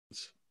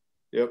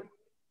Yep.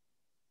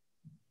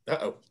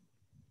 Uh-oh.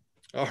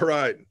 All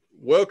right.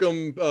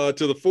 Welcome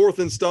to the fourth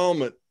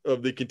installment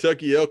of the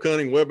Kentucky Elk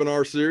Hunting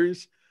webinar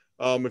series.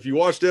 If you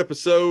watched the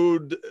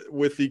episode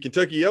with the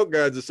Kentucky Elk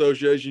Guides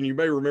Association, you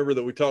may remember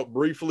that we talked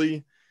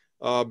briefly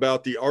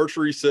about the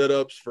archery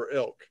setups for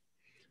elk.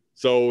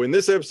 So in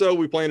this episode,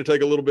 we plan to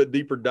take a little bit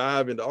deeper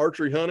dive into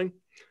archery hunting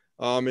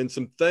and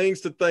some things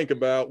to think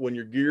about when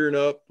you're gearing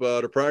up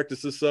to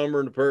practice this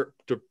summer and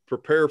to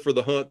prepare for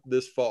the hunt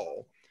this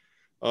fall.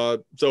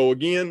 So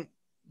again,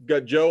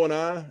 got Joe and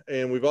I,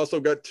 and we've also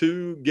got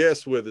two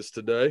guests with us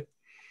today.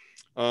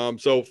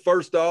 So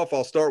first off,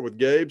 I'll start with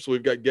Gabe. So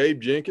we've got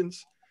Gabe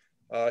Jenkins.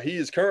 He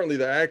is currently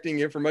the Acting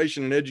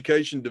Information and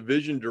Education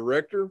Division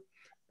Director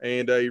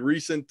and a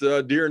recent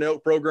Deer and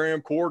Elk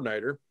Program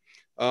Coordinator.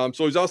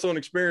 So he's also an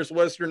experienced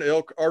Western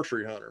elk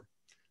archery hunter.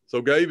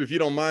 So Gabe, if you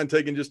don't mind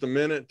taking just a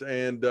minute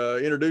and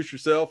introduce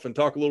yourself and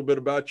talk a little bit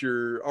about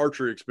your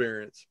archery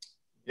experience.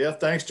 Yeah,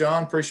 thanks,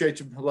 John. Appreciate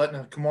you letting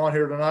us come on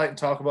here tonight and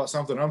talk about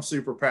something I'm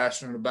super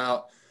passionate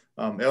about,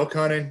 elk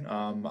hunting.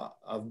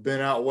 I've been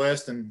out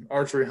west and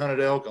archery hunted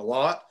elk a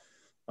lot.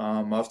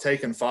 I've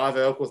taken 5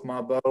 elk with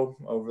my bow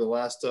over the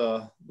last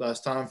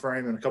time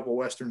frame in a couple of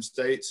western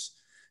states.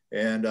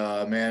 And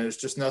man, it's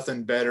just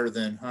nothing better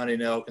than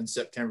hunting elk in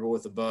September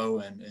with a bow,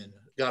 and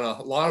got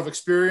a lot of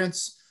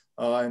experience.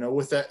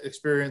 With that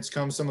experience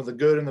comes some of the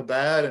good and the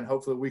bad, and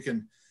hopefully we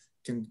can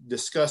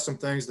discuss some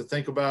things to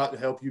think about to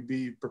help you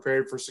be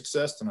prepared for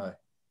success tonight.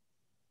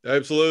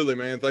 Absolutely,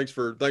 man. Thanks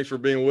for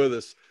being with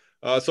us.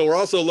 So we're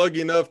also lucky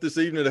enough this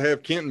evening to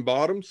have Kenton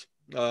Bottoms,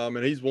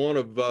 and he's one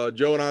of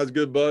Joe and I's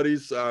good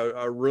buddies.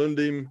 I ruined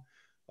him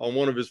on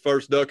one of his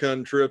first duck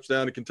hunting trips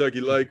down to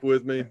Kentucky Lake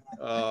with me.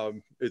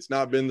 It's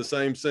not been the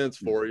same since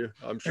for you,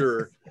 I'm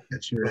sure.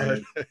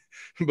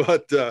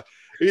 But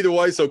either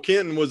way, so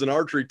Kenton was an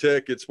archery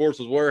tech at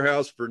Sportsman's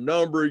Warehouse for a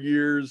number of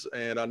years,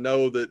 and I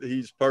know that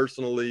he's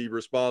personally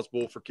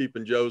responsible for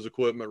keeping Joe's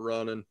equipment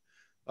running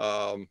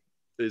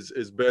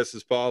as best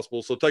as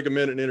possible. So take a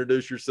minute and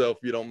introduce yourself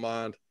if you don't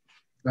mind.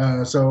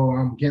 So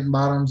I'm Kenton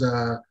Bottoms.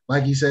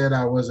 Like you said,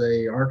 I was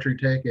a archery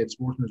tech at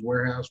Sportsman's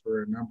Warehouse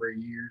for a number of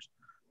years.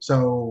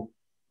 So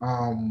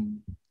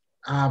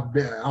I've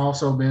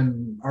also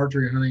been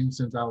archery hunting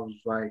since I was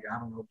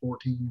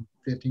 14,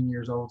 15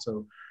 years old.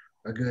 So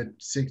a good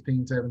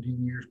 16,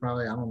 17 years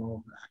probably. I don't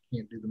know. I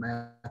can't do the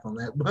math on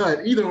that.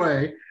 But either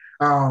way,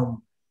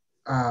 while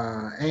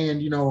I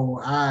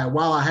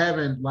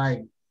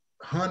haven't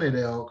hunted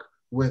elk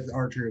with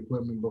archery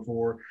equipment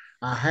before,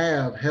 I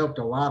have helped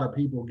a lot of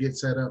people get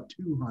set up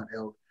to hunt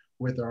elk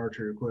with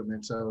archery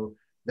equipment. So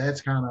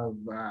that's kind of,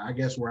 I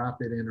guess, where I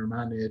fit in, or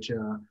my niche,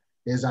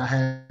 is I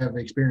have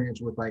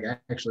experience with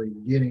actually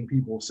getting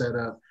people set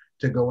up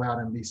to go out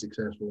and be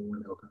successful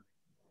when elk hunting.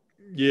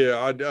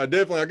 Yeah, I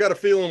definitely got a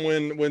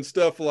feeling when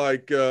stuff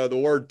like the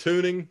word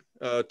tuning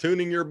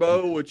your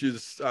bow, which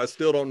is, I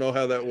still don't know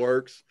how that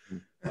works.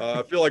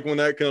 I feel like when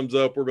that comes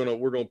up, we're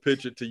gonna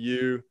pitch it to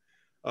you.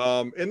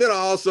 And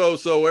then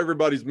so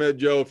everybody's met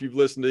Joe if you've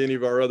listened to any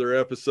of our other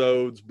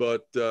episodes,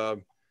 but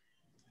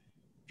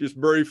just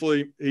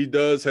briefly, he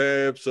does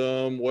have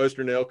some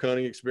Western elk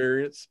hunting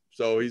experience.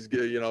 So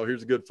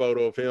here's a good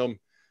photo of him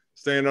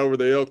standing over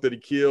the elk that he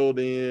killed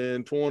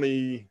in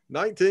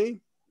 2019.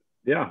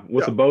 Yeah,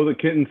 with the bow that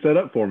Kenton set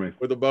up for me.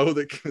 With a bow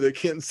that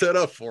Kenton set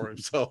up for him.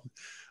 So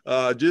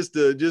just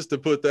to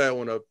put that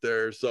one up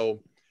there.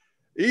 So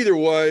either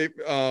way,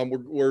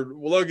 we're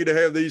lucky to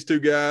have these two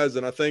guys,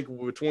 and I think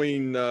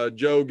between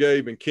Joe,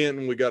 Gabe, and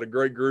Kenton, we got a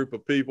great group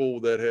of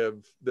people that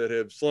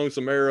have slung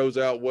some arrows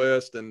out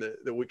west, and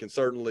that we can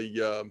certainly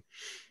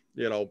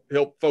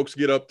help folks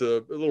get up to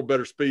a little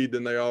better speed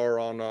than they are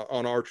on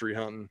archery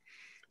hunting.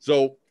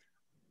 So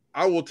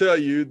I will tell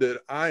you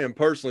that I am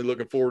personally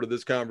looking forward to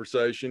this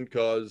conversation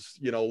because,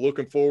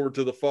 looking forward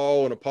to the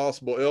fall and a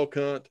possible elk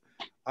hunt.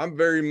 I'm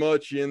very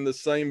much in the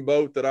same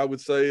boat that I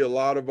would say a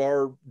lot of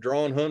our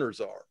drawn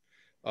hunters are.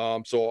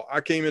 So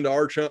I came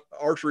into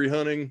archery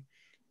hunting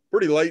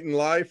pretty late in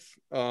life.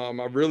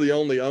 I've really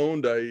only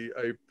owned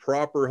a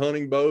proper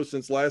hunting bow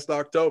since last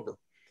October.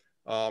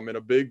 And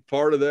a big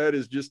part of that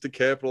is just to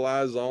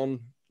capitalize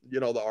on,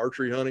 the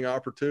archery hunting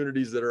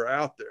opportunities that are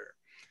out there.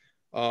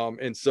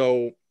 And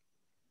so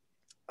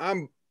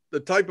I'm the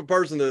type of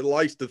person that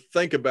likes to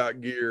think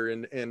about gear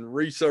and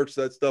research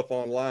that stuff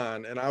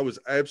online. And I was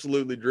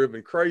absolutely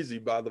driven crazy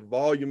by the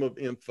volume of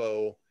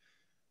info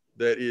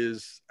that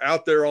is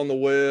out there on the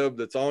web,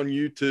 that's on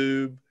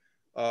YouTube.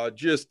 I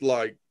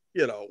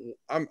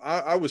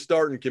was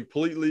starting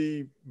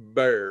completely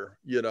bare,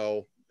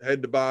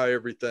 had to buy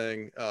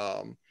everything.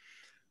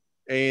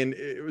 And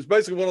it was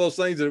basically one of those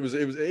things that it was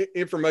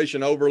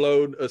information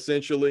overload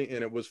essentially.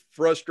 And it was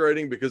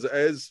frustrating because,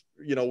 as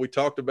we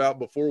talked about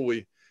before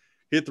we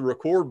hit the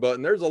record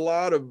button, there's a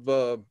lot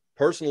of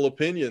personal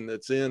opinion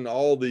that's in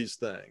all these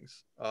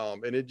things.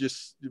 And it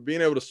just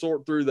being able to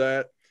sort through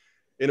that.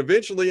 And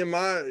eventually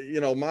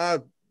my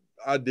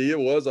idea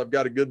was, I've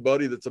got a good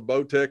buddy that's a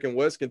bow tech in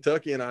West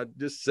Kentucky. And I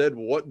just said,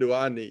 what do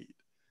I need?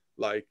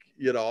 Like,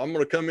 you know, I'm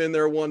going to come in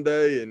there one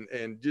day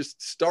and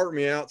just start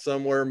me out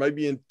somewhere.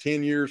 Maybe in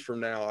 10 years from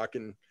now, I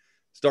can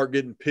start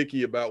getting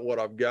picky about what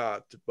I've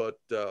got. But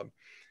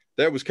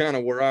that was kind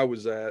of where I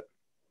was at.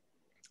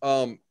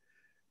 And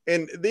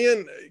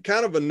then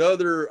kind of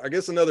another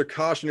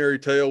cautionary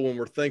tale when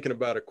we're thinking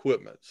about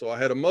equipment. So I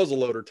had a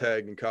muzzleloader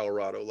tag in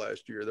Colorado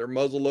last year. Their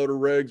muzzleloader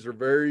regs are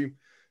very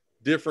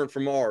different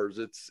from ours.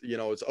 It's, you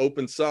know, it's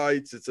open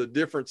sights. It's a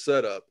different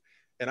setup.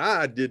 And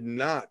I did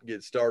not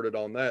get started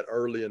on that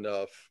early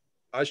enough.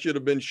 I should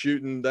have been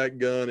shooting that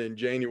gun in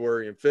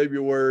January and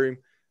February.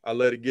 I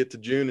let it get to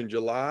June and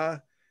July,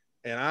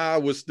 and I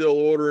was still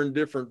ordering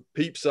different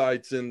peep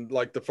sights in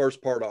like the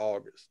first part of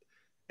August.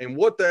 And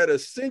what that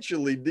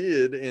essentially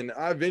did, and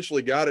I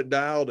eventually got it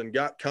dialed and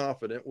got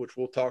confident, which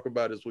we'll talk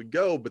about as we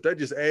go, but that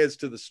just adds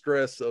to the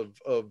stress of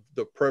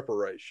the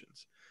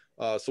preparations.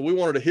 So we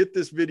wanted to hit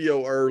this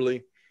video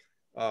early.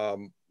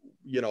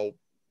 You know,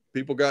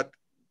 people got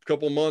a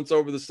couple months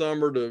over the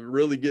summer to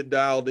really get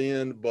dialed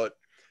in, but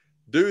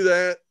do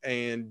that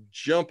and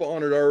jump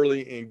on it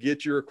early and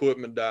get your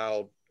equipment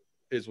dialed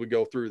as we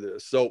go through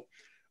this. So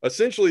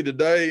essentially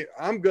today,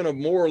 I'm going to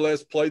more or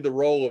less play the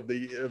role of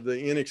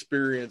the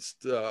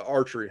inexperienced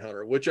archery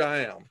hunter, which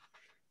I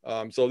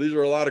am. So these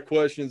are a lot of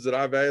questions that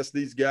I've asked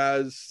these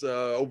guys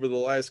over the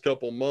last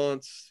couple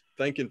months,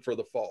 thinking for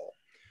the fall.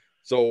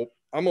 So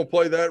I'm going to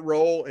play that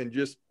role and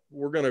just,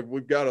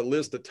 we've got a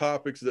list of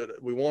topics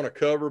that we want to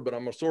cover, but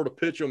I'm going to sort of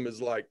pitch them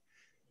as like,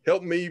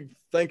 help me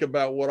think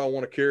about what I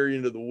want to carry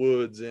into the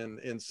woods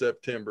in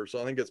September.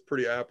 So I think it's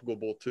pretty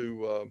applicable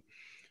to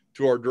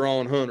our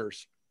drawn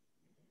hunters.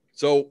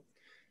 So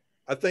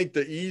I think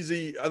the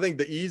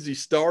easy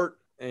start,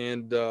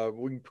 and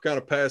we can kind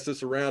of pass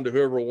this around to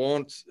whoever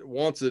wants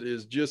it,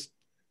 is just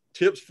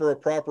tips for a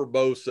proper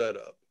bow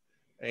setup.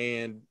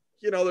 And,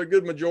 you know, the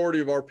good majority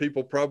of our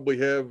people probably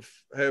have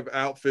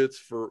outfits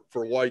for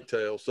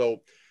whitetail.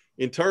 So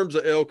in terms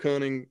of elk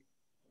hunting,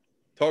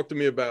 talk to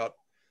me about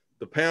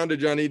the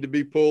poundage I need to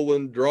be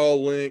pulling, draw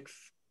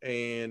length,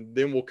 and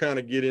then we'll kind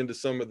of get into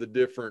some of the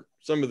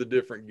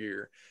different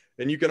gear.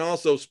 And you can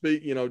also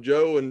speak, you know,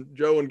 Joe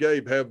and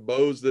Gabe have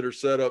bows that are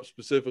set up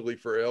specifically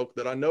for elk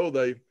that I know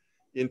they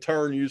in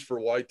turn use for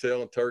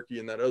whitetail and turkey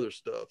and that other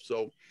stuff.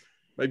 So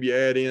maybe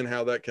add in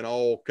how that can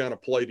all kind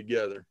of play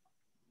together.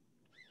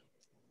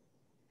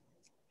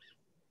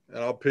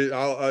 And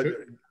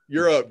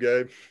you're up,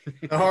 Gabe.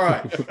 All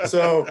right.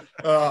 So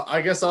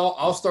I guess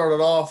I'll start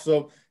it off.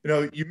 So, you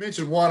know, you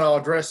mentioned one, I'll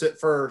address it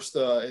first,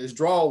 is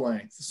draw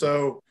length.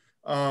 So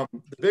the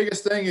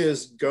biggest thing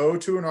is go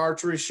to an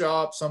archery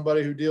shop,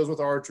 somebody who deals with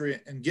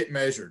archery, and get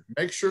measured.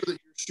 Make sure that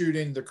you're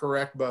shooting the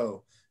correct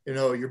bow. You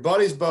know, your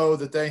buddy's bow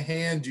that they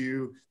hand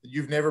you that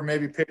you've never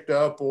maybe picked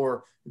up,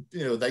 or,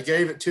 you know, they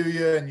gave it to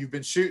you and you've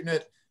been shooting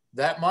it,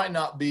 that might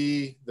not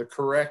be the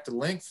correct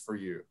length for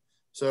you.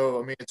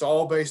 So, I mean, it's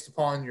all based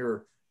upon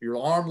your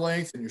arm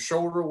length and your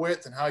shoulder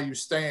width and how you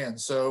stand.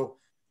 So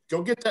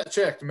go get that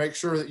checked to make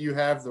sure that you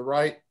have the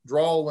right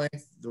draw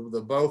length,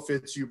 the bow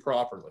fits you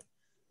properly.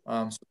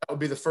 So that would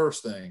be the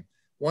first thing.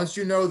 Once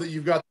you know that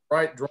you've got the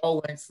right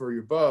draw length for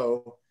your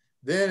bow,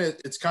 then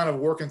it's kind of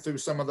working through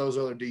some of those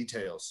other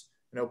details.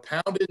 You know,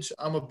 poundage,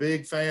 I'm a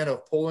big fan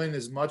of pulling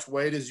as much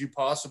weight as you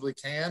possibly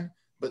can,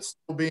 but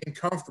still being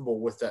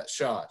comfortable with that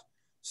shot.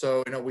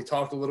 So, you know, we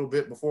talked a little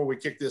bit before we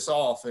kicked this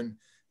off, and,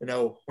 you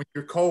know, when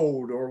you're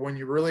cold or when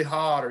you're really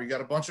hot or you got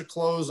a bunch of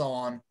clothes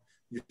on,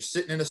 you're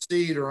sitting in a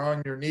seat or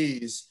on your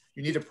knees,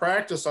 you need to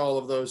practice all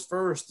of those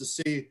first to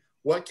see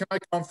what can I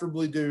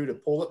comfortably do to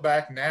pull it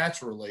back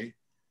naturally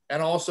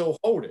and also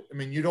hold it. I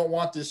mean, you don't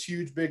want this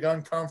huge, big,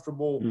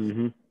 uncomfortable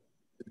to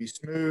be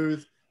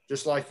smooth,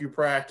 just like you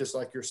practice,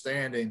 like you're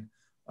standing.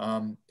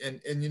 And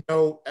you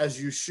know, as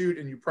you shoot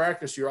and you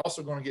practice, you're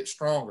also going to get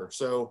stronger.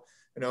 So,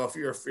 you know,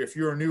 if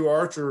you're a new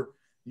archer,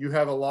 you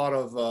have a lot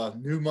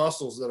of new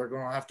muscles that are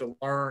going to have to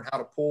learn how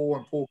to pull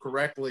and pull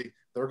correctly.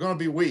 They're going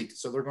to be weak,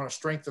 so they're going to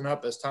strengthen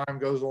up as time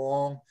goes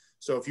along.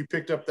 So if you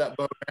picked up that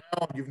bow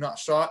now and you've not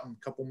shot in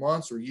a couple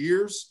months or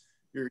years,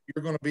 you're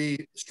going to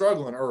be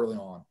struggling early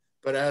on.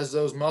 But as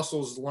those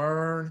muscles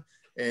learn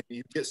and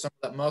you get some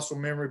of that muscle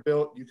memory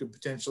built, you could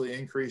potentially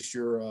increase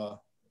your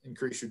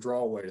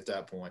draw weight at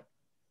that point.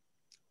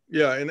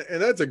 Yeah, and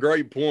that's a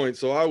great point.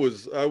 So I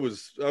was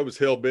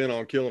hell bent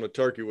on killing a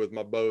turkey with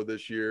my bow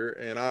this year,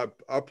 and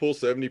I pull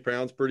 70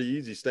 pounds pretty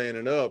easy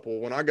standing up. Well,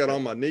 when I got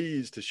on my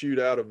knees to shoot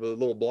out of a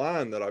little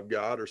blind that I've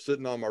got or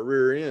sitting on my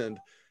rear end,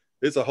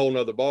 it's a whole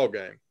nother ball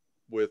game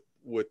with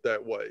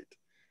that weight.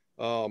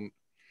 And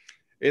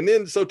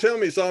then, so tell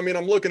me, so I mean,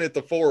 I'm looking at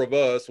the four of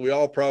us, we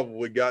all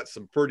probably got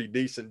some pretty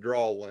decent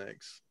draw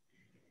lengths.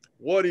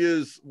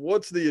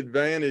 What's the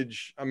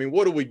advantage? I mean,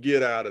 what do we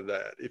get out of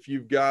that? If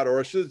you've got,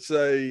 or I should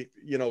say,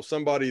 you know,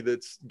 somebody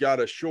that's got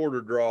a shorter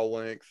draw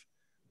length,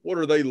 what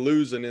are they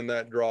losing in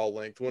that draw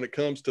length when it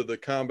comes to the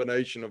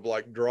combination of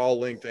like draw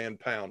length and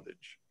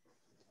poundage?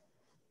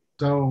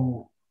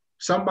 So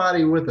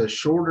somebody with a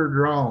shorter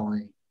draw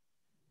length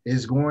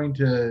is going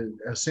to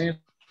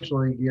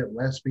essentially get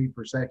less feet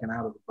per second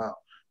out of the bow.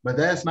 But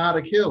that's not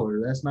a killer.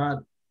 That's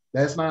not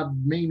That's not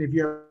mean if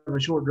you have a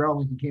short draw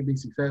length, you can't be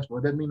successful.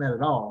 It doesn't mean that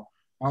at all.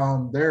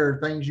 There are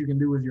things you can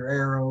do with your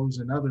arrows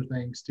and other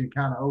things to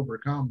kind of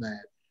overcome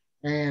that.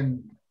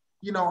 And,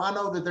 I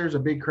know that there's a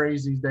big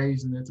craze these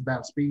days, and it's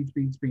about speed,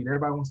 speed, speed.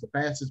 Everybody wants the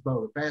fastest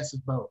bow, the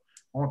fastest bow.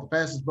 I want the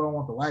fastest bow, I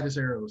want the lightest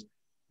arrows.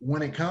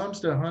 When it comes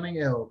to hunting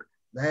elk,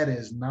 that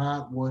is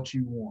not what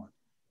you want.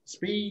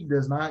 Speed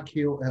does not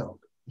kill elk.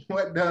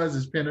 What does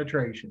is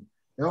penetration.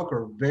 Elk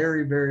are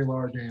very, very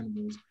large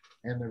animals,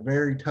 and they're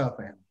very tough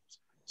animals.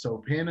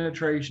 So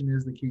penetration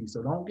is the key.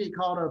 So don't get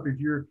caught up if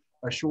you're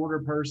a shorter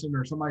person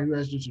or somebody who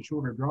has just a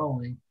shorter draw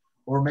length,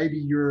 or maybe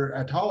you're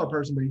a taller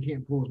person but you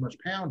can't pull as much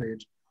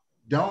poundage.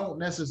 Don't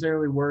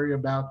necessarily worry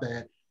about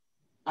that.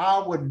 I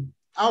would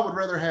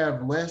rather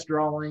have less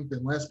draw length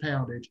and less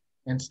poundage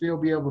and still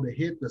be able to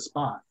hit the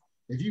spot.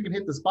 If you can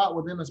hit the spot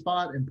within the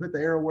spot and put the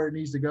arrow where it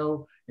needs to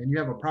go, and you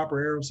have a proper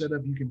arrow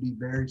setup, you can be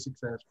very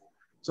successful.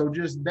 So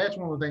that's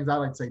one of the things I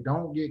like to say.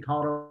 Don't get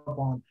caught up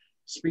on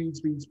speed,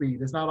 speed,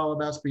 speed. It's not all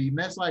about speed. And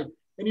that's like,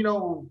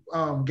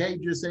 and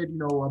Gabe just said,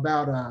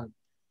 about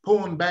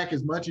pulling back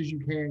as much as you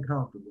can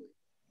comfortably.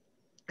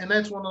 And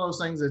that's one of those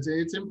things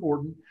it's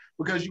important,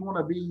 because you want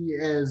to be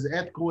as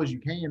ethical as you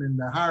can, and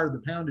the higher the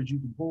poundage you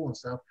can pull and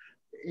stuff,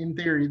 in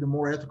theory, the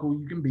more ethical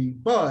you can be.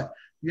 But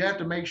you have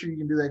to make sure you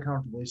can do that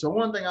comfortably. So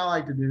one thing I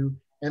like to do,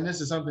 and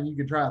this is something you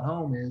can try at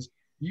home, is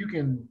you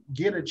can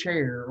get a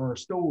chair, or a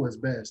stool is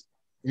best.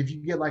 If you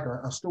get like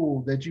a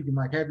stool that you can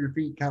like have your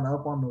feet kind of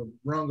up on the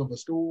rung of a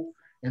stool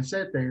and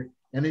sit there.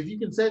 And if you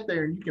can sit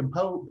there and you can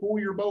pull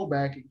your bow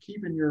back,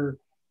 keeping your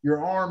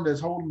arm that's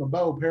holding the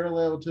bow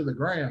parallel to the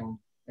ground,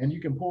 and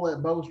you can pull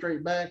that bow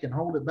straight back and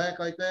hold it back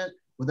like that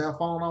without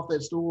falling off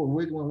that stool or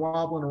wiggling,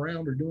 wobbling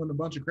around or doing a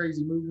bunch of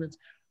crazy movements,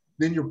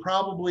 then you're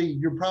probably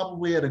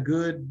at a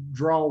good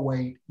draw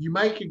weight. You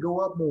may could go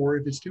up more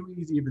if it's too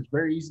easy. If it's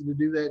very easy to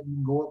do that, you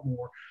can go up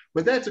more.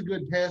 But that's a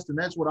good test, and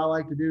that's what I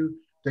like to do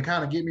to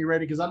kind of get me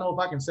ready, because I know if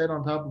I can sit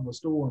on top of a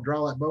stool and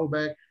draw that bow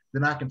back,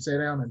 then I can sit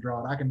down and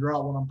draw it. I can draw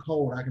it when I'm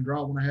cold. I can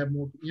draw it when I have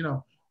more,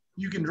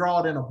 you can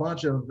draw it in a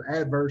bunch of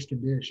adverse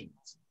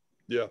conditions.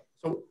 Yeah.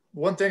 So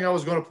one thing I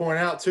was going to point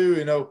out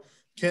too,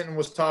 Kenton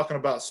was talking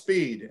about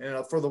speed,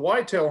 and for the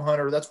whitetail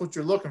hunter, that's what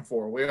you're looking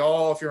for. We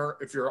all, if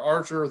you're an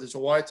archer that's a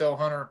whitetail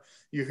hunter,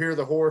 you hear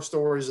the horror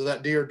stories of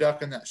that deer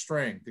ducking that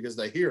string because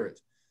they hear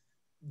it.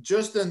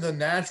 Just in the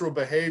natural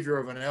behavior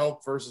of an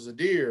elk versus a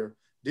deer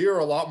are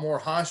a lot more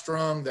high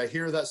strung. They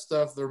hear that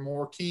stuff. They're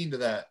more keen to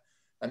that.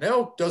 An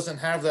elk doesn't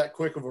have that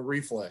quick of a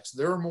reflex.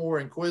 They're more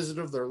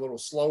inquisitive. They're a little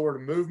slower to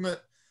movement.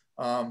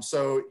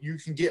 So you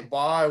can get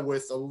by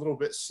with a little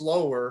bit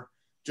slower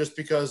just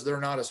because they're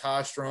not as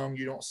high strung.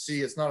 You don't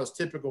see, it's not as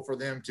typical for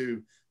them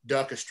to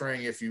duck a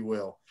string, if you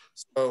will.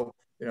 So,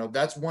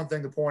 that's one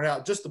thing to point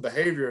out. Just the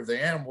behavior of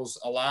the animals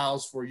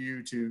allows for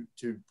you to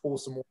pull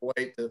some more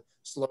weight to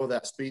slow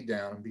that speed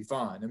down and be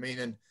fine.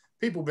 And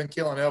people have been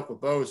killing elk with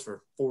bows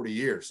for 40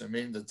 years.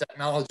 The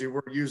technology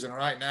we're using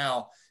right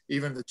now,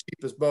 even the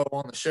cheapest bow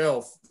on the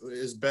shelf,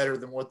 is better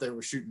than what they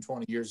were shooting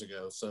 20 years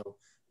ago. So,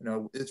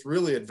 it's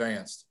really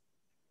advanced.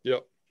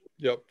 Yep,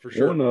 for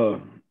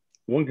sure.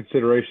 One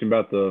consideration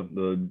about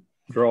the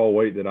draw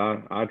weight that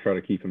I try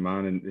to keep in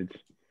mind, and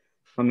it's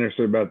not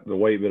necessarily about the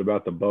weight, but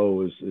about the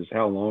bow, is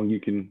how long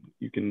you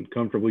can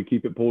comfortably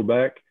keep it pulled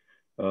back.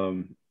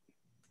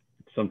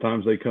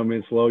 Sometimes they come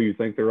in slow. You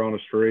think they're on a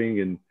string,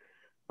 and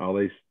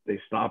they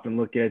stop and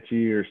look at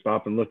you, or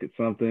stop and look at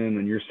something,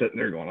 and you're sitting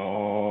there going,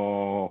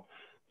 oh.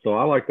 So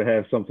I like to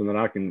have something that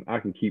I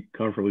can keep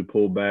comfortably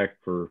pulled back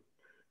for,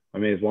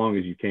 as long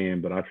as you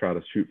can, but I try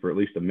to shoot for at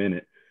least a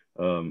minute,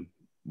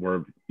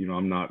 where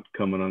I'm not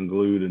coming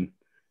unglued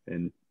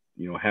and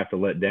have to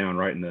let down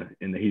right in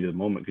the heat of the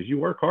moment, because you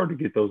work hard to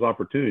get those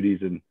opportunities,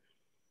 and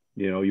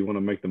you want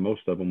to make the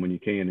most of them when you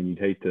can, and you'd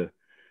hate to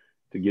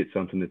get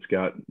something that's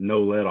got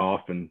no let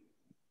off, and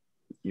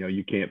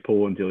you can't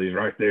pull until he's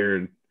right there,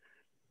 and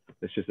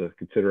it's just a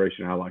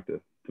consideration I like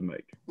to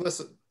make.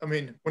 Listen,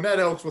 when that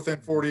elk's within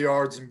 40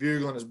 yards and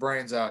bugling his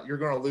brains out, you're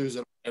going to lose it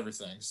on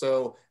everything.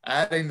 So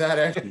adding that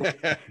extra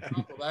on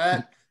top of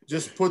that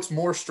just puts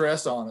more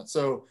stress on it.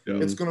 So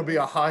It's going to be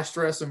a high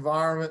stress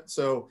environment.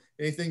 So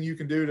anything you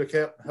can do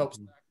to help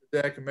stack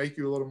the deck and make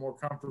you a little more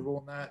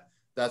comfortable in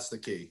that's the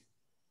key.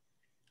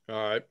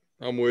 All right.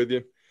 I'm with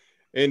you.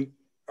 And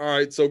all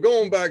right. So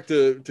going back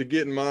to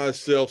getting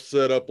myself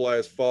set up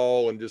last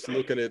fall and just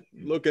looking at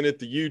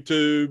the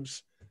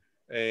YouTubes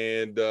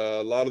and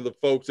a lot of the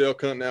folks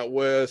elk hunting out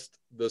west,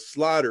 the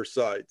slider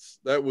sights,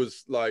 that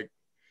was like,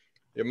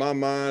 in my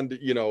mind,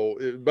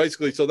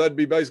 basically, so that'd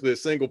be basically a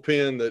single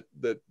pin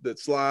that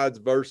slides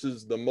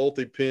versus the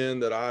multi-pin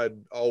that I'd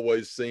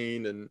always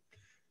seen. And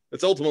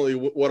that's ultimately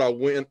what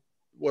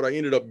I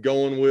ended up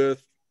going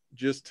with,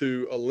 just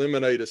to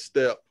eliminate a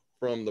step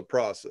from the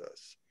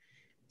process.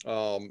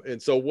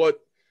 And so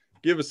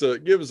give us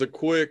a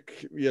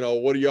quick,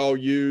 what do y'all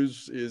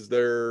use?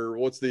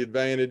 What's the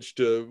advantage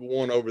to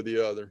one over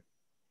the other?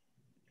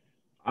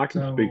 I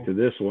can speak to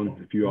this one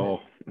if you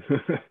all,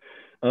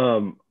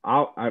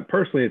 I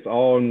personally, it's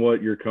all in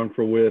what you're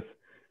comfortable with.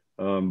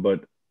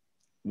 But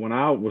when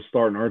I was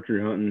starting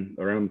archery hunting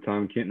around the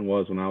time Kenton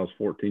was, when I was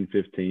 14,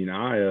 15,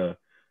 I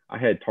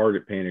had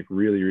target panic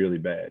really, really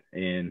bad.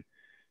 And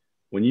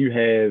when you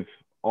have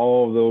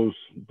all of those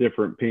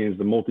different pins,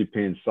 the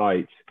multi-pin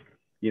sights,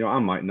 I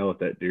might know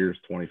that deer is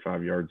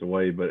 25 yards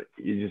away, but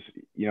you just,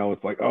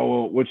 it's like, oh,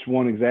 well, which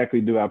one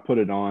exactly do I put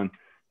it on?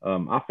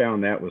 I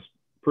found that was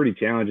pretty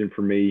challenging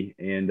for me.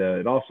 And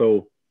it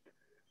also,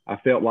 I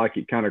felt like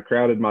it kind of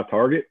crowded my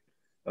target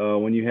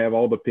when you have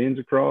all the pins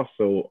across.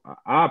 So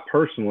I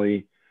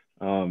personally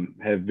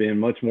have been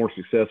much more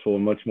successful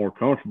and much more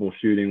comfortable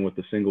shooting with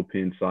the single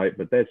pin sight,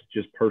 but that's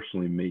just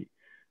personally me.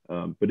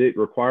 But it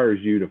requires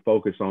you to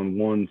focus on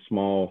one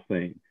small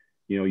thing.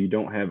 You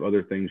don't have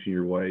other things in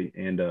your way.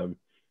 And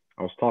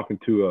I was talking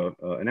to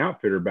an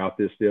outfitter about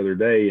this the other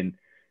day, and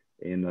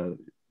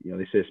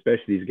they say,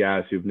 especially these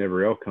guys who've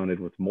never elk hunted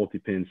with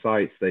multi-pin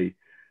sights, they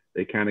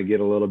kind of get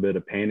a little bit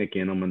of panic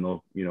in them, and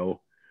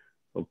they'll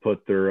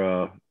put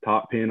their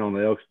top pin on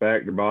the elk's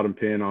back, their bottom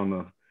pin on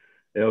the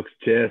elk's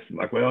chest.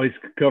 Like, well, he's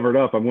covered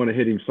up, I'm going to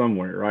hit him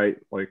somewhere, right?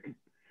 Like,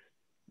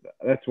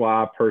 that's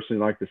why I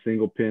personally like the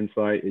single pin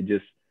sight. It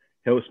just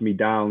helps me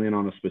dial in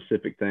on a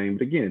specific thing.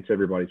 But again, it's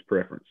everybody's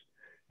preference.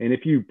 And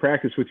if you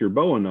practice with your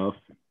bow enough,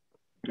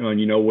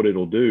 and you know what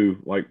it'll do,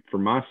 like for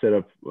my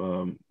setup,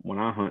 when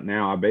I hunt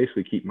now, I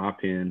basically keep my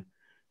pin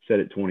set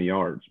at 20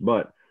 yards.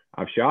 But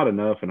I've shot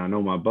enough and I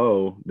know my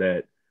bow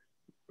that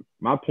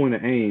my point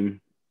of aim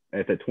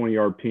at that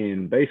 20-yard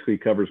pin basically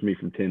covers me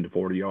from 10 to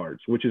 40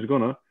 yards, which is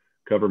going to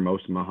cover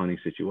most of my hunting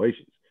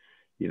situations.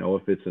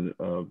 If it's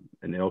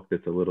an elk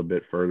that's a little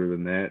bit further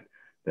than that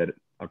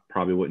I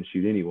probably wouldn't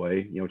shoot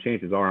anyway,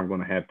 chances are I'm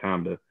going to have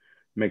time to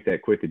make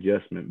that quick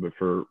adjustment. But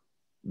for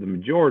the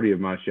majority of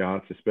my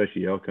shots,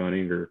 especially elk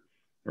hunting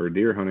or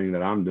deer hunting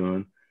that I'm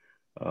doing,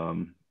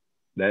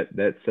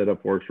 that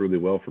setup works really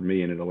well for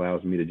me, and it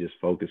allows me to just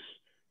focus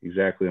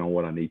exactly on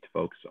what I need to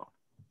focus on.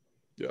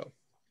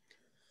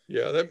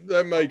 Yeah,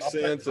 that makes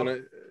sense. And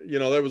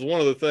that was one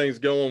of the things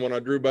going when I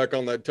drew back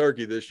on that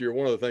turkey this year.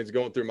 One of the things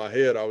going through my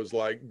head, I was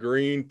like,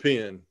 green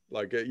pin,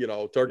 like,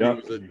 turkey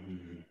was at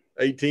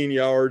 18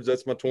 yards.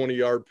 That's my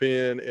 20-yard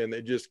pin. And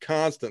it just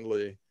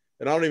constantly,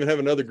 and I don't even have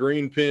another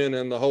green pin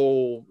in the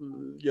whole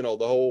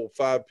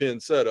 5-pin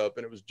setup.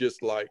 And it was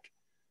just like,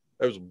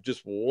 that was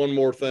just one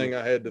more thing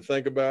I had to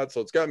think about. So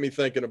it's got me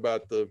thinking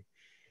about the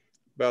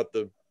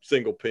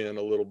single pin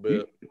a little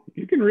bit.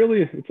 You can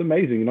really, it's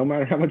amazing, no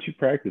matter how much you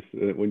practice,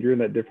 when you're in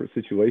that different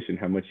situation,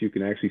 how much you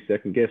can actually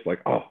second guess, like,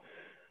 oh,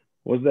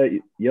 was that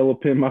yellow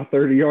pin my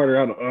 30-yarder?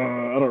 I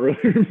don't really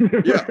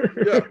remember. Yeah.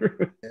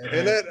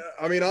 And that,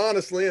 I mean,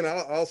 honestly, and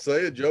I'll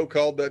say it, Joe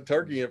called that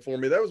turkey in for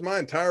me. That was my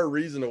entire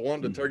reason of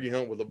wanting to turkey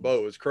hunt with a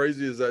bow. As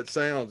crazy as that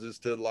sounds, is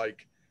to,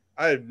 like,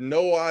 I had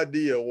no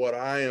idea what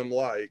I am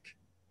like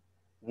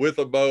with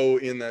a bow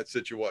in that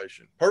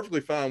situation.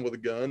 Perfectly fine with a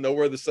gun, know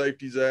where the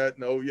safety's at,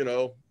 no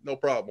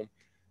problem.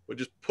 But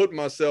just put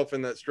myself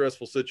in that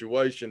stressful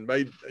situation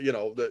made,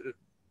 the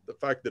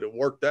fact that it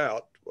worked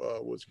out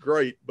was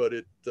great, but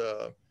it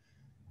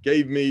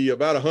gave me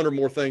about 100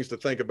 more things to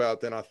think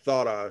about than I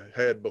thought I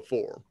had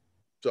before.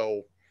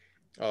 So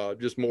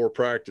just more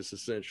practice,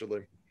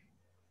 essentially.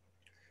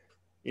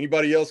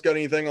 Anybody else got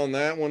anything on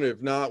that one?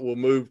 If not, we'll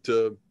move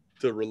to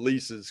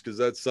releases, because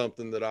that's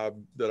something that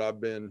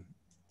I've been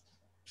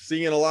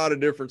seeing a lot of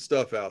different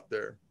stuff out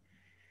there.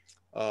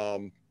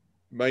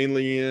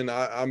 Mainly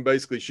I'm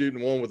basically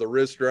shooting one with a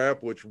wrist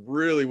strap, which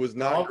really was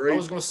not great. I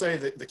was going to say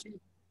that the key.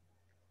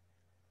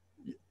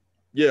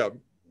 Yeah,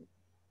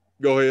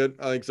 go ahead.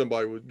 I think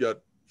somebody got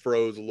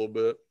froze a little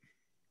bit.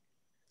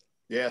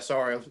 Yeah,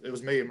 sorry, it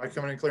was me. Am I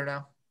coming in clear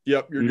now?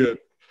 Yep, you're good.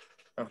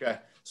 Okay,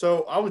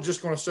 so I was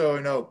just going to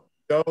say,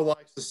 Joe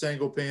likes the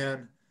single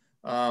pin.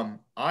 I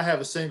have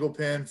a single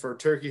pin for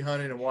turkey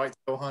hunting and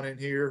whitetail hunting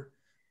here.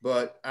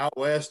 But out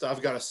west,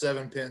 I've got a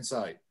 7-pin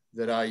sight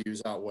that I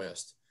use out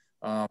west.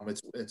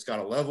 It's got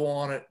a level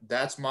on it.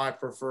 That's my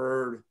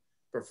preferred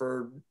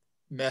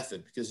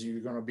method, because you're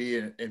going to be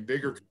in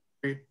bigger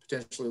country,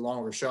 potentially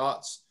longer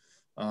shots.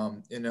 I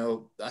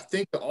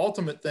think the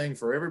ultimate thing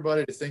for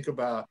everybody to think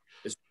about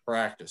is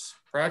practice.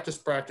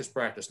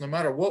 No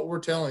matter what we're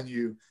telling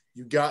you,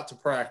 you got to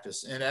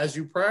practice. And as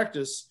you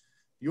practice,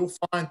 you'll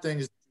find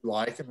things that you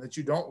like and that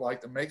you don't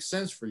like that make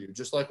sense for you.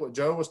 Just like what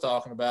Joe was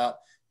talking about.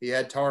 He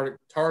had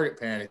target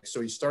panic, so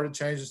he started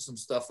changing some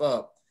stuff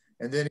up,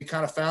 and then he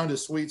kind of found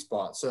his sweet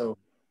spot. So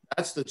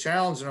that's the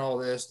challenge in all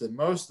this, that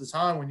most of the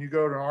time when you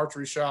go to an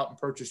archery shop and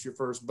purchase your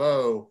first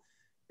bow,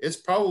 it's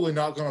probably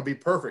not going to be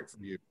perfect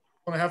for you. You're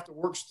going to have to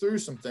work through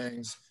some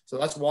things. So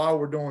that's why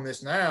we're doing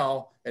this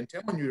now and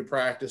telling you to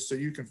practice, so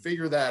you can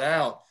figure that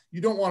out. You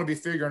don't want to be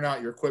figuring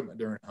out your equipment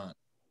during hunt.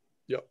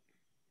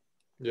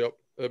 Yep,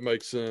 that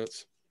makes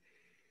sense.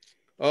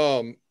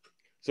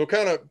 So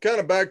kind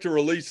of back to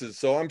releases.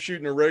 So I'm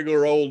shooting a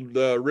regular old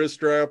wrist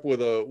strap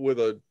with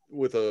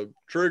a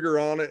trigger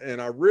on it,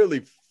 and I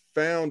really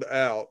found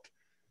out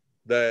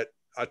that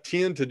I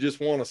tend to just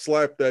want to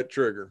slap that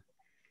trigger.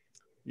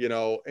 you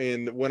know,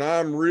 and when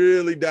I'm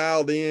really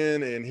dialed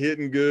in and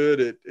hitting good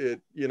at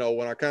you know,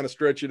 when I kind of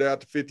stretch it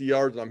out to 50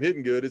 yards and I'm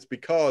hitting good, it's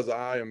because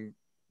I am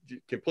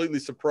completely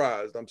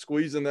surprised. I'm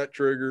squeezing that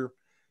trigger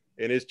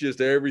and it's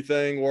just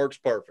everything works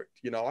perfect.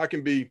 You know, I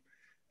can be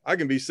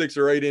 6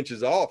 or 8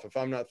 inches off if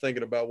I'm not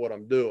thinking about what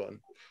I'm doing.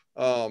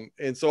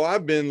 And so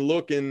I've been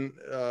looking,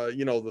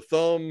 you know, the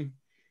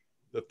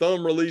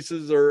thumb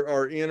releases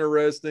are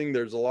interesting.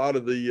 There's a lot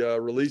of the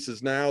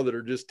releases now that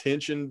are just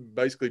tension,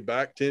 basically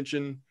back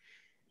tension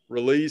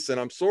release. And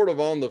I'm sort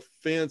of on the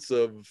fence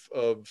of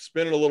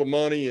spending a little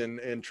money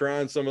and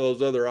trying some of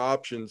those other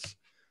options.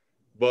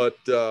 But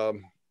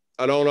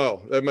I don't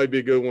know. That may be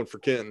a good one for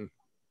Kenton.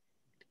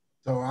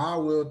 So I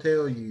will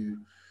tell you,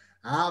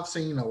 I've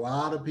seen a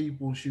lot of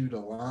people shoot a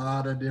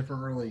lot of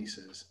different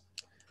releases.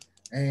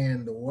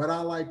 And what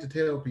I like to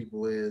tell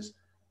people is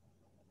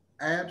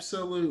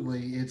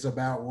absolutely it's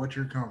about what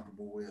you're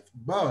comfortable with.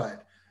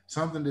 But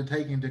something to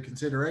take into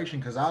consideration,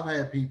 because I've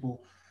had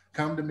people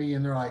come to me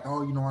and they're like,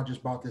 oh, you know, I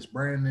just bought this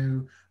brand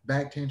new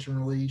back tension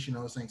release, you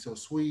know, this thing's so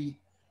sweet.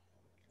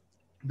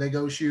 They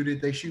go shoot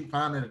it, they shoot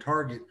fine at a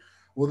target.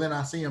 Well, then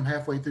I see them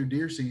halfway through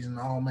deer season.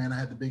 Oh man, I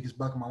had the biggest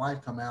buck of my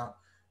life come out.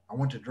 I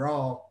went to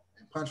draw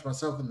and punch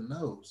myself in the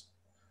nose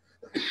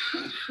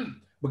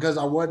because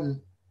I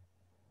wasn't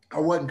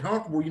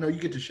comfortable. You know, you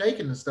get to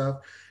shaking and stuff,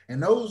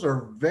 and those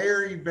are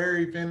very,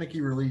 very finicky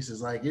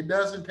releases. Like it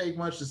doesn't take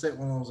much to set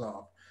one of those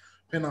off,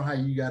 depending on how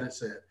you got it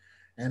set.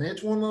 And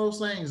it's one of those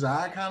things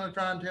I kind of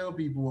try and tell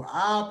people.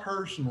 I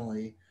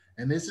personally,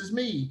 and this is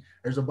me,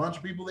 there's a bunch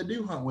of people that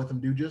do hunt with them,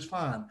 do just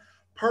fine.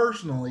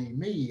 Personally,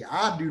 me,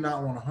 I do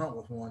not want to hunt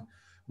with one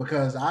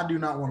because I do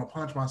not want to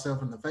punch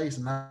myself in the face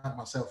and knock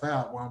myself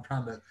out while I'm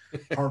trying to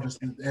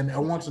harvest and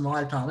a once in a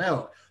lifetime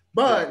elk.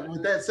 But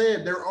with that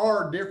said, there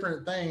are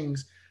different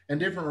things and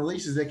different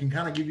releases that can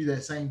kind of give you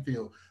that same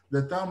feel.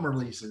 The thumb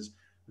releases,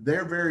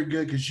 they're very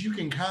good because you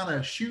can kind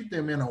of shoot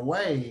them in a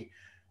way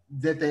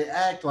that they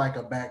act like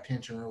a back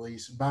tension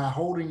release by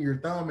holding your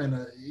thumb in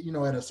a, you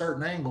know, at a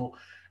certain angle,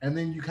 and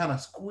then you kind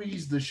of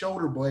squeeze the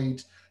shoulder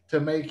blades to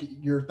make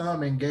your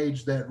thumb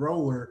engage that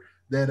roller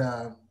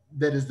that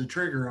is the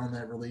trigger on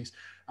that release.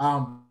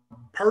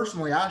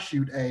 Personally, I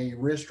shoot a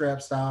wrist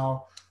strap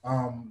style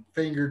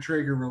finger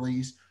trigger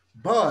release,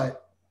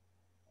 but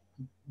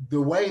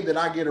the way that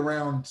I get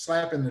around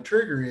slapping the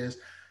trigger is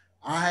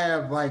I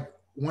have like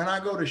when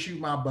I go to shoot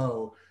my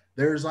bow,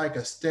 there's like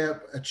a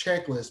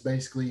checklist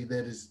basically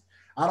that is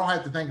I don't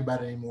have to think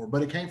about it anymore,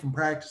 but it came from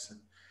practicing.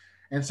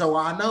 And so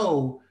I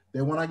know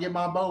that when I get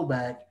my bow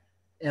back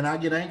and I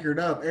get anchored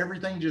up,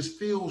 everything just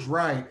feels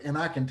right. And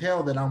I can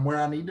tell that I'm where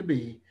I need to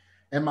be.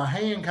 And my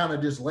hand kind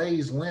of just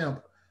lays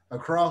limp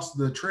across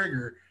the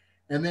trigger.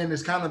 And then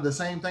it's kind of the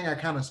same thing. I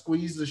kind of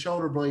squeeze the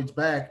shoulder blades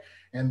back,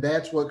 and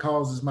that's what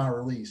causes my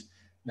release.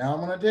 Now,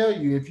 I'm going to tell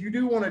you, if you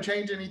do want to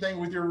change anything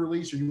with your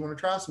release or you want to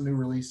try some new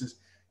releases,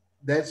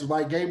 that's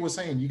like Gabe was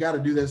saying, you got to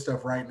do that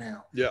stuff right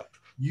now. Yeah.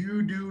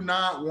 You do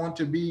not want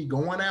to be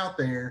going out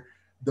there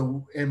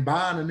and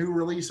buying a new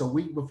release a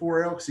week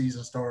before elk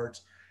season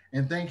starts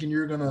and thinking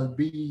you're going to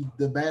be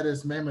the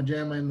baddest mamma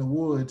jamma in the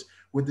woods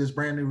with this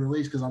brand new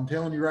release. Because I'm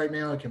telling you right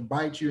now, it can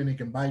bite you and it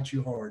can bite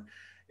you hard.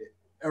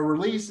 A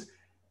release,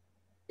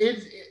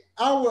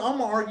 I'm going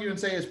to argue and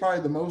say it's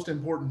probably the most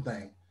important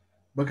thing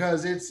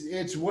because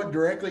it's what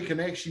directly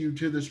connects you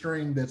to the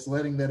string that's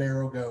letting that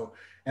arrow go.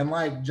 And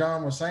like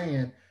John was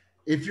saying,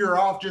 if you're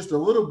off just a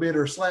little bit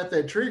or slap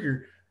that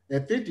trigger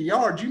at 50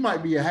 yards, you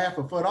might be a half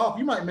a foot off.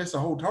 You might miss a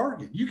whole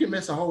target. You can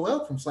miss a whole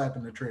elk from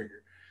slapping the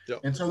trigger. Yep.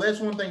 And so that's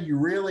one thing you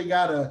really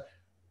got to,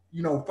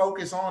 you know,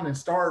 focus on and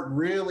start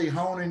really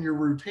honing your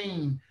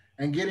routine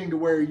and getting to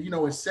where, you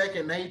know, it's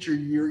second nature.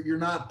 You're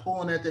not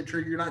pulling at that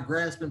trigger. You're not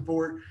grasping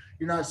for it.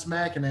 You're not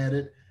smacking at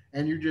it.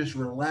 And you're just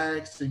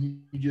relaxed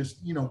and you just,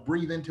 you know,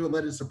 breathe into it,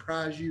 let it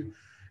surprise you.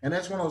 And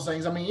that's one of those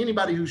things. I mean,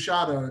 anybody who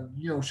shot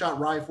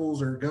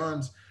rifles or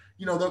guns,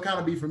 you know, they'll kind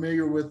of be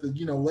familiar with the,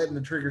 you know, letting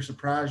the trigger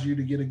surprise you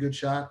to get a good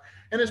shot.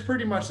 And it's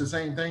pretty much the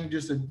same thing,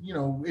 just a, you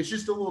know, it's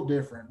just a little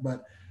different.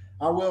 But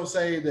I will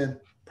say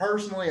that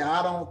personally,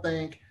 I don't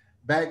think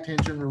back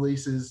tension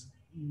releases,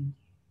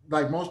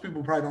 like most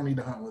people probably don't need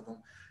to hunt with them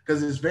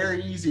because it's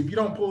very easy. If you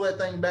don't pull that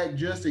thing back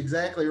just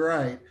exactly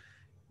right,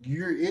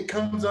 it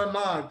comes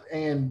unlocked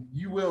and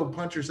you will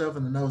punch yourself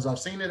in the nose. I've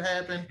seen it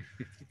happen.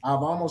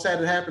 I've almost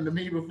had it happen to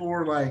me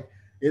before. Like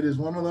it is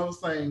one of those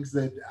things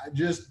that I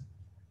just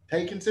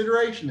take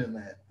consideration in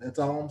that. That's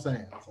all I'm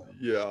saying. So.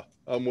 Yeah,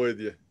 I'm with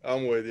you.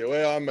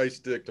 Well, I may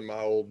stick to my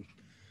old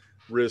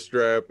wrist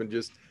strap and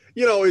just,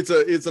 you know, it's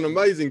an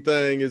amazing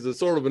thing as a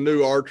sort of a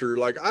new archer.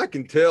 Like I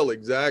can tell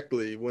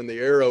exactly when the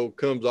arrow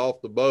comes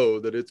off the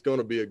bow that it's going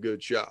to be a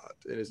good shot.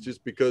 And it's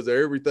just because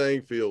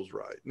everything feels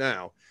right.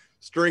 Now,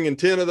 stringing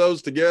 10 of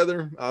those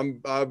together,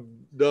 I've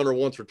done her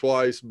once or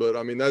twice, but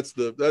I mean, that's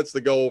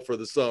the goal for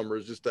the summer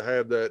is just to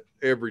have that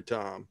every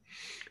time.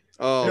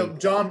 You know,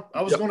 John,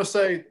 I was going to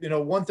say, you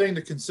know, one thing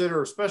to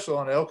consider, especially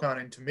on elk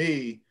hunting to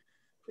me,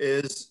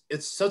 is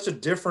it's such a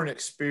different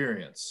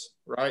experience,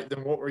 right,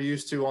 than what we're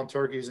used to on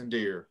turkeys and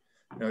deer.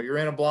 you're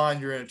in a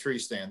blind, you're in a tree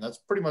stand. That's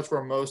pretty much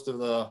where most of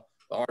the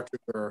archers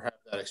have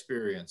that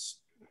experience.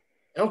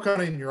 Elk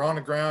hunting, you're on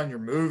the ground, you're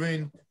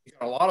moving, you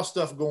got a lot of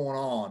stuff going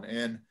on.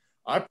 And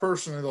I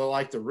personally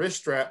like the wrist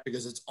strap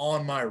because it's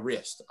on my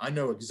wrist. I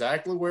know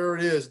exactly where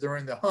it is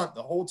during the hunt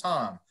the whole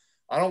time.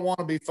 I don't want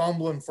to be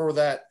fumbling for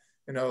that,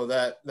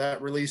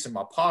 that release in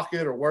my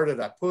pocket, or where did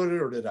I put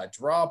it, or did I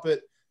drop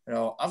it?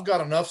 I've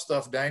got enough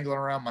stuff dangling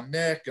around my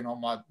neck and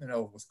on my,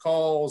 with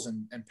calls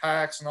and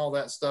packs and all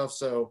that stuff.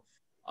 So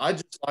I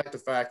just like the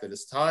fact that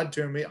it's tied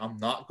to me. I'm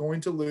not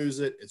going to lose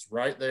it. It's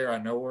right there. I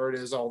know where it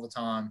is all the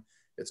time.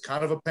 It's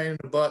kind of a pain in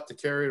the butt to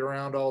carry it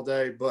around all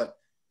day, but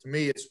to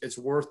me, it's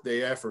worth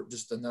the effort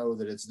just to know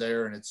that it's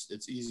there and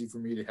it's easy for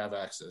me to have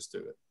access to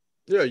it.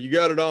 Yeah, you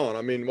got it on.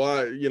 I mean,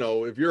 why,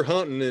 if you're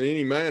hunting in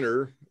any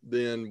manner,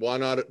 then why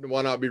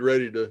not be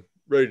ready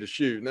to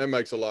shoot? And that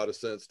makes a lot of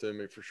sense to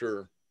me for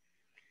sure.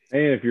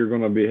 And if you're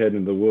going to be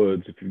heading to the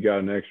woods, if you've got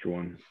an extra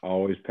one,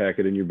 always pack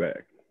it in your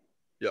bag.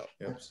 Yeah,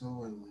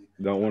 absolutely.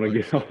 Don't want to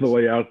get all the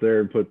way out there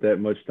and put that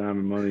much time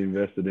and money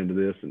invested into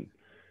this, and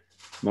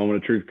moment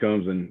of truth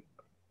comes and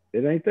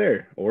it ain't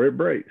there, or it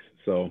breaks.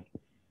 So,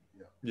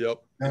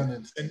 yep.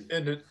 And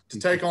to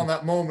take on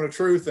that moment of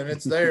truth, and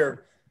it's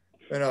there.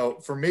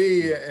 For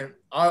me, and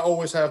I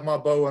always have my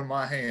bow in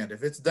my hand.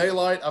 If it's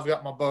daylight, I've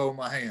got my bow in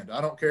my hand.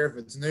 I don't care if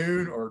it's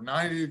noon or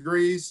 90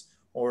 degrees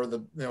or the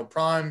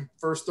prime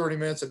first 30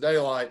 minutes of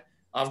daylight.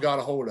 I've got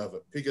a hold of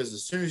it, because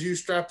as soon as you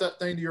strap that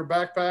thing to your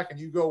backpack and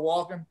you go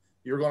walking,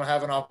 you're going to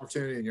have an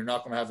opportunity and you're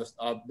not going to have the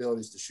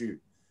abilities to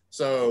shoot.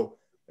 So,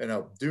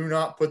 do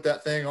not put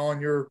that thing on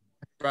your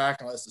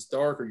back unless it's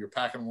dark or you're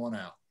packing one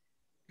out.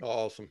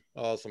 Awesome.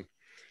 All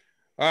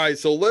right.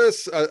 So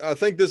I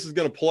think this is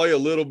going to play a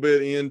little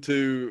bit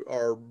into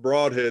our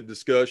broadhead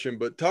discussion,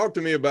 but talk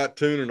to me about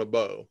tuning a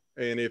bow.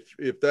 And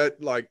if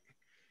that,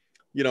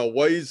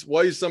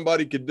 ways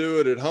somebody could do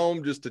it at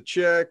home just to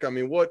check. I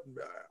mean,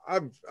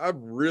 I've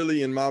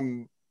really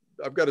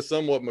I've got a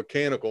somewhat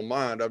mechanical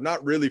mind. I've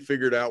not really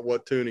figured out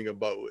what tuning a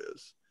bow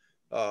is.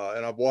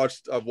 And I've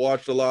watched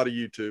a lot of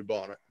YouTube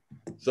on it.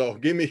 So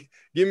give me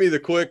the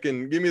quick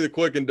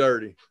and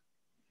dirty.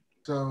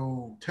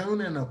 So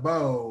tuning a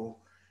bow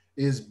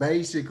is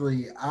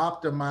basically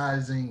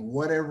optimizing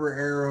whatever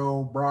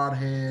arrow,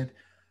 broadhead,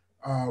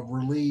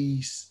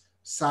 release,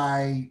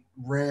 sight,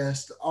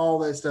 rest, all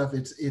that stuff.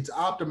 It's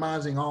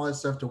optimizing all that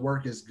stuff to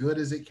work as good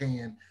as it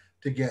can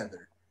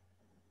together.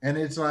 And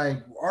it's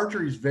like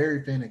archery is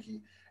very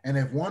finicky. And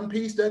if one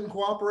piece doesn't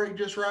cooperate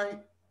just right,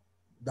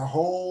 the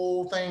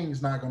whole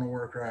thing's not going to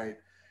work right.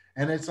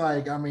 And it's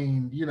like, I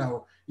mean, you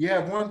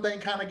have one thing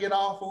kind of get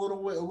off a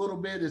little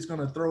bit, it's going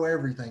to throw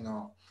everything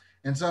off.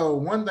 And so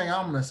one thing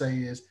I'm going to say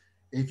is,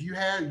 if you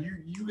have,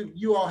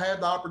 you all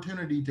have the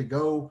opportunity to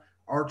go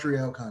archery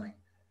elk hunting.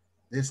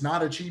 It's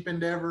not a cheap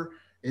endeavor.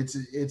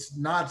 It's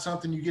not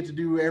something you get to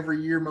do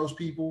every year, most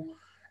people.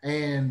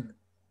 And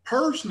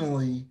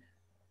personally,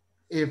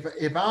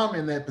 if I'm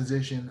in that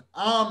position,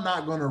 I'm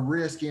not going to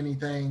risk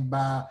anything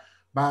by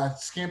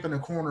skimping a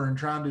corner and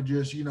trying to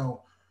just,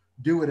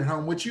 do it at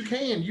home, which you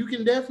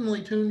can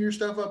definitely tune your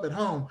stuff up at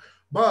home.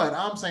 But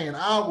I'm saying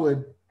I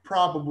would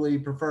probably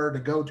prefer to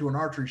go to an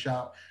archery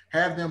shop,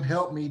 have them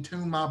help me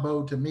tune my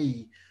bow to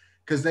me,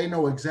 because they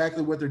know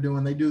exactly what they're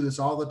doing. They do this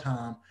all the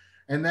time.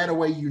 And that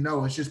way,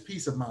 it's just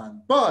peace of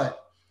mind.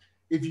 But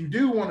if you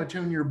do want to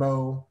tune your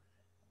bow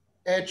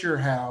at your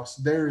house,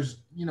 there's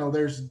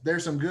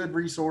some good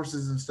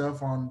resources and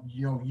stuff on,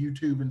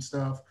 YouTube and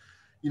stuff,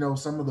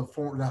 some of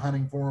the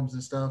hunting forums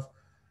and stuff.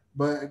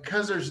 But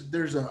because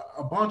there's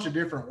a bunch of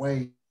different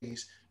ways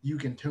you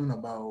can tune a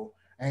bow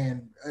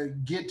and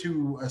get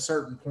to a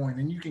certain point,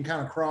 and you can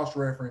kind of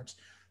cross-reference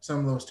some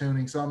of those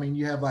tunings. So, I mean,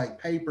 you have like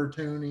paper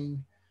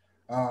tuning,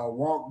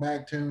 walk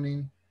back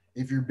tuning.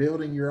 If you're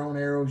building your own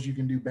arrows, you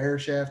can do bear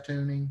shaft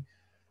tuning.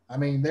 I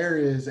mean, there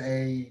is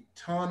a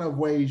ton of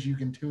ways you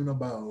can tune a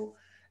bow,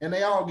 and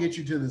they all get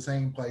you to the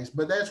same place.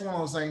 But that's one of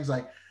those things,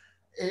 like,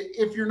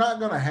 if you're not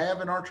going to have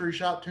an archery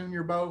shop tune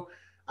your bow,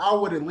 I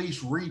would at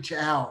least reach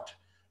out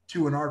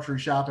to an archery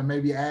shop and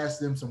maybe ask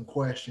them some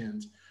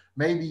questions.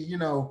 Maybe,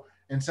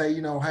 and say,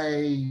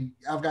 hey,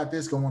 I've got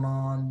this going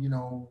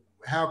on,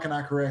 how can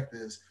I correct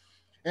this?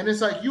 And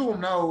it's like, you'll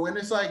know. And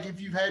it's like,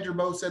 if you've had your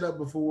bow set up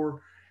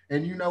before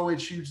and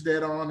it shoots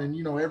dead on,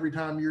 and every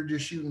time you're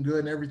just shooting good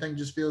and everything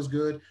just feels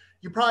good,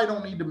 you probably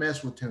don't need to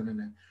mess with tuning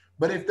it.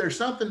 But if there's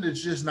something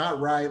that's just not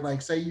right,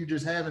 like say you're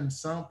just having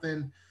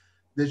something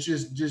that's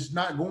just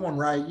not going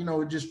right,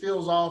 it just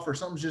feels off, or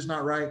something's just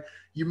not right,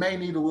 you may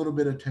need a little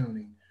bit of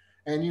tuning.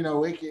 And,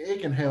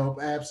 it can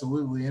help,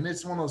 absolutely. And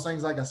it's one of those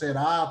things, like I said,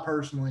 I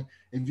personally,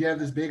 if you have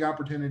this big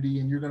opportunity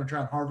and you're going to try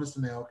and harvest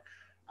an elk,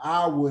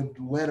 I would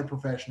let a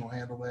professional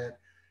handle that,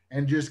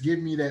 and just give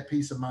me that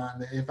peace of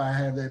mind that if I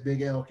have that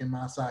big elk in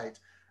my sights,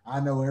 I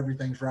know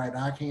everything's right.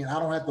 I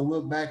don't have to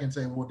look back and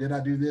say, well, did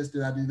I do this?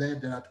 Did I do that?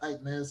 Did I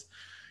tighten this?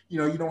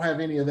 You don't have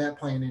any of that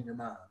playing in your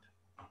mind.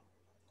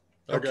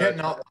 Okay.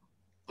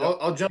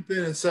 I'll jump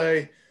in and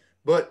say,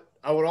 but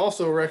I would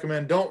also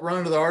recommend, don't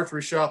run to the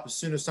archery shop as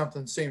soon as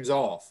something seems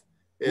off.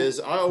 is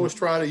I always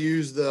try to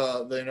use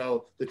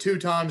the 2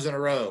 times in a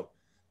row.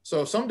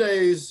 So some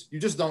days you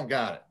just don't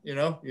got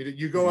it.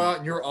 You go out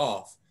and you're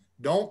off.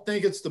 Don't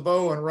think it's the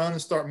bow and run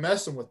and start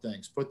messing with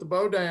things. Put the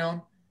bow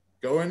down,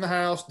 go in the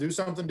house, do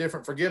something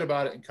different, forget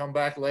about it, and come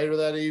back later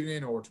that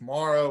evening or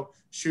tomorrow,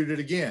 shoot it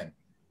again.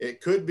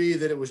 It could be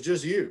that it was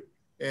just you.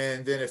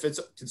 And then if it's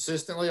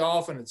consistently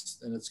off and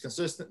it's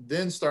consistent,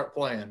 then start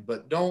playing.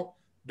 But don't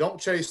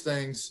chase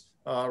things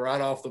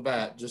right off the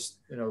bat. Just,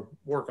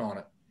 work on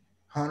it.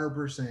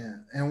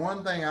 100%. And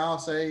one thing I'll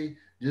say,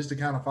 just to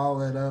kind of follow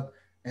that up,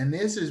 and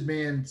this has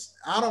been,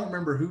 I don't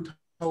remember who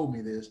told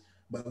me this,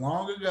 but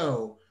long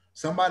ago,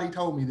 somebody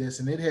told me this,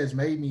 and it has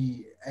made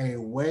me a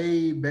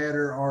way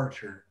better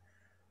archer.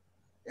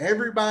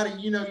 Everybody,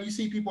 you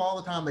see people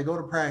all the time, they go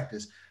to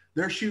practice.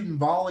 They're shooting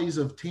volleys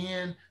of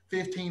 10,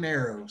 15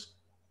 arrows.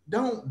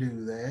 Don't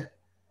do that.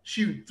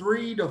 Shoot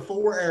 3 to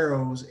 4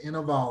 arrows in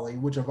a volley,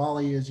 which a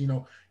volley is,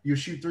 you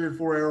shoot 3 or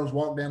 4 arrows,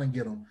 walk down and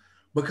get them.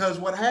 Because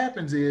what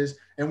happens is,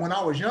 and when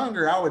I was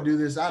younger, I would do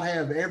this. I'd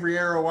have every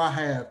arrow I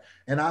have,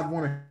 and I'd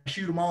want to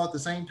shoot them all at the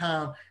same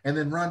time and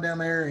then run down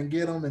there and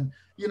get them. And,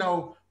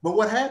 but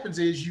what happens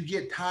is you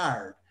get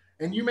tired.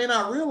 And you may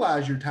not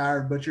realize you're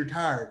tired, but you're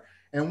tired.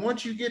 And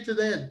once you get to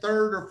that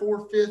 3rd or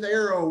 4th, 5th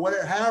arrow,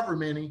 whatever, however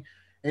many,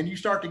 and you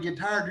start to get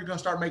tired, you're going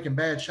to start making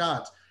bad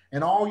shots.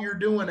 And all you're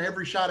doing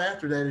every shot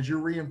after that is you're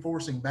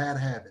reinforcing bad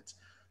habits.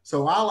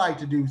 So I like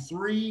to do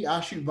 3. I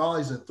shoot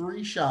volleys of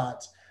 3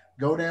 shots,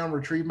 go down,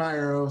 retrieve my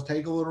arrows,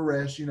 take a little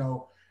rest,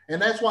 and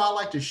that's why I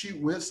like to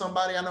shoot with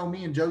somebody. I know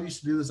me and Joe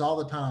used to do this all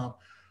the time.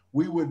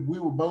 We would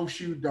both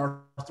shoot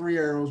our 3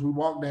 arrows. We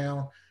walk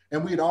down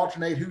and we'd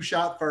alternate who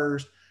shot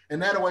first.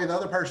 And that way the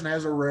other person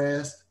has a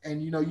rest,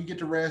 and, you get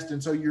to rest.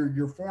 And so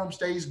your form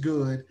stays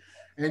good,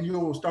 and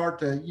you'll start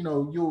to,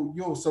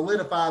 you'll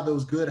solidify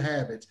those good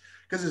habits,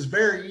 because it's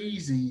very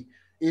easy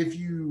if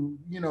you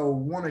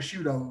want to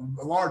shoot a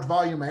large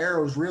volume of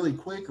arrows really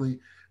quickly,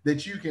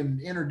 that you can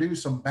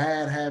introduce some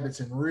bad habits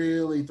and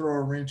really throw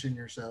a wrench in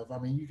yourself. I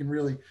mean, you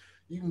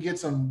can get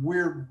some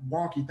weird,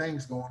 wonky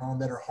things going on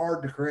that are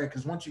hard to correct,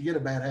 because once you get a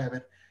bad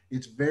habit,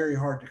 it's very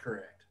hard to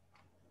correct.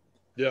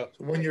 Yeah.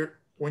 So when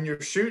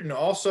you're shooting,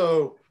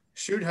 also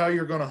shoot how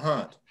you're going to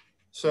hunt.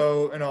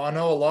 So, I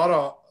know a lot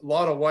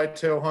of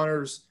whitetail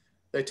hunters,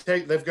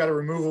 they've got a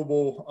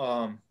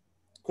removable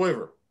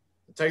quiver.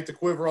 They take the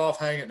quiver off,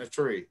 hang it in a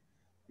tree.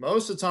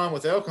 Most of the time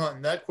with elk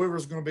hunting, that quiver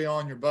is going to be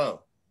on your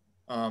bow.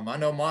 I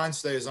know mine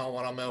stays on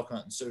when I'm elk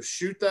hunting. So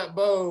shoot that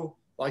bow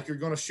like you're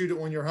going to shoot it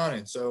when you're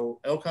hunting. So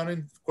elk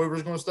hunting, quiver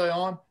is going to stay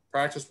on.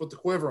 Practice with the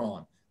quiver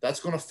on. That's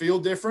going to feel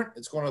different.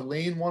 It's going to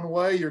lean one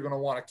way. You're going to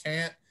want to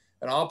cant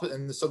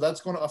and so that's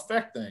going to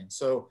affect things.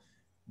 So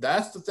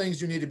that's the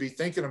things you need to be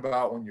thinking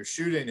about when you're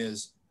shooting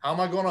is, how am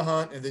I going to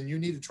hunt? And then you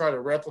need to try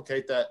to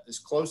replicate that as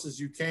close as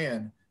you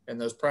can in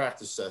those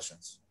practice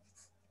sessions.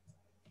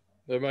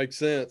 That makes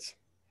sense.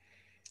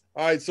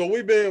 All right, so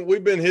we've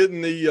been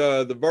hitting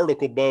the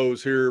vertical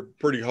bows here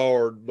pretty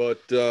hard,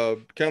 but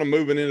kind of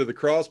moving into the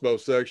crossbow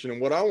section.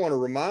 And what I want to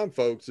remind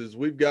folks is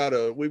we've got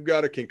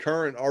a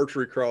concurrent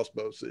archery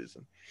crossbow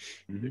season.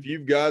 Mm-hmm. If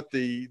you've got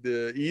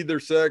the either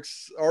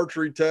sex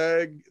archery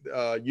tag,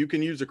 you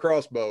can use a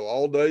crossbow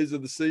all days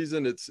of the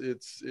season.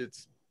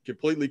 It's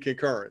completely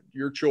concurrent,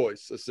 your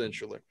choice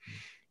essentially.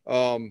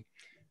 And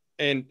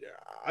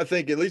I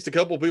think at least a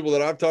couple of people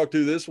that I've talked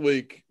to this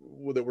week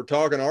that were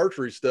talking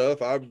archery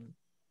stuff, I've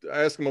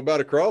asked them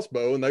about a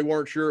crossbow and they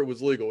weren't sure it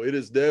was legal. It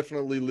is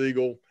definitely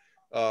legal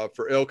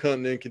for elk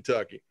hunting in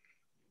Kentucky.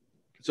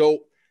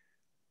 So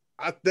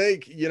I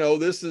think,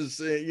 this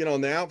is,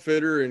 and the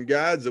outfitter and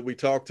guides that we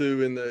talked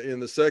to in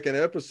the second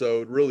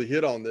episode really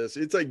hit on this.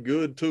 It's a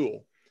good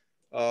tool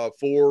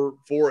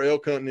for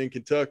elk hunting in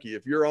Kentucky.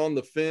 If you're on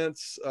the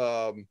fence,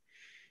 or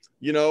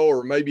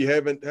maybe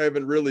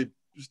haven't really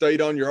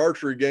stayed on your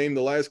archery game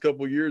the last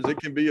couple of years, it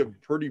can be a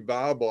pretty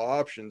viable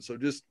option. So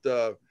just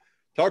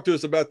talk to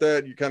us about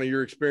that,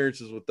 your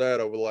experiences with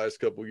that over the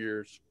last couple of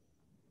years.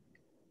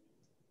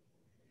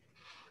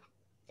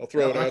 I'll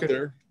throw it out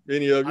there.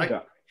 Any of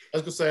you? I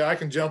was going to say, I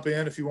can jump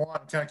in if you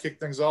want and kind of kick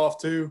things off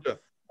too.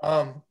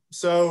 Yeah.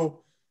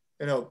 So,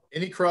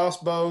 any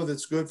crossbow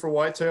that's good for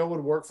whitetail would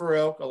work for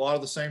elk. A lot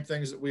of the same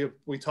things that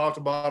we talked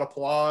about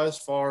apply as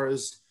far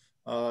as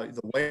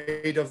the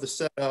weight of the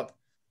setup.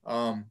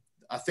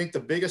 I think the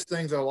biggest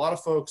thing that a lot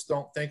of folks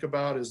don't think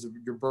about is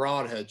your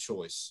broadhead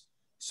choice.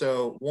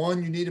 So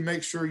one, you need to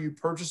make sure you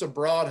purchase a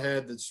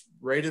broadhead that's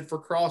rated for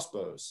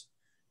crossbows.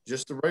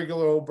 Just a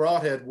regular old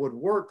broadhead would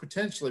work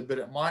potentially, but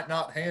it might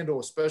not handle,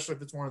 especially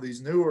if it's one of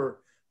these newer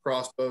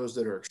crossbows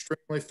that are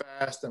extremely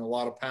fast and a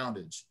lot of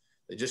poundage.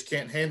 They just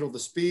can't handle the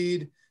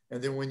speed.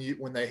 And then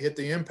when they hit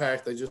the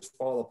impact, they just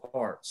fall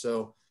apart.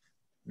 So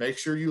make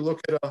sure you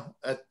look at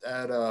a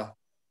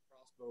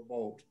crossbow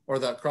bolt or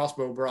that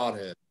crossbow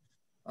broadhead.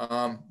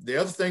 The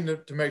other thing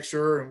to make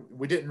sure, and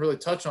we didn't really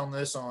touch on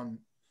this on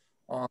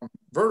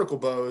vertical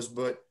bows,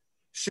 but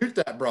shoot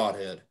that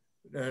broadhead.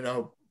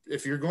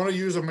 If you're going to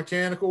use a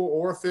mechanical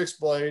or a fixed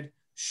blade,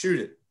 shoot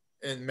it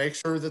and make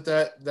sure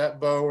that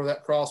bow or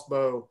that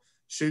crossbow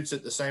shoots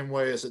it the same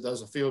way as it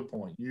does a field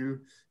point. You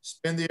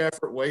spend the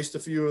effort, waste a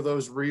few of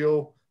those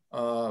real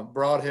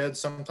broadheads.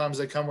 Sometimes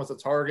they come with a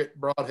target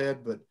broadhead,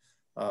 but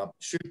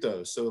shoot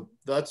those. So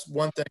that's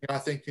one thing I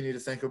think you need to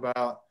think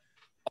about.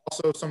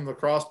 Also, some of the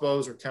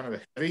crossbows are kind of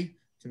heavy,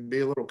 can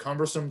be a little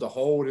cumbersome to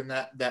hold in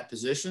that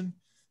position.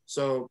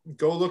 So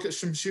go look at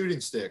some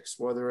shooting sticks,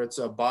 whether it's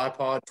a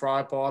bipod,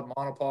 tripod,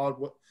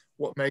 monopod,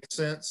 what makes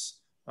sense.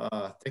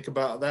 Think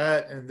about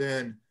that. And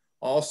then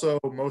also,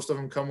 most of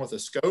them come with a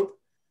scope.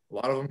 A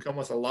lot of them come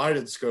with a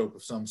lighted scope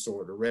of some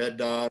sort, a red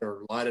dot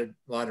or lighted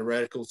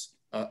reticles,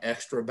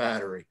 extra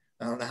battery.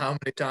 I don't know how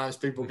many times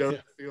people go to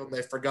the field and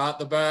they forgot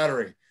the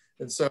battery.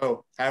 And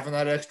so having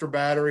that extra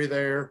battery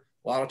there,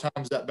 a lot of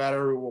times that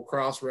battery will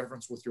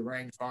cross-reference with your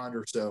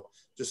rangefinder. So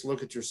just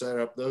look at your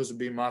setup. Those would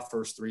be my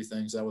first three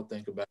things I would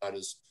think about: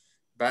 is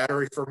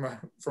battery for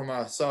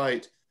my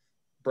sight,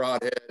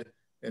 broadhead,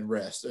 and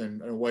rest,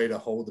 and a way to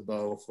hold the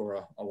bow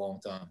for a long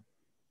time.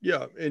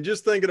 Yeah, and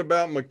just thinking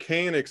about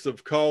mechanics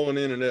of calling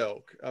in an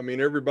elk. I mean,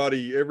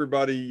 everybody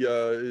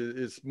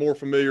is more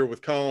familiar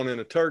with calling in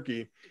a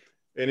turkey,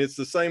 and it's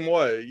the same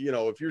way. You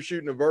know, if you're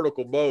shooting a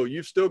vertical bow,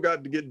 you've still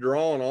got to get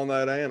drawn on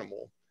that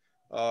animal.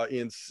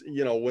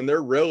 When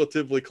they're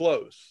relatively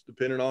close,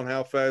 depending on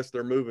how fast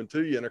they're moving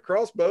to you. And a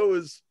crossbow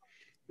is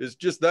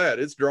just that.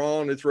 It's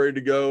drawn, it's ready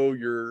to go.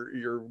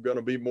 You're going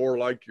to be more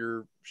like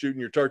you're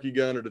shooting your turkey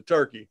gun at a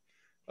turkey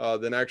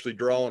than actually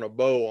drawing a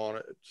bow on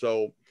it.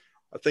 So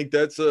I think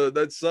that's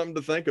something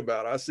to think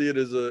about. I see it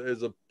as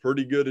a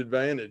pretty good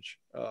advantage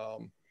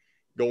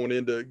going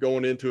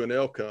into an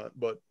elk hunt,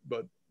 but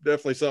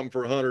definitely something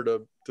for a hunter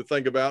to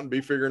think about and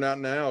be figuring out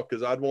now,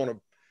 because I'd want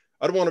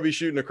to be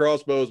shooting a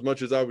crossbow as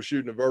much as I was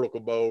shooting a vertical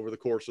bow over the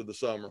course of the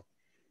summer,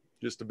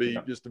 just to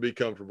be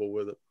comfortable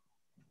with it.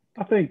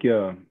 I think,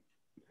 I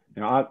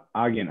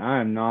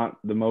am not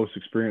the most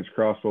experienced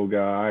crossbow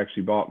guy. I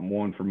actually bought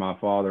one for my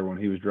father when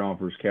he was drawing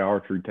for his cow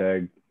archery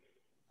tag,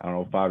 I don't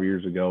know, 5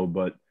 years ago.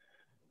 But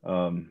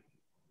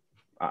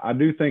I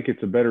do think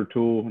it's a better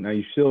tool. Now,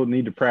 you still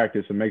need to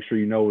practice and make sure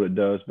you know what it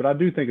does, but I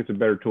do think it's a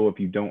better tool if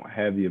you don't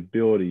have the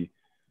ability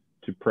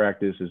to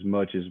practice as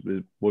much as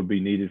would be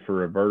needed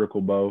for a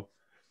vertical bow.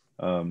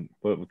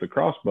 But with the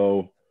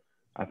crossbow,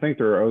 I think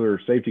there are other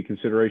safety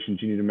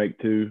considerations you need to make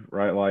too,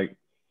 right? Like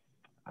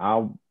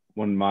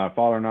when my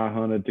father and I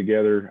hunted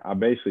together, I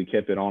basically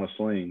kept it on a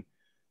sling.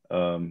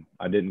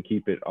 I didn't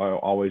keep it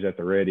always at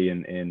the ready.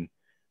 And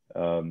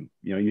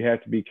you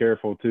have to be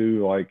careful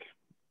too, like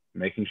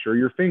making sure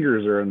your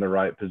fingers are in the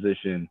right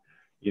position.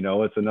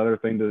 It's another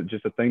thing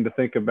a thing to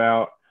think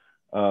about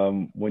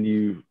when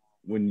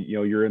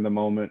you're in the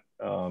moment.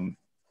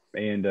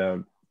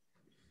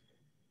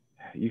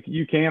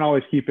 You can't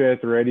always keep it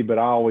at the ready, but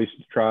I always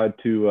tried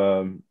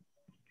to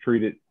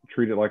treat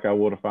it like I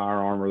would a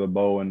firearm or the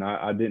bow. And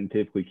I didn't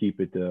typically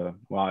keep it,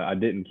 I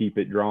didn't keep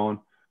it drawn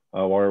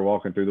while we were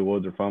walking through the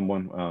woods or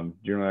fumbling.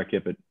 Generally, I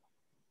kept it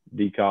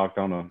decocked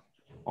on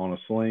a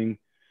sling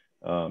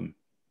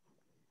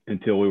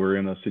until we were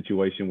in a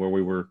situation where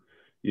we were,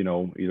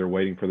 either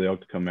waiting for the elk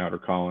to come out or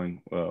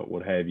calling,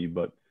 what have you.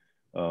 But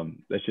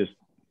that's just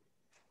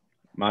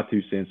my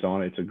 2 cents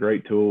on it. It's a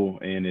great tool,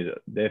 and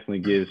it definitely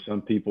gives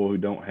some people who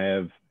don't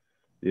have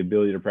the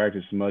ability to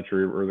practice much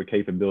or the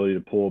capability to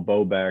pull a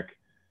bow back,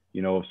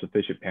 of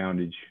sufficient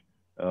poundage.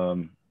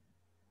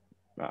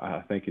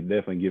 I think it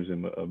definitely gives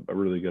them a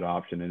really good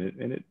option,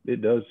 and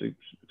it does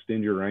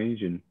extend your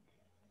range, and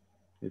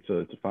it's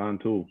a fine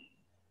tool.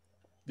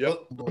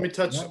 Yep. Let me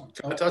touch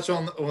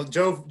on. Well,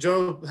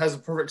 Joe has a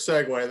perfect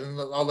segue. Then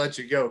I'll let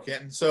you go,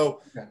 Kenton.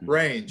 So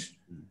range.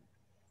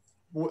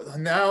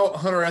 Now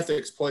hunter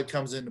ethics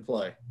comes into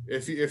play.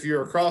 If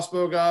you're a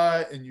crossbow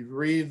guy and you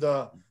read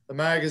the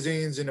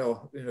magazines,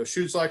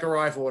 shoots like a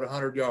rifle at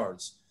 100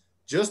 yards,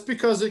 just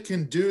because it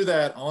can do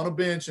that on a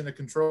bench in a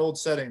controlled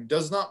setting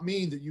does not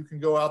mean that you can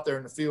go out there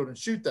in the field and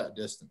shoot that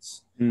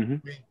distance. Mm-hmm.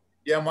 I mean,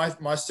 yeah, my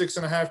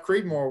 6.5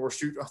 Creedmoor will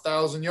shoot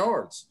 1,000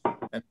 yards,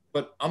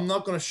 but I'm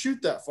not going to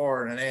shoot that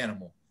far in an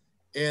animal.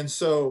 And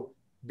so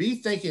be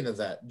thinking of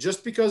that.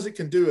 Just because it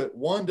can do it,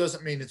 one,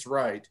 doesn't mean it's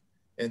right.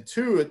 And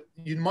two,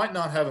 you might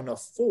not have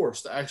enough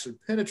force to actually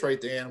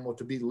penetrate the animal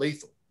to be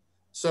lethal.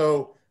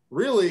 So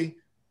really,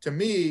 to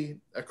me,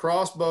 a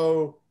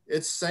crossbow,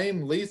 its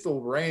same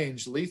lethal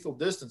range, lethal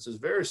distance is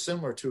very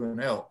similar to an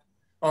elk,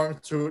 or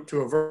to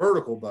a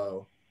vertical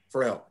bow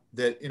for elk.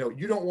 That,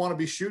 you don't want to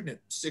be shooting at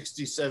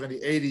 60, 70,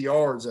 80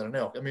 yards at an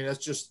elk. I mean,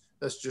 that's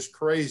just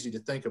crazy to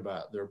think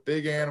about. They're a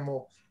big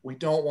animal. We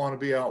don't want to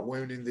be out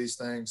wounding these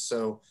things.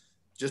 So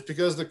just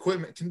because the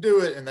equipment can do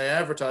it and they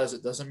advertise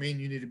it doesn't mean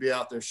you need to be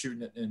out there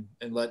shooting it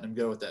and letting them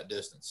go at that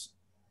distance.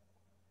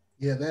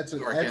 Yeah, that's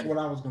what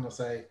I was going to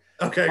say.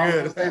 Okay, I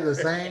good. was going to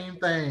say the same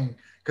thing,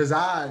 because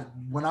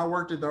when I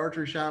worked at the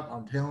archery shop,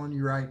 I'm telling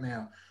you right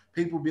now,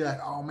 people be like,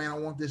 oh man, I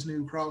want this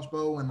new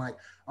crossbow, and like,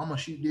 I'm going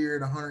to shoot deer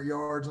at 100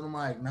 yards. And I'm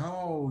like,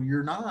 no,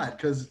 you're not.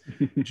 Because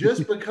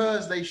just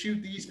because they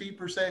shoot these feet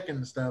per second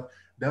and stuff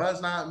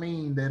does not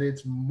mean that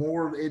it's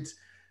more.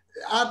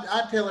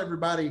 I tell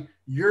everybody,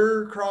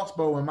 your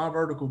crossbow and my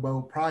vertical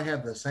bow probably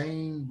have the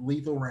same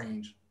lethal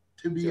range,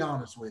 to be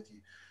honest with you,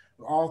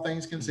 all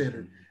things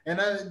considered. And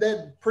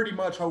that pretty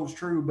much holds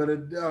true. But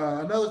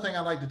another thing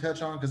I'd like to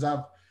touch on, because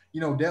I've,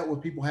 dealt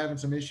with people having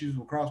some issues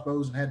with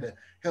crossbows and had to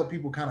help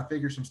people kind of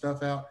figure some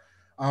stuff out.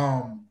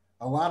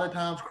 A lot of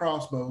times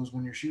crossbows,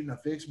 when you're shooting a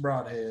fixed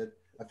blade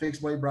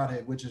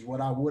broadhead, which is what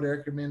I would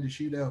recommend to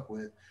shoot elk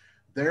with,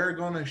 they're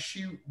going to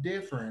shoot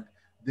different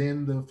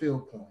than the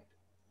field point.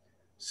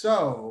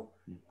 So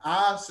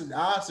I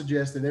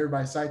suggest that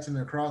everybody sights in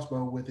their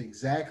crossbow with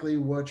exactly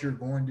what you're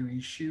going to be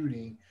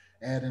shooting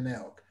at an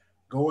elk.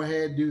 Go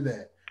ahead, do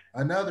that.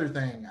 Another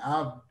thing,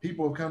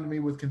 people have come to me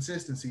with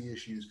consistency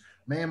issues.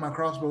 Man, my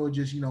crossbow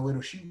just,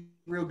 it'll shoot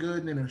real good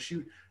and then it'll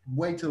shoot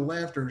way to the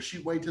left or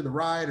shoot way to the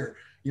right, or,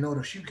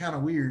 it'll shoot kind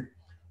of weird.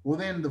 Well,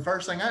 then the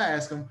first thing I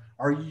ask them,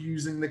 are you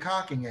using the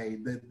cocking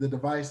aid? The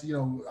device,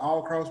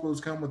 all crossbows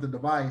come with a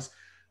device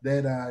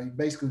that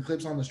basically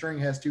clips on the string,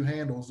 has two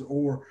handles,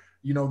 or,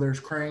 there's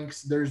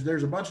cranks.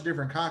 There's a bunch of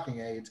different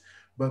cocking aids,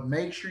 but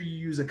make sure you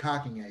use a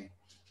cocking aid.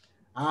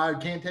 I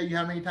can't tell you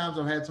how many times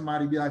I've had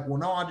somebody be like, well,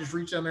 no, I just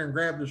reach down there and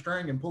grab the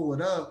string and pull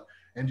it up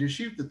and just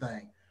shoot the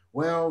thing.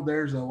 Well,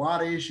 there's a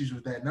lot of issues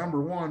with that.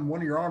 Number one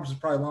of your arms is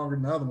probably longer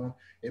than the other one.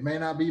 It may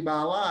not be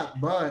by a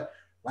lot, but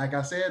like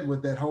I said,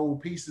 with that whole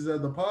pieces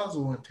of the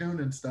puzzle and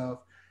tuning stuff,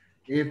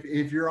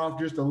 if you're off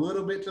just a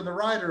little bit to the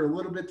right or a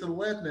little bit to the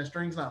left and that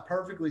string's not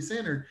perfectly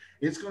centered,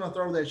 it's going to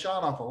throw that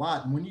shot off a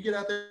lot. And when you get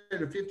out there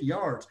to 50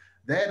 yards,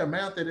 that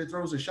amount that it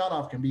throws a shot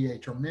off can be a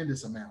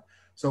tremendous amount.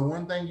 So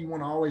one thing you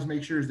want to always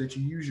make sure is that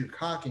you use your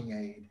cocking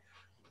aid,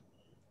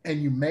 and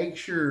you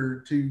get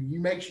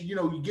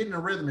in a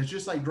rhythm. It's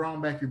just like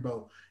drawing back your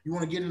bow. You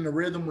want to get in a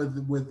rhythm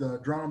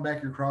with drawing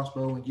back your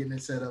crossbow and getting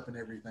it set up and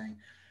everything.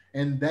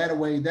 And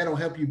that'll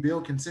help you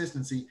build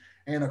consistency.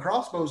 And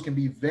crossbows can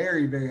be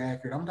very, very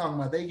accurate. I'm talking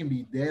about they can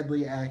be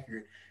deadly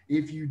accurate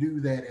if you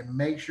do that and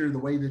make sure the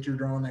way that you're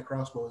drawing that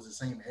crossbow is the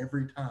same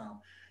every time,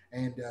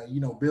 and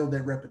build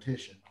that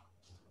repetition.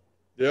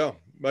 Yeah,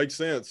 makes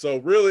sense. So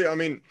really,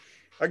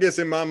 I guess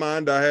in my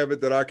mind, I have it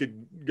that I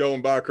could go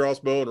and buy a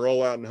crossbow and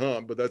roll out and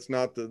hunt, but that's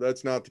not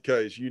the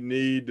case. You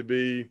need to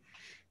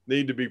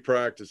be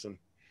practicing.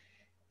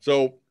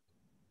 So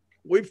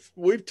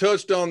we've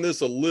touched on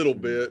this a little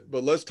bit,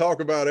 but let's talk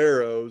about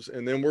arrows,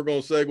 and then we're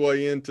going to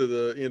segue into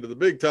the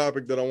big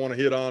topic that I want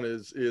to hit on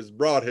is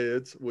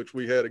broadheads, which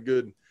we had a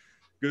good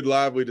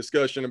lively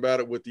discussion about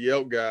it with the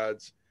elk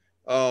guides.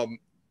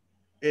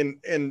 And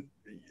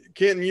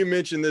Kenton, you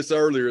mentioned this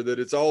earlier, that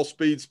it's all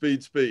speed.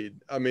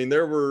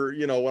 There were,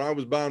 when I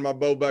was buying my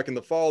bow back in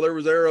the fall, there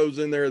was arrows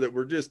in there that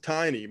were just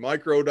tiny,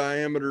 micro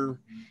diameter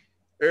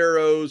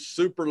arrows,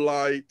 super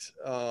light.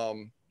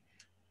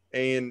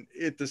 And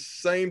at the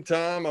same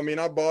time,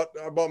 I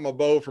bought my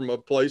bow from a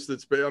place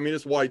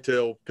it's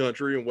whitetail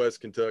country in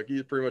West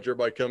Kentucky. Pretty much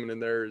everybody coming in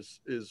there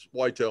is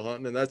whitetail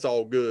hunting, and that's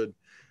all good.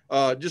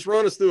 Just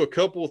run us through a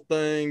couple of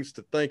things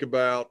to think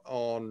about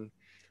on,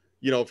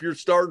 if you're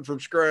starting from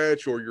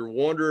scratch or you're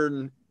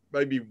wondering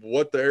maybe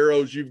what the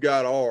arrows you've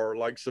got are,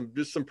 like some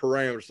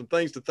parameters, some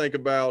things to think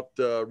about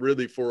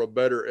really for a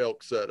better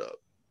elk setup.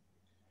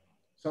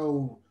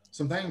 So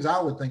some things I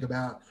would think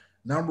about,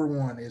 number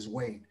one is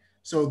weight.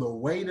 So the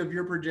weight of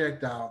your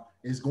projectile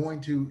is going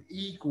to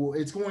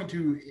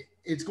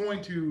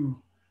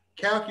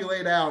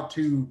calculate out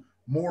to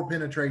more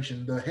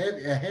penetration. A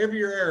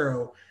heavier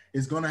arrow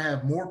is going to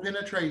have more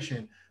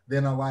penetration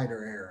than a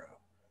lighter arrow.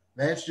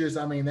 That's just,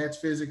 that's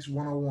physics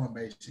 101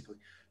 basically.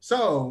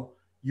 So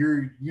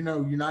you're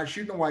not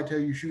shooting a whitetail,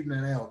 you're shooting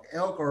an elk.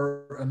 Elk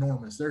are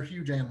enormous. They're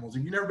huge animals.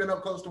 If you've never been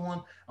up close to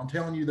one, I'm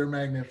telling you, they're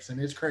magnificent.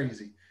 It's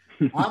crazy.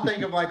 I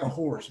think of like a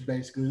horse,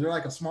 basically. They're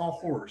like a small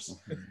horse.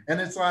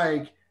 And it's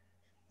like,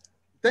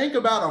 think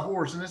about a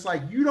horse, and it's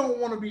like, you don't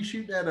want to be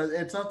shooting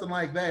at something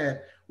like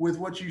that with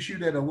what you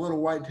shoot at a little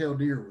whitetail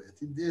deer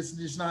with. It's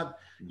just not,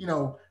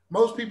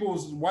 most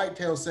people's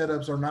whitetail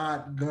setups are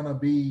not going to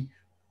be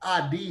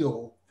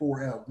ideal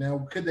for elk.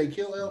 Now, could they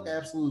kill elk?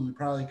 Absolutely,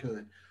 probably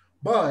could.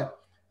 But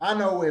I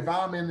know if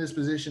I'm in this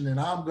position and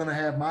I'm going to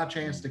have my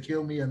chance to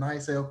kill me a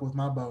nice elk with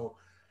my bow,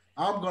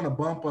 I'm going to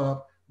bump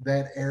up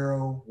that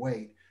arrow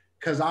weight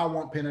because I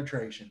want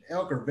penetration.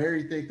 Elk are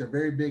very thick. They're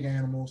very big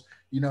animals,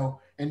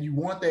 and you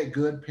want that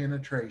good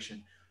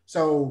penetration.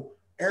 So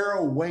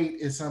arrow weight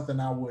is something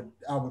I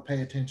would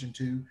pay attention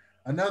to.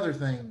 Another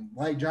thing,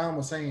 like John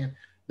was saying,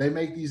 they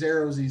make these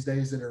arrows these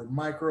days that are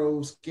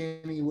micro,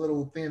 skinny,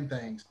 little thin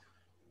things.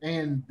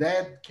 And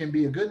that can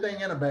be a good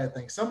thing and a bad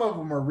thing. Some of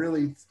them are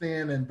really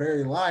thin and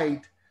very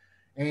light,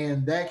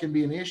 and that can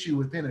be an issue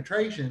with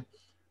penetration.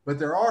 But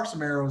there are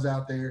some arrows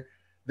out there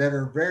that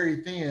are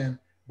very thin,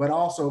 but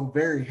also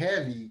very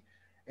heavy.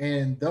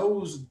 And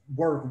those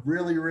work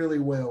really, really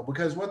well,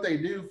 because what they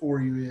do for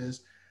you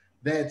is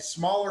that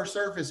smaller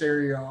surface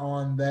area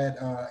on that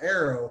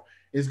arrow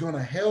is going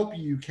to help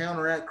you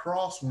counteract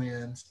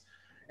crosswinds.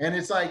 And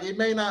it's like, it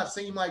may not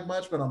seem like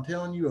much, but I'm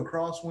telling you, a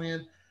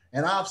crosswind,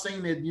 and I've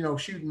seen it,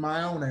 shooting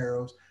my own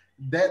arrows,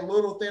 that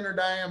little thinner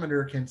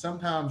diameter can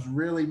sometimes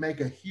really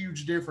make a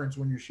huge difference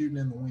when you're shooting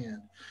in the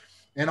wind.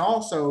 And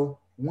also,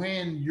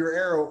 when your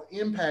arrow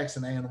impacts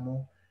an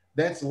animal,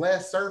 that's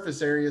less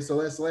surface area,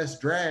 so that's less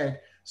drag.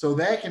 So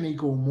that can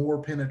equal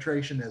more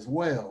penetration as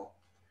well.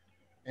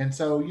 And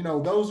so,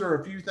 those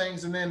are a few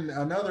things. And then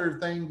another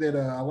thing that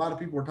a lot of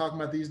people are talking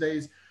about these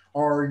days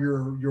are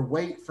your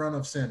weight front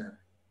of center.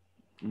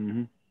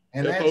 Mm-hmm.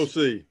 And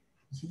FOC.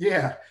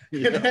 Yeah.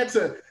 that's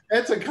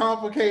a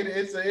complicated.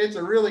 It's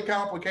a really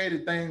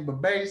complicated thing,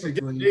 but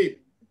basically,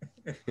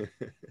 it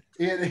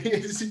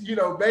is,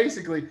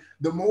 basically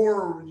the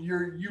more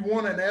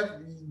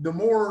the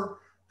more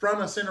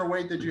front of center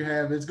weight that you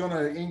have, it's going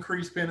to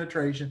increase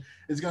penetration.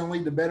 It's going to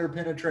lead to better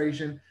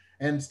penetration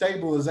and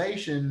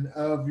stabilization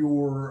of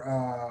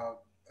your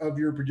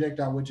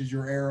projectile, which is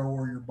your arrow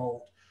or your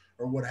bolt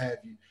or what have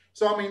you.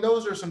 So, I mean,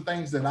 those are some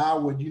things that I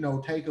would,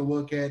 take a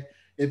look at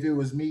if it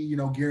was me,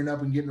 gearing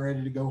up and getting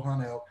ready to go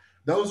hunt elk.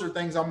 Those are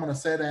things I'm going to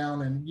sit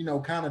down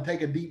and, kind of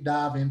take a deep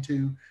dive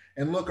into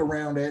and look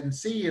around at and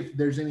see if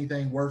there's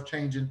anything worth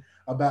changing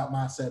about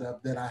my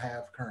setup that I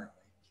have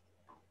currently.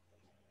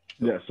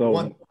 Yeah.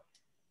 So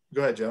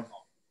go ahead, Joe.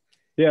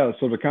 Yeah.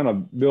 So to kind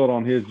of build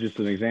on his, just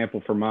an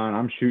example for mine,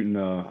 I'm shooting,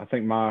 I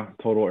think my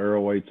total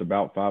arrow weight's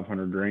about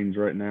 500 grains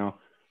right now.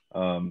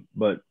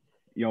 But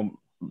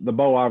the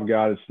bow I've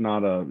got, it's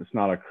not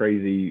a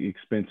crazy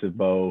expensive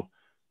bow.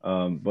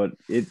 But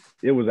it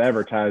was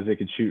advertised it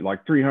could shoot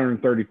like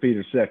 330 feet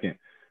a second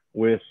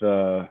with,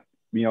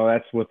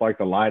 that's with like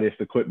the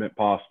lightest equipment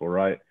possible,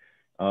 right?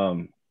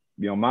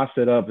 My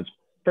setup is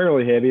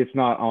fairly heavy. It's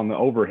not on the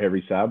over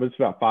heavy side, but it's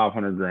about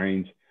 500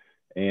 grains,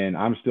 and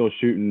I'm still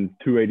shooting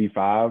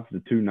 285 to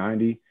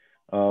 290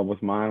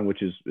 with mine,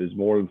 which is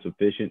more than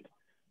sufficient,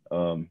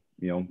 to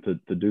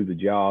do the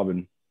job.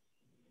 And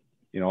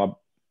so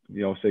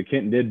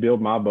Kenton did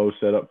build my bow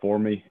setup for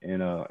me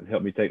and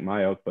helped me take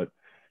my elk, but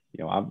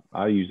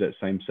I use that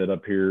same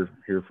setup here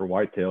for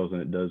whitetails,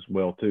 and it does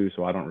well too.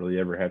 So I don't really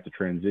ever have to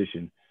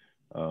transition.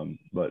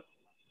 But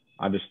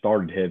I just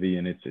started heavy,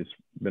 and it's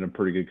been a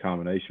pretty good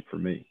combination for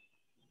me.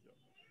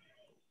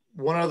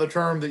 One other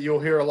term that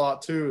you'll hear a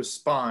lot too is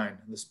spine,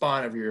 the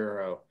spine of your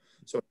arrow.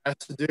 So it has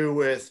to do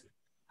with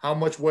how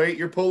much weight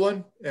you're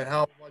pulling and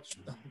how much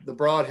the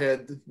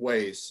broadhead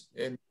weighs.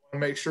 And you want to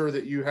make sure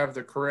that you have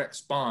the correct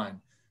spine.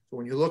 So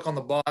when you look on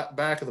the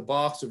back of the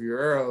box of your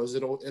arrows,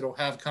 it'll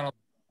have kind of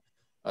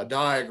a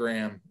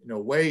diagram,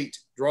 weight,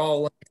 draw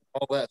length,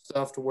 all that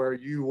stuff, to where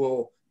you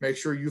will make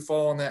sure you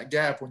fall in that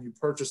gap when you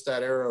purchase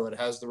that arrow. It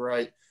has the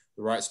right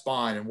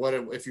spine. And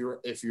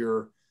if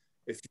you're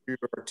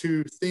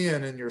too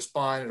thin in your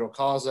spine, it'll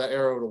cause that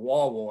arrow to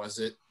wobble as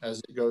it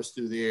goes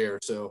through the air.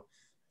 So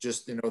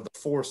just, the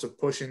force of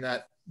pushing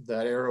that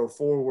arrow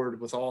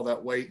forward with all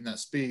that weight and that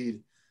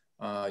speed,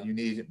 you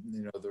need,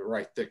 the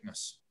right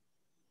thickness.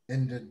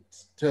 And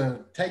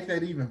to take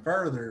that even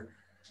further,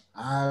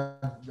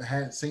 I've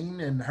had seen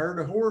and heard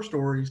of horror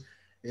stories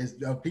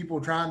of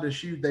people trying to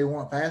shoot. They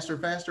want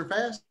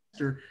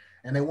faster,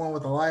 and they went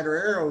with a lighter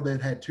arrow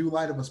that had too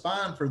light of a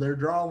spine for their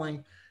draw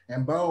length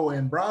and bow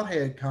and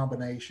broadhead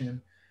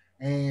combination.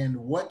 And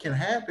what can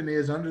happen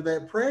is, under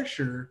that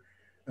pressure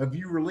of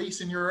you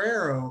releasing your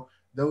arrow,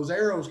 those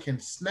arrows can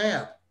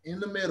snap in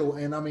the middle.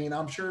 And I mean,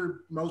 I'm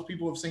sure most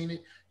people have seen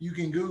it. You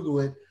can Google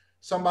it.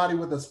 Somebody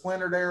with a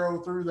splintered arrow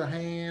through the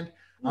hand.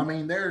 I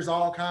mean, there's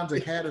all kinds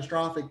of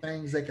catastrophic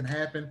things that can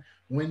happen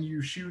when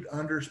you shoot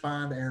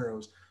underspined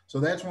arrows. So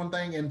that's one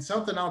thing. And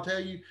something I'll tell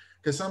you,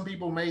 because some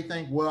people may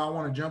think, well, I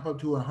want to jump up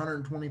to a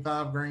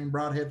 125 grain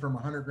broadhead from a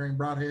 100 grain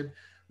broadhead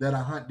that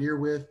I hunt deer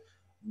with.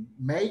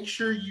 Make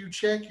sure you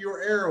check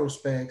your arrow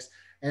specs,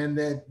 and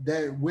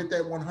that with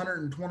that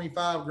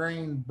 125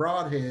 grain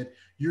broadhead,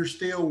 you're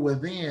still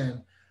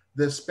within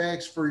the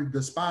specs for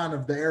the spine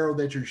of the arrow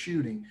that you're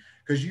shooting.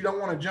 Because you don't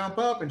want to jump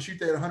up and shoot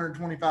that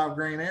 125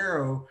 grain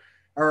arrow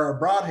or a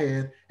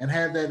broadhead and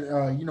have that,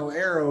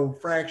 arrow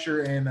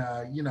fracture and,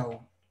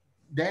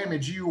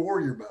 damage you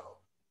or your bow.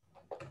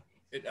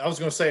 I was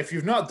going to say, if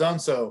you've not done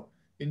so,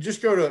 you can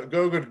just go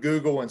to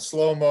Google and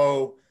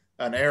slow-mo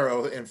an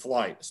arrow in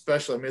flight,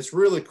 especially. I mean, it's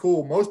really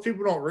cool. Most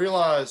people don't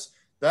realize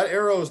that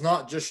arrow is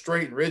not just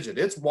straight and rigid.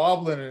 It's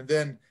wobbling, and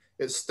then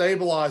it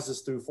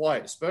stabilizes through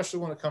flight, especially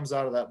when it comes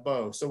out of that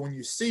bow. So when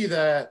you see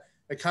that,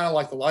 it kind of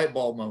like the light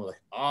bulb moment,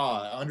 like,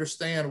 I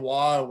understand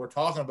why we're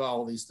talking about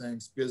all these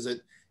things, because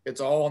it's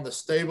all on the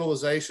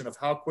stabilization of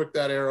how quick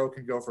that arrow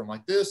can go from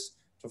like this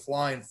to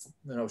flying,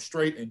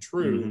 straight and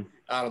true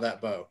out of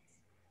that bow.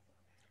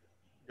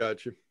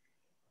 Gotcha.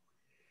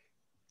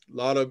 A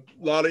lot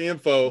of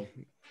info.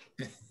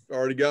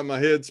 Already got my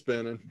head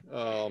spinning.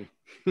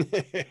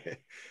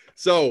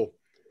 So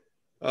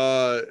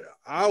I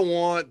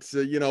want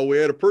to, we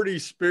had a pretty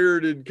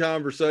spirited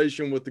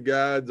conversation with the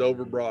guides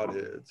over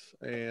broadheads,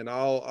 and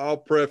I'll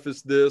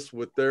preface this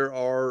with there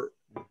are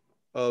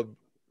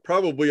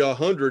probably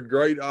 100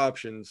 great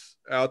options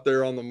out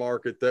there on the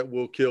market that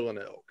will kill an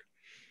elk.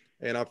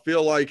 And I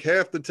feel like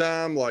half the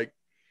time,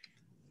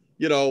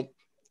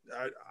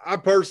 I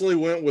personally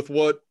went with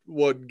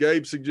what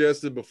Gabe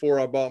suggested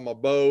before I bought my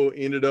bow,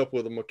 ended up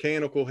with a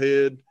mechanical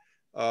head.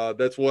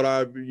 That's what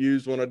I've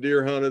used when I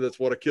deer hunted. That's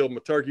what I killed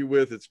my turkey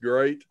with. It's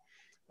great.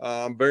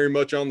 I'm very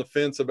much on the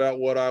fence about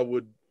what I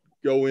would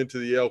go into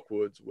the elk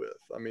woods with.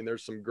 I mean,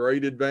 there's some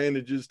great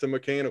advantages to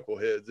mechanical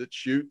heads. It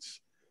shoots,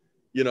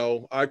 you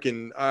know,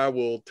 I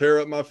will tear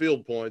up my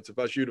field points if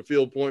I shoot a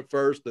field point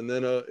first and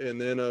then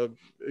a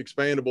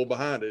expandable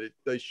behind it.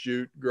 They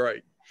shoot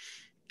great.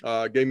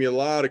 Gave me a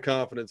lot of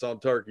confidence on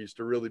turkeys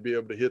to really be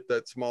able to hit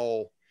that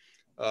small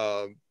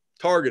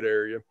target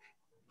area.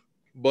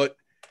 But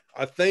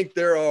I think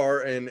there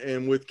are,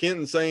 and with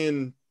Kenton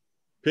saying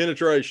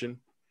penetration,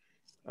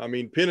 I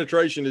mean,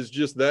 penetration is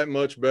just that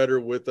much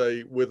better with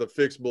a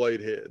fixed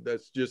blade head.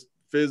 That's just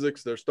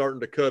physics. They're starting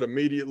to cut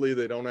immediately.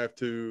 They don't have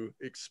to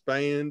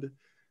expand,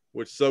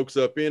 which soaks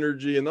up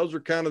energy. And those are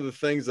kind of the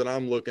things that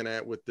I'm looking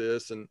at with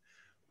this. And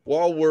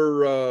while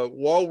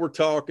we're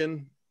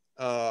talking,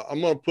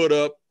 I'm going to put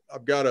up,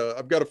 I've got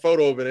a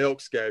photo of an elk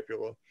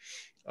scapula.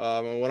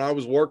 And when I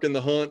was working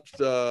the hunt,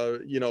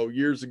 you know,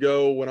 years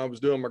ago when I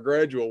was doing my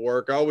graduate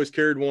work, I always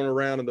carried one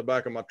around in the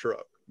back of my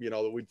truck, you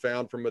know, that we'd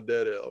found from a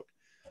dead elk.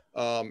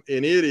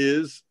 And it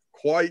is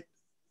quite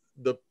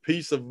the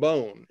piece of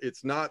bone.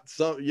 It's not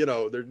some, you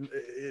know,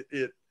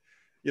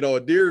 you know,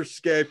 a deer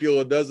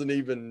scapula doesn't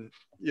even,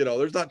 you know,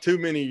 there's not too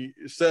many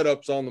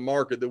setups on the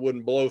market that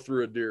wouldn't blow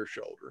through a deer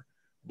shoulder.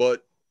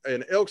 But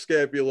an elk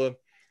scapula,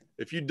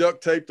 if you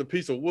duct taped a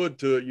piece of wood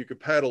to it, you could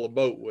paddle a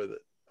boat with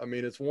it. I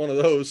mean, it's one of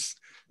those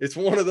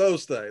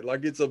things.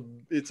 Like it's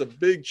a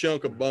big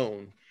chunk of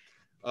bone.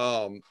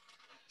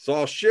 So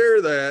I'll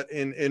share that.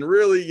 And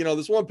really, you know,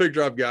 this one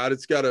picture I've got,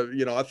 it's got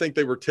you know, I think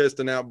they were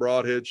testing out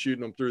broadheads,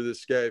 shooting them through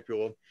this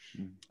scapula.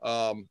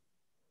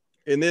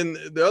 And then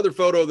the other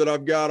photo that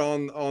I've got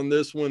on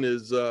this one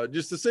is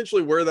just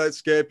essentially where that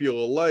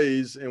scapula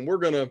lays. And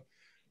we'll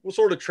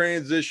sort of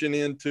transition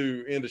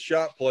into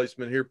shot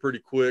placement here pretty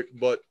quick.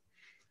 But,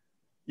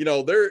 you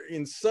know, there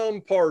in some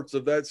parts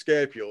of that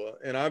scapula,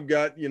 and I've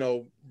got, you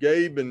know,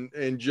 Gabe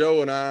and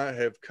Joe and I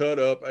have cut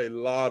up a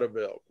lot of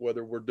elk,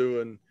 whether we're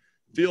doing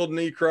field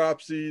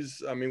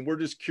necropsies. I mean, we're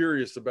just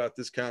curious about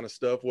this kind of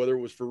stuff, whether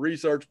it was for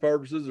research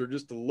purposes or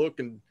just to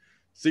look and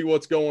see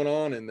what's going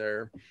on in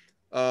there.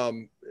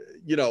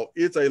 You know,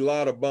 it's a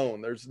lot of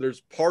bone.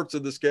 There's parts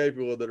of the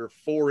scapula that are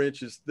 4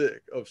 inches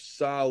thick of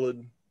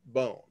solid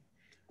bone.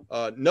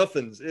 It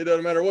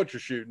doesn't matter what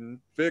you're shooting,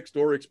 fixed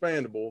or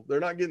expandable,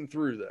 they're not getting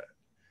through that.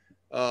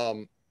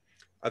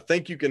 I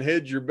think you can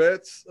hedge your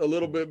bets a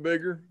little bit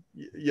bigger,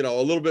 you know,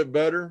 a little bit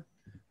better.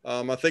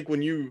 I think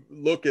when you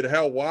look at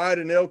how wide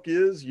an elk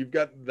is, you've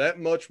got that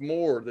much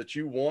more that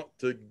you want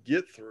to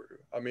get through.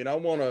 I mean,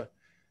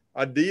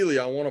 ideally,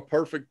 I want a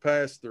perfect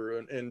pass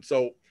through. And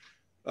so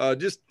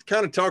just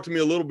kind of talk to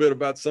me a little bit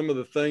about some of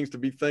the things to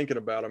be thinking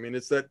about. I mean,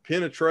 it's that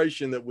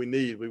penetration that we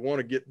need. We want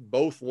to get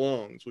both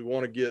lungs. We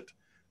want to get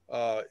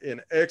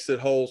an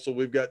exit hole. So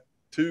we've got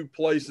 2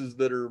 places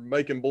that are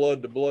making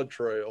blood to blood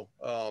trail.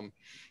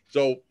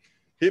 So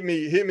hit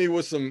me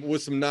with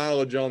some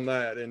knowledge on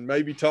that, and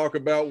maybe talk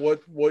about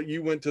what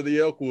you went to the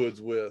elk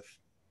woods with.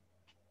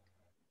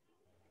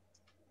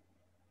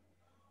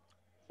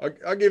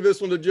 I'll give this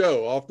one to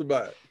Joe off the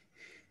bat.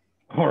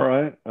 All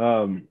right.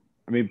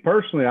 I mean,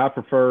 personally, I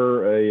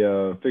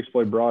prefer a fixed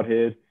blade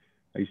broadhead.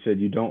 Like you said,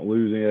 you don't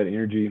lose any of that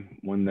energy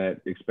when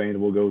that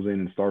expandable goes in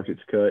and starts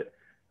its cut.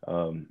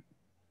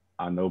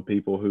 I know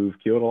people who've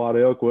killed a lot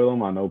of elk with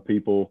them. I know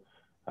people,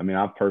 I mean,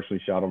 I've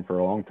personally shot them for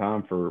a long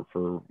time for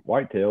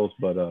whitetails,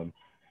 but,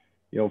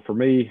 you know, for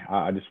me,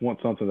 I just want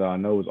something that I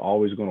know is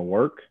always going to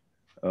work.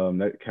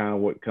 That kind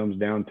of what comes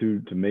down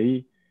to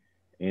me,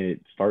 and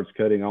it starts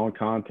cutting on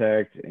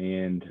contact.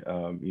 And,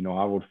 you know,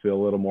 I would feel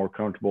a little more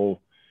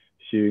comfortable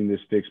shooting this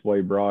fixed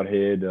blade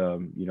broadhead,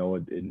 you know,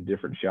 in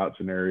different shot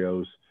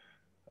scenarios.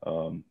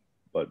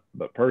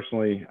 But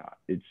personally,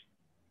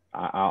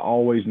 I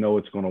always know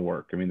it's going to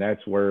work. I mean,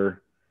 that's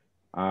where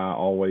I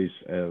always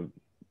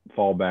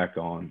fall back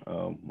on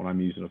when I'm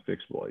using a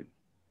fixed blade.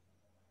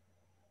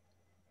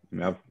 I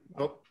mean,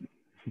 go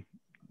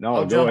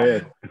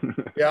ahead.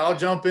 Yeah, I'll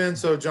jump in.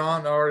 So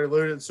John already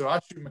alluded. So I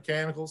shoot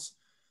mechanicals.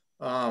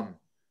 I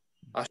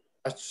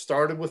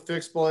started with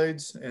fixed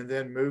blades and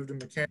then moved to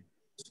mechanicals.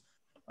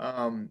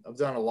 I've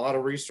done a lot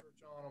of research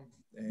on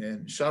them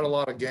and shot a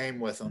lot of game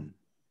with them.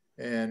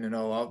 And, you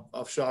know,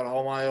 I've shot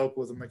all my elk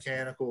with a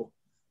mechanical.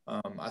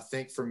 I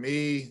think for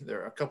me,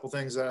 there are a couple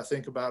things that I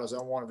think about is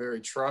I want a very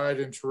tried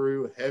and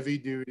true, heavy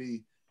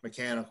duty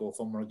mechanical if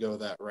I'm going to go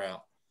that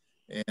route.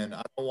 And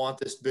I don't want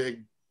this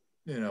big,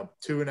 you know,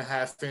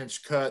 2.5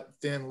 inch cut,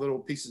 thin little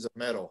pieces of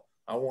metal.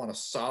 I want a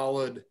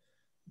solid,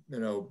 you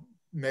know,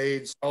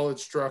 made solid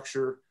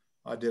structure.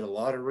 I did a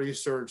lot of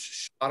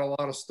research, shot a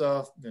lot of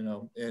stuff, you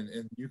know,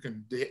 and you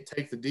can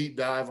take the deep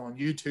dive on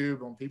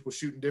YouTube on people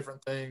shooting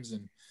different things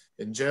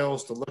and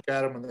gels to look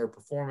at them and their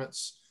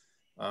performance.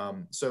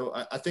 So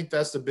I think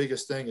that's the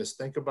biggest thing is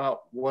think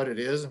about what it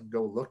is and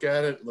go look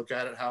at it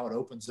how it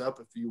opens up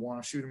if you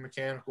want to shoot a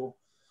mechanical.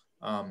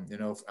 You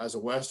know, as a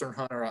Western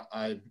hunter,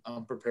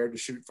 I'm prepared to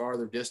shoot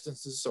farther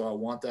distances, so I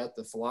want that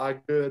to fly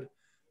good.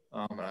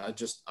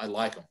 I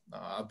like them.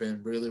 I've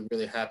been really,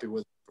 really happy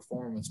with the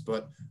performance,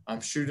 but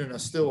I'm shooting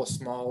still a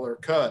smaller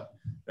cut.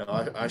 You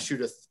know, I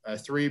shoot a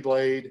 3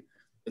 blade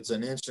It's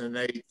an 1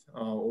 1/8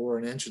 or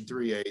an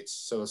 3/8.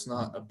 So it's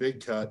not a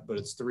big cut, but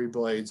it's 3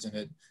 blades and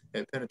it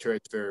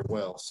penetrates very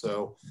well.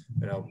 So,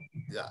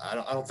 I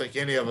don't think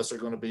any of us are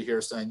going to be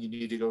here saying you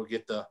need to go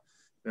get the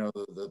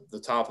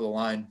top of the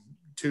line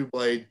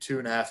 2-blade,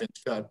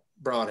 2.5-inch cut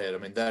broadhead. I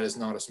mean, that is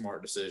not a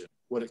smart decision.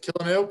 Would it kill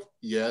an elk?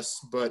 Yes,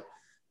 but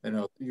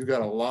you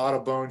got a lot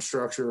of bone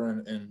structure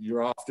and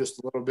you're off just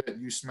a little bit.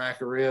 You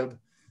smack a rib,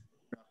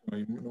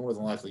 you more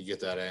than likely get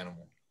that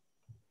animal.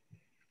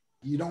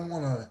 You don't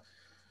want to.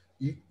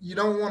 You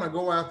don't want to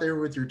go out there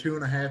with your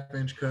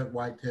 2.5-inch cut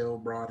whitetail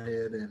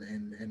broadhead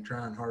and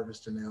try and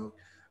harvest an elk.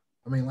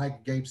 I mean,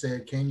 like Gabe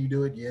said, can you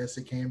do it? Yes,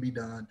 it can be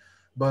done.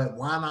 But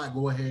why not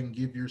go ahead and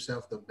give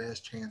yourself the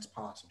best chance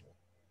possible?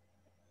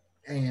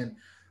 And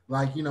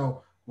like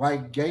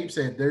Gabe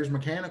said, there's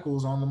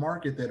mechanicals on the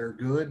market that are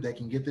good that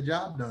can get the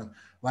job done.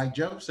 Like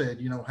Joe said,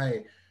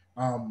 hey,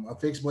 a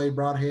fixed blade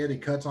broadhead,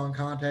 it cuts on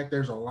contact.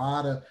 There's a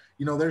lot of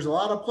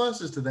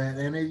pluses to that,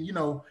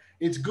 and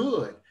it's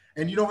good.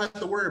 And you don't have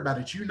to worry about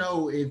it.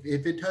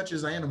 If it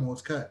touches the animal,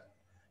 it's cut.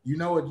 You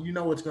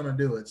know it's going to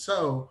do it.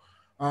 So,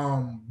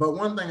 but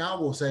one thing I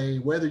will say,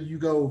 whether you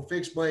go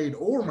fixed blade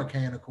or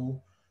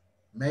mechanical,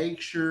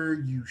 make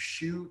sure you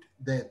shoot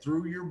that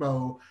through your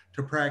bow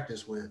to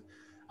practice with.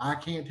 I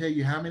can't tell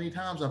you how many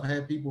times I've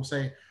had people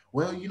say,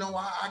 well,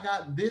 I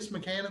got this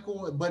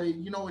mechanical, but it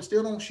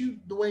still don't shoot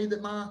the way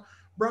that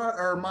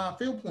my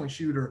field point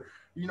shooter.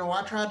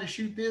 I tried to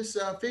shoot this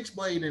fixed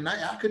blade and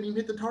I couldn't even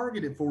hit the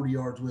target at 40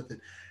 yards with it.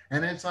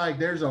 And it's like,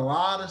 there's a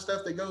lot of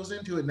stuff that goes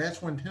into it. And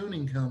that's when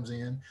tuning comes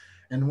in.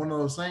 And one of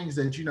those things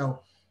that,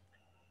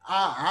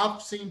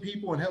 I've seen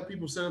people and help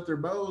people set up their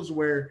bows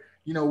where,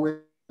 with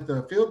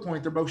the field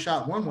point, they're both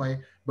shot one way,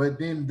 but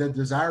then the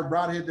desired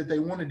broadhead that they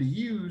wanted to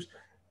use,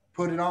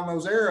 put it on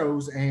those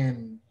arrows.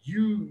 And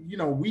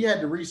we had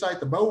to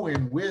recite the bow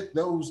in with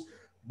those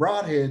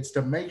broadheads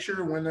to make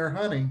sure when they're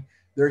hunting,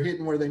 they're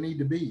hitting where they need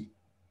to be.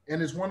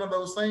 And it's one of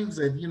those things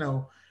that,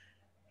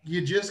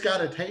 you just got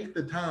to take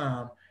the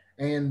time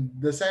and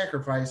the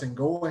sacrifice and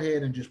go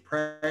ahead and just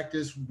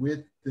practice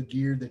with the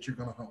gear that you're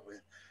going to hunt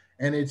with.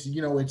 And it's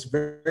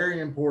very,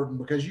 very important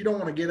because you don't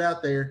want to get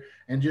out there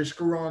and just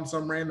screw on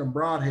some random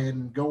broadhead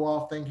and go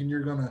off thinking you're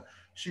going to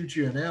shoot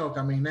you an elk.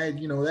 I mean,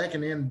 that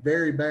can end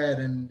very bad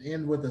and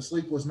end with a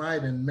sleepless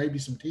night and maybe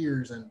some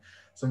tears and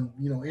some,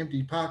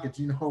 empty pockets,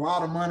 a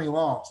lot of money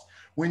lost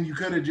when you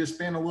could have just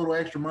spent a little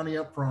extra money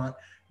up front,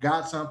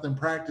 got something,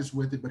 practiced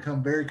with it,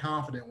 become very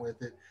confident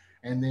with it.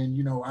 And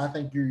then, I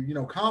think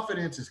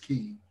confidence is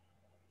key.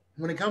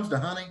 When it comes to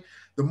hunting,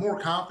 the more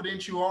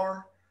confident you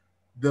are,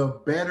 the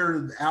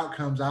better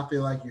outcomes I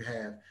feel like you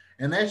have.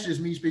 And that's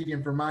just me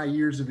speaking from my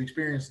years of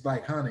experience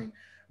like hunting.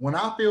 When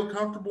I feel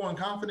comfortable and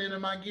confident in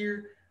my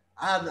gear,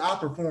 I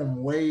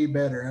perform way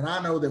better. And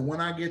I know that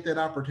when I get that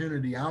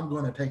opportunity, I'm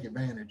going to take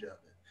advantage of it.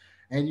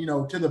 And,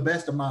 to the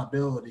best of my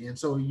ability. And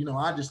so,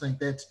 I just think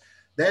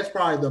that's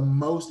probably the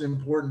most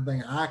important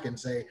thing I can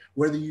say.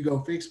 Whether you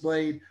go fixed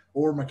blade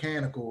or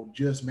mechanical,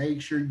 just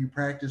make sure you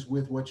practice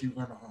with what you're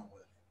going to hunt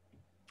with.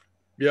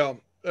 Yeah,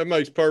 that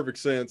makes perfect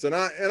sense. And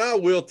I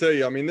will tell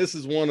you, I mean, this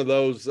is one of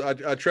those,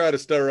 I try to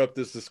stir up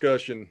this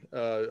discussion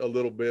a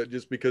little bit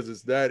just because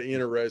it's that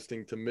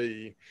interesting to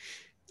me.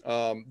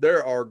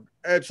 There are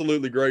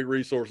absolutely great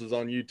resources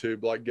on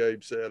YouTube, like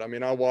Gabe said. I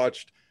mean, I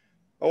watched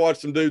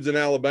some dudes in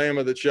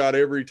Alabama that shot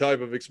every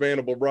type of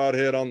expandable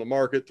broadhead on the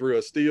market through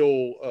a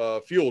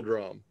steel fuel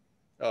drum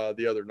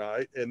the other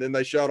night. And then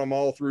they shot them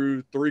all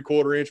through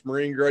 3/4-inch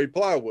marine grade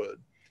plywood.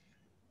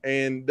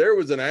 And there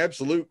was an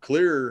absolute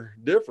clear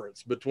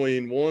difference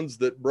between ones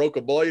that broke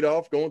a blade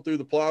off going through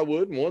the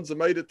plywood and ones that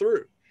made it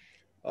through.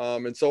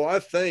 And so I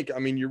think, I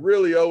mean, you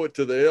really owe it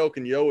to the elk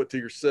and you owe it to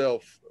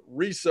yourself.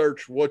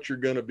 Research what you're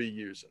going to be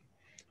using.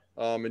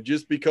 And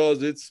just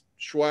because it's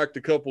schwacked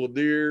a couple of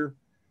deer,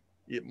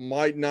 it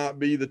might not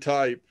be the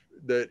type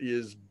that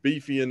is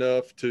beefy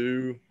enough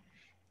to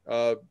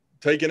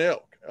take an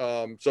elk.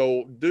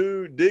 So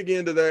dig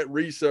into that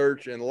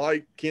research. And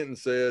like Kenton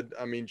said,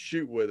 I mean,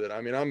 shoot with it.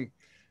 I mean,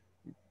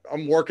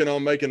 I'm working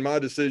on making my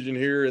decision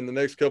here in the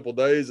next couple of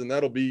days, and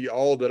that'll be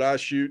all that I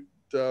shoot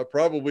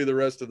probably the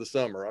rest of the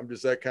summer. I'm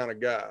just that kind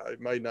of guy.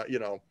 It may not,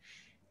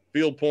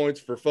 field points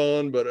for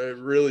fun, but it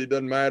really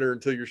doesn't matter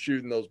until you're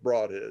shooting those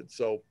broadheads.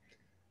 So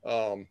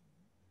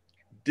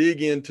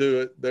dig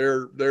into it.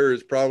 There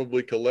is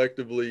probably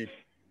collectively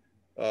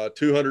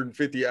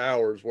 250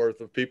 hours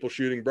worth of people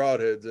shooting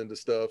broadheads into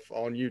stuff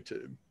on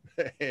YouTube.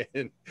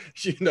 And,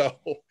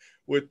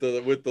 with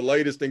the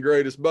latest and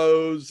greatest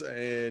bows,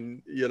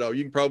 and, you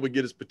can probably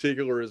get as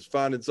particular as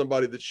finding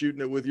somebody that's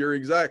shooting it with your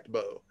exact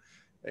bow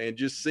and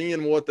just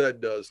seeing what that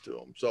does to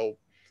them. So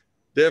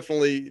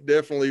definitely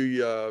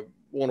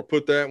want to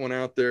put that one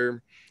out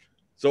there.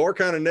 So our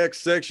kind of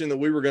next section that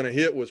we were going to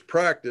hit was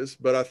practice,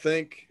 but I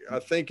think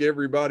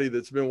everybody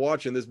that's been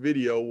watching this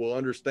video will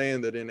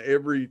understand that in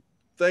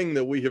everything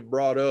that we have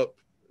brought up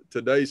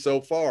today so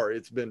far,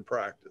 it's been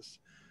practice.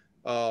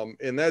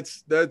 And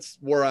that's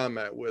where I'm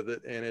at with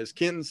it. And as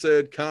Kenton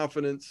said,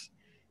 confidence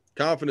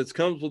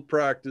comes with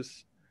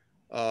practice.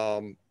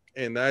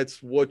 And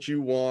that's what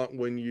you want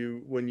when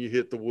you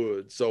hit the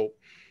woods. So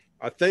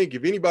I think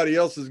if anybody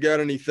else has got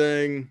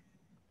anything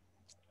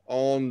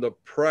on the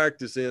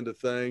practice end of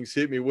things,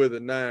 hit me with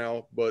it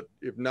now. But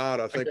if not,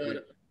 I think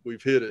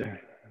we've hit it.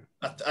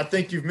 I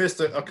think you've missed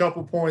a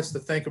couple points to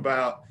think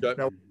about. Okay.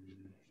 Now,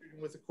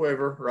 shooting with a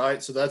quiver,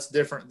 right? So that's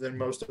different than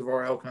most of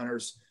our elk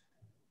hunters.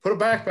 Put a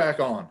backpack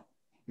on.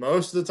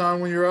 Most of the time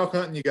when you're elk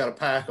hunting, you got a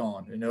pack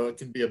on. You know, it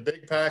can be a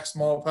big pack,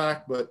 small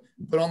pack, but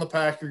put on the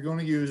pack you're going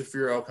to use if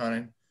you're elk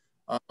hunting.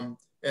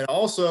 And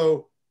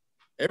also,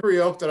 every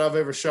elk that I've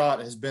ever shot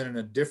has been in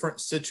a different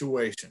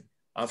situation.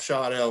 I've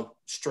shot elk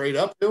straight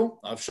uphill.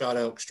 I've shot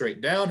elk straight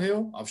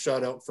downhill. I've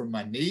shot elk from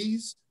my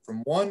knees,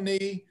 from one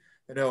knee,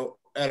 you know,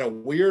 at a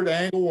weird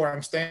angle where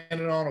I'm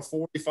standing on a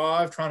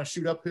 45 trying to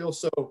shoot uphill.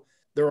 So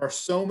there are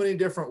so many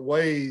different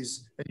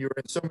ways, and you're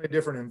in so many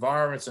different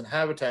environments and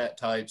habitat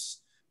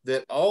types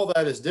that all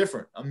that is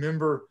different. I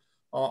remember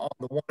on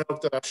the one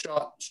elk that I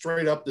shot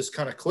straight up this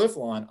kind of cliff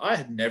line, I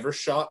had never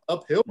shot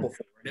uphill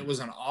before. And it was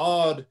an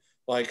odd,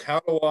 like, how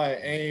do I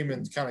aim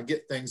and kind of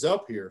get things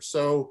up here?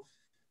 So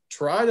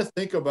try to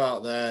think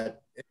about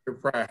that in your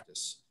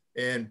practice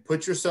and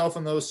put yourself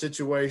in those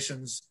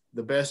situations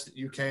the best that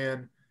you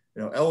can.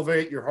 You know,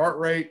 elevate your heart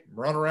rate,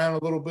 run around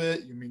a little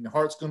bit. You mean, the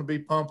heart's going to be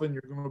pumping.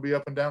 You're going to be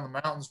up and down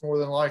the mountains more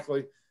than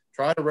likely.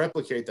 Try to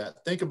replicate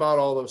that. Think about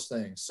all those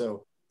things.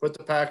 So put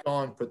the pack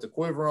on, put the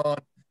quiver on,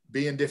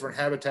 be in different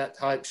habitat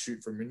types,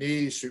 shoot from your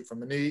knees, shoot from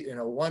the knee, you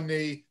know, one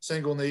knee,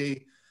 single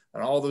knee,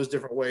 and all those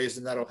different ways.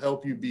 And that'll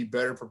help you be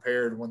better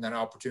prepared when that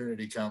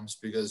opportunity comes,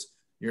 because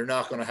you're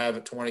not going to have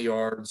it 20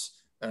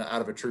 yards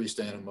out of a tree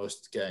stand in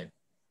most of the game.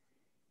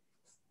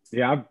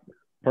 Yeah, I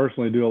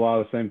personally do a lot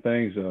of the same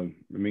things. I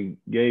mean,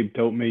 Gabe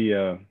told me,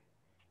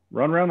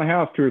 run around the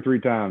house 2 or 3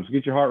 times,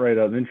 get your heart rate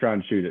up, and then try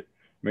and shoot it.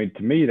 I mean,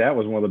 to me, that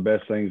was one of the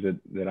best things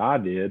that I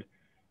did.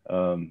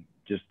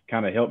 Just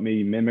kind of helped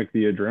me mimic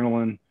the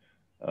adrenaline.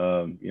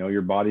 You know,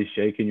 your body's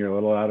shaking, you're a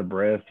little out of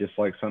breath, just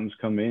like something's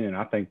come in. And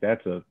I think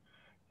that's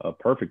a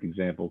perfect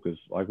example, because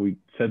like we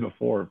said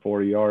before, at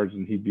 40 yards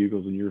and he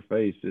bugles in your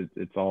face,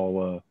 it's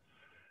all,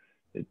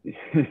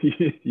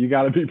 you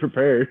got to be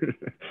prepared.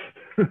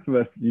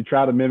 But you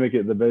try to mimic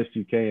it the best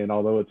you can,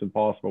 although it's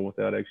impossible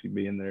without actually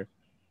being there.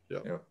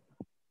 Yeah.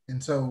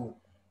 And so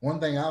one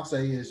thing I'll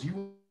say is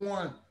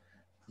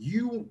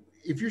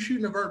if you're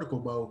shooting a vertical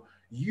bow,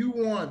 you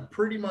want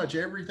pretty much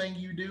everything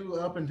you do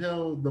up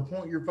until the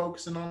point you're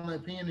focusing on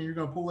that pin and you're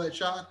going to pull that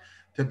shot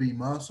to be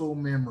muscle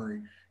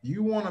memory.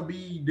 You want to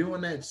be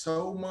doing that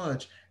so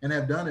much and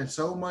have done it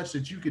so much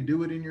that you could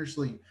do it in your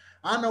sleep.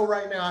 I know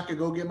right now I could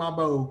go get my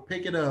bow,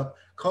 pick it up,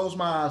 close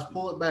my eyes,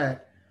 pull it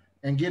back,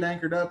 and get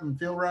anchored up and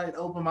feel right,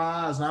 open my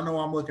eyes, and I know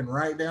I'm looking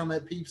right down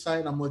that peep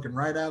sight, I'm looking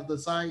right out the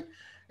sight,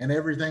 and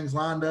everything's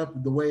lined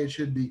up the way it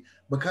should be,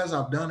 because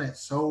I've done it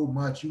so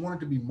much. You want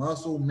it to be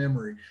muscle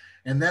memory,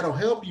 and that'll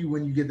help you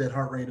when you get that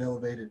heart rate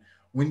elevated,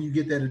 when you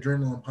get that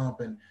adrenaline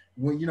pumping,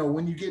 when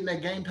you get in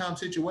that game time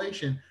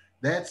situation.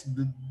 That's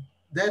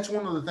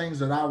one of the things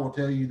that I will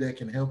tell you that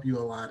can help you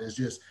a lot, is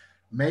just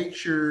make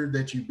sure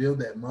that you build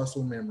that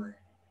muscle memory.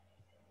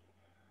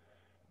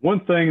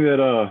 One thing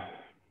that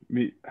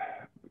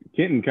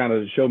Kenton kind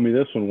of showed me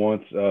this one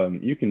once.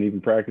 You can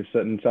even practice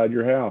sitting inside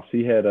your house.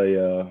 He had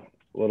a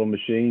little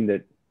machine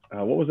that,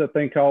 what was that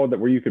thing called, that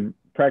where you could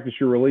practice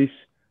your release?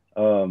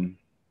 A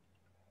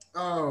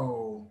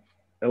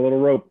little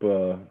rope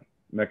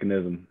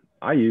mechanism.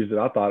 I used it.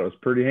 I thought it was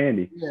pretty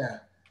handy. Yeah.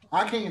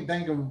 I can't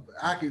think of,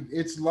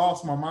 it's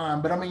lost my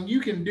mind, but I mean,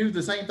 you can do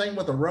the same thing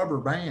with a rubber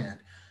band.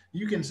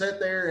 You can sit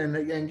there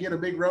and get a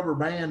big rubber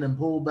band and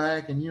pull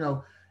back and,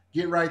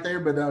 get right there.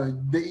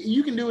 But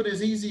you can do it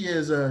as easy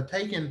as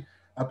taking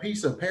a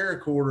piece of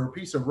paracord or a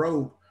piece of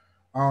rope,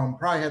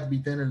 probably have to be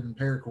thinner than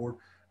paracord,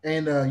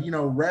 and,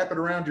 wrap it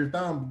around your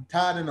thumb,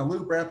 tie it in a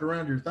loop, wrap it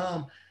around your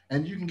thumb,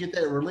 and you can get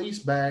that release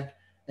back.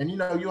 And,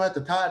 you'll have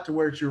to tie it to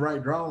where it's your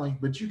right draw length,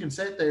 but you can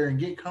sit there and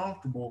get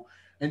comfortable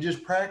and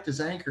just practice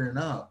anchoring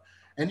up.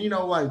 And,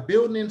 like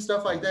building in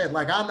stuff like that.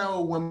 Like, I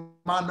know when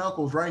my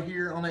knuckles right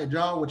here on that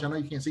jaw, which I know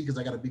you can't see because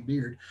I got a big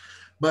beard,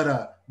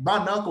 but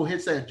my knuckle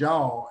hits that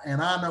jaw,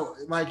 and I know,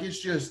 like,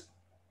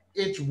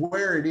 it's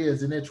where it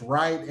is, and it's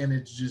right, and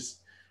it's just,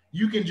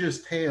 you can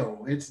just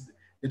tell. It's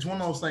one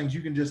of those things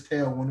you can just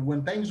tell.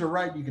 When things are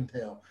right, you can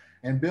tell.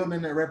 And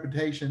building that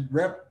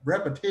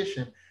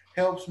repetition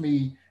helps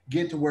me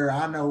get to where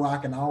I know I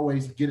can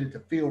always get it to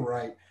feel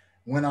right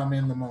when I'm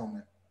in the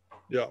moment.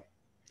 Yeah.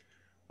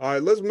 All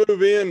right, let's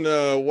move in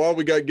while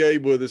we got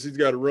Gabe with us. He's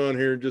got to run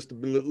here in just a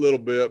little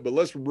bit, but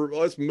let's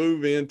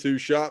move into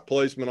shot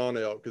placement on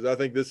elk, because I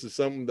think this is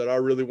something that I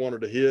really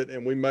wanted to hit,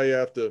 and we may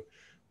have to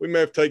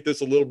take this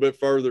a little bit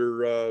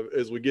further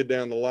as we get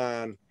down the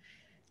line.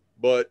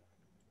 But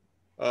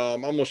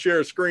I'm going to share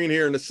a screen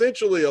here, and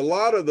essentially a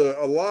lot of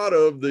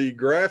the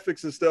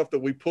graphics and stuff that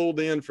we pulled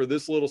in for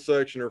this little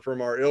section are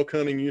from our Elk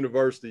Hunting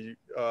University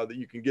that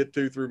you can get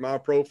to through my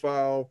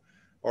profile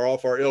or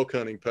off our elk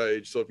hunting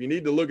page. So if you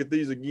need to look at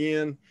these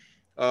again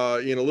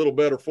in a little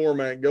better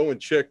format, go and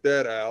check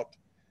that out.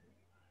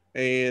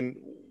 And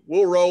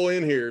we'll roll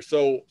in here.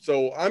 So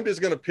I'm just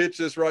going to pitch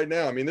this right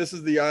now. I mean, this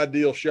is the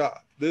ideal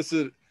shot. This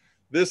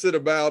at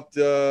about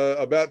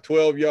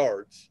 12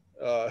 yards.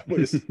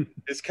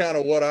 It's kind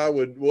of what I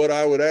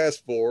would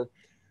ask for.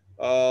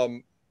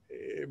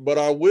 But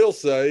I will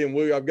say,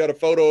 and I've got a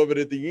photo of it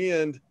at the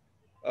end.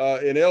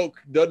 An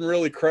elk doesn't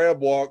really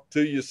crab walk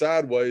to you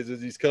sideways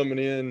as he's coming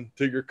in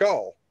to your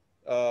call.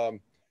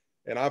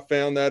 And I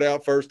found that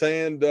out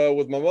firsthand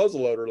with my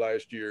muzzleloader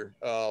last year.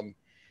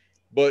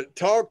 But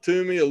talk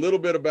to me a little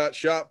bit about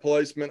shot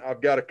placement. I've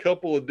got a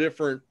couple of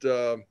different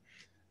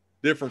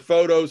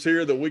photos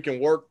here that we can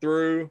work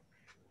through,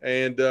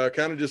 and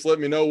kind of just let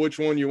me know which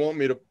one you want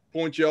me to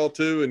point y'all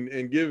to,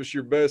 and give us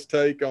your best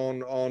take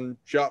on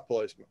shot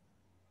placement.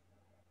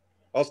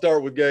 I'll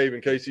start with Gabe in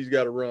case he's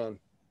got to run.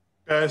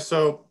 Okay,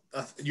 so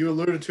you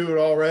alluded to it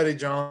already,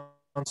 John.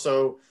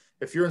 So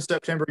if you're in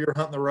September, you're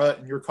hunting the rut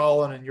and you're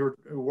calling and you're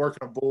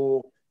working a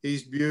bull,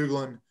 he's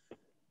bugling.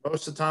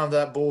 Most of the time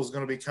that bull is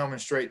going to be coming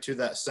straight to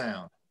that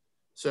sound.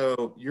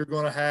 So you're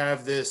going to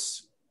have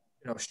this,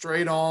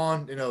 straight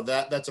on,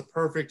 that's a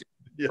perfect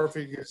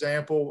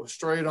example,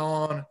 straight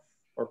on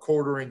or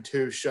quartering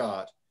two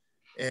shot.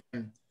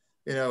 And,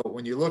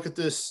 when you look at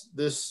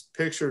this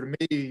picture to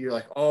me, you're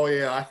like, oh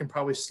yeah, I can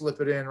probably slip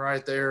it in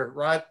right there,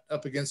 right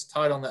up against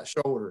tight on that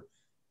shoulder.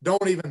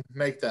 Don't even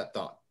make that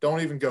thought.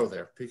 Don't even go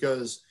there,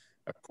 because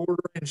a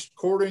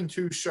quartering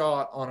two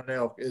shot on an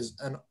elk is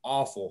an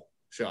awful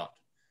shot.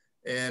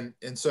 And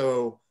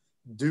so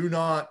do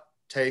not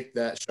take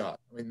that shot.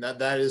 I mean,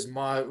 that is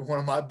one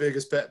of my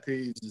biggest pet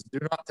peeves is do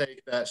not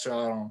take that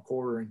shot on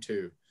quartering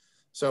two.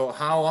 So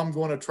how I'm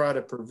going to try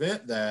to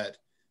prevent that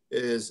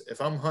is if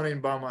I'm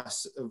hunting by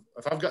myself,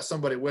 if I've got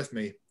somebody with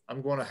me,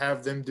 I'm going to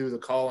have them do the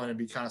calling and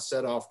be kind of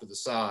set off to the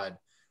side.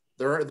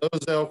 Those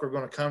elk are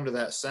going to come to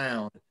that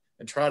sound,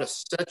 and try to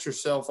set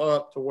yourself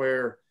up to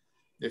where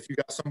if you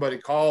got somebody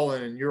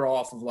calling and you're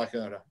off of like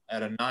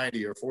at a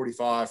 90 or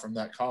 45 from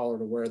that caller,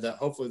 to where that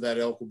hopefully that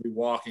elk will be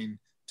walking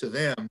to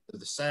them, to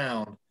the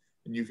sound,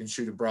 and you can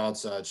shoot a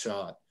broadside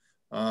shot.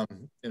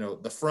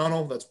 The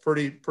frontal, that's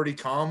pretty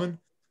common.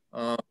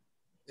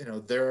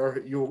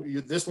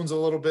 This one's a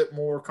little bit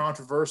more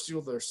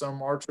controversial. There's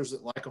some archers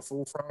that like a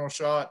full frontal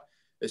shot.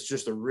 It's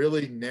just a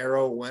really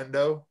narrow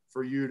window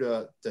for you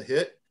to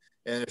hit,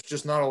 and it's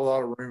just not a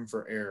lot of room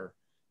for error.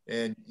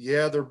 And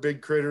yeah, they're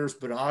big critters,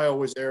 but I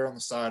always err on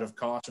the side of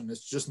caution.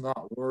 It's just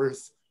not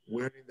worth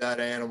wounding that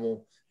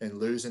animal and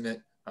losing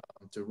it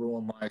to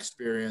ruin my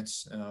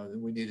experience.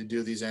 We need to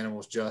do these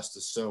animals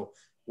justice. So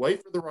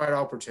wait for the right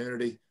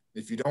opportunity.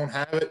 If you don't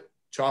have it,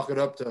 chalk it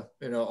up to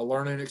a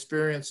learning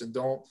experience, and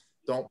don't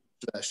push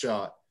that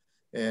shot.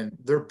 And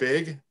they're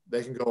big;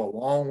 they can go a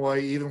long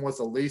way. Even with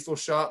a lethal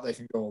shot, they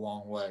can go a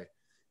long way.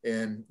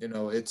 And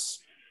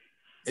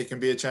it can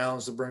be a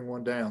challenge to bring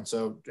one down.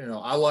 So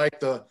I like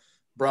the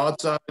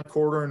broadside,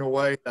 quartering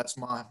away. That's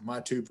my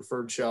two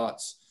preferred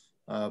shots.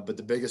 But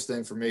the biggest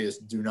thing for me is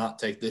do not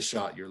take this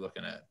shot you're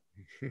looking at.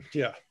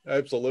 Yeah,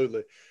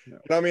 absolutely. Yeah.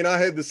 And I mean, I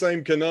had the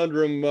same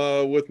conundrum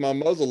with my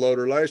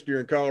muzzleloader last year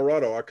in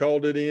Colorado. I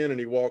called it in and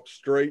he walked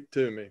straight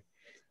to me.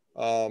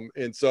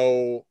 And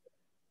so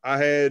I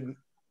had,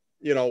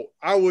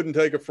 I wouldn't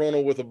take a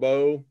frontal with a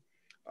bow,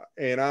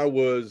 and I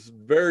was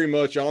very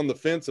much on the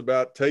fence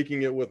about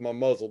taking it with my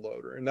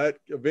muzzleloader. And that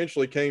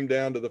eventually came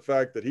down to the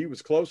fact that he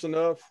was close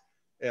enough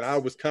and I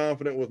was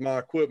confident with my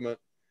equipment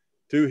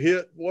to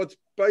hit what's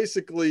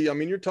basically, I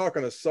mean, you're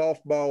talking a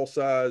softball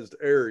sized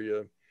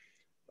area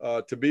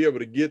to be able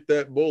to get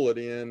that bullet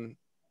in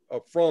a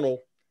frontal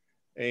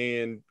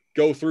and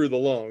go through the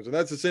lungs. And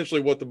that's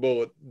essentially what the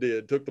bullet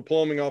did. Took the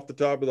plumbing off the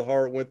top of the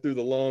heart, went through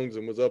the lungs,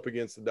 and was up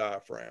against the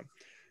diaphragm.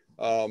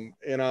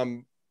 And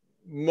I'm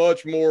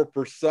much more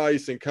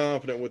precise and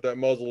confident with that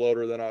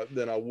muzzleloader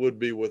than I would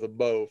be with a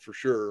bow, for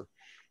sure.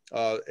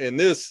 And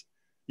this,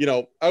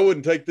 I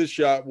wouldn't take this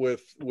shot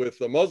with a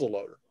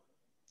muzzleloader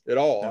at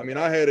all. I mean,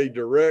 I had a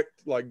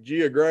direct, like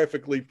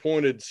geographically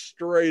pointed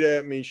straight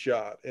at me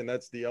shot. And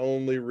that's the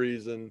only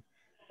reason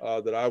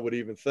that I would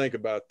even think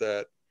about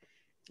that.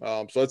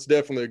 So that's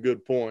definitely a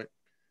good point.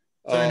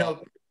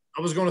 So,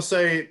 I was going to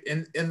say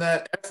in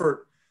that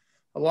effort,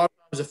 a lot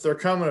of times if they're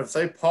coming, if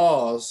they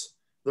pause,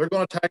 they're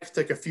going to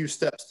take a few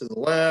steps to the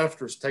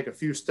left or take a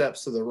few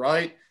steps to the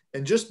right,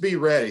 and just be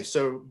ready.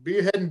 So be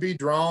ahead and be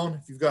drawn.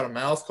 If you've got a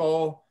mouth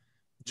call,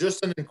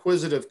 just an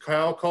inquisitive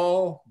cow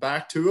call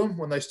back to them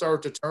when they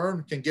start to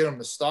turn can get them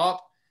to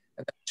stop,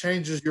 and that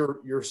changes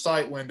your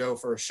sight window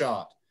for a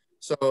shot.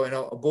 So,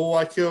 a bull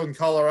I killed in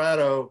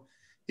Colorado,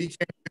 he came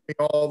to me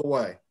all the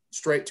way,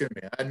 straight to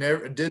me. I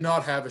did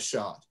not have a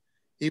shot.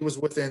 He was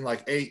within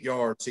like 8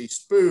 yards. He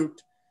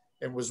spooked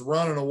and was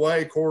running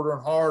away,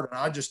 quartering hard, and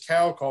I just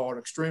cow called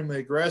extremely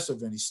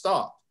aggressive, and he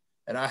stopped.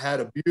 And I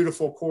had a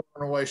beautiful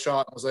quartering away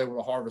shot and was able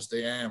to harvest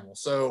the animal.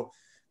 So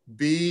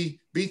be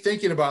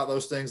thinking about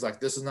those things, like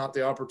this is not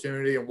the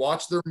opportunity, and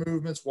watch their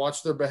movements,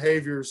 watch their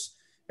behaviors.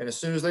 And as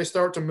soon as they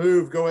start to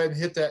move, go ahead and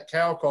hit that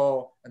cow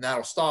call, and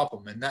that'll stop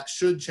them. And that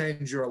should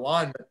change your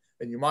alignment,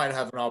 and you might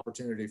have an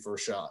opportunity for a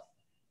shot.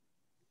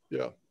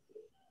 Yeah.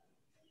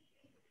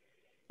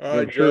 All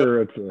right, For Joe.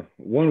 sure. It's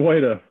one way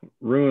to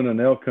ruin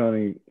an elk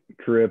hunting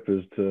trip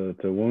is to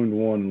wound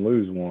one and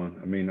lose one.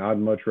 I mean, I'd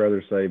much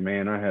rather say,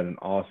 man, I had an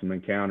awesome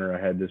encounter.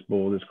 I had this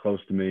bull this close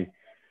to me,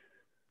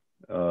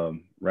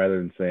 rather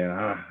than saying,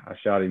 I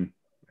shot him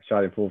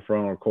full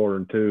frontal, quarter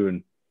and two,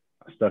 and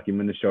I stuck him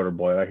in the shoulder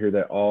blade. I hear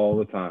that all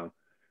the time.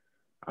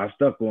 I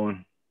stuck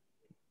one,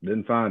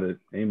 didn't find it.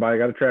 Anybody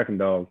got a tracking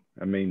dog?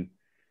 I mean,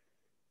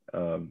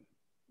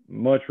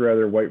 much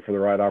rather wait for the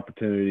right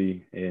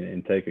opportunity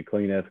and take a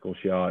clean, ethical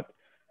shot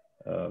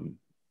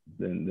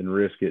than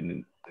risk it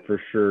and for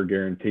sure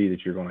guarantee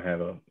that you're going to have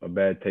a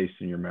bad taste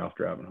in your mouth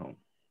driving home.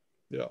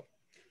 Yeah.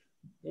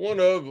 One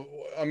of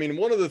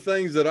the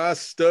things that I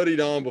studied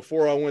on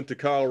before I went to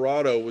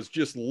Colorado was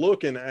just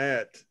looking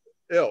at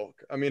elk.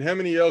 I mean, how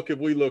many elk have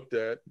we looked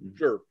at?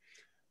 Sure.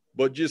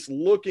 But just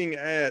looking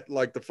at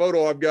like the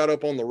photo I've got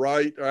up on the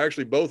right, or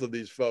actually both of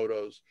these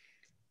photos,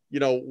 you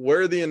know,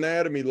 where the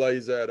anatomy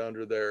lays at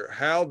under there,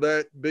 how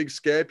that big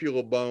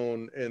scapula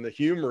bone and the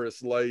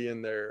humerus lay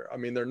in there. I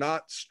mean, they're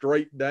not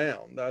straight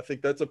down. I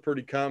think that's a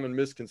pretty common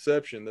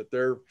misconception that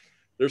they're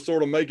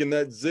sort of making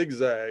that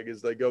zigzag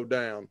as they go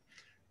down.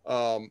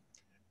 And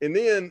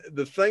then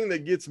the thing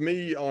that gets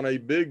me on a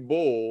big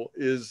bull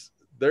is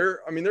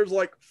there's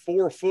like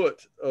 4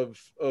 foot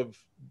of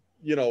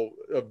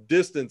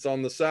distance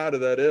on the side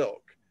of that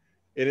elk.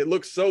 And it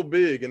looks so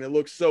big and it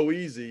looks so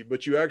easy,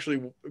 but you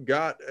actually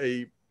got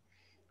a,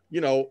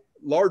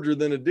 larger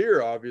than a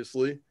deer,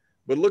 obviously,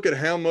 but look at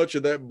how much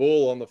of that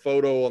bull on the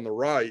photo on the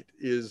right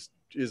is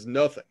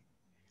nothing.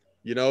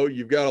 You know,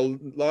 you've got a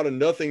lot of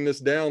nothingness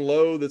down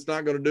low that's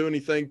not going to do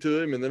anything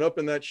to him. And then up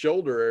in that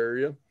shoulder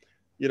area,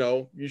 you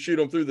know, you shoot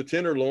them through the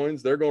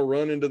tenderloins, they're going to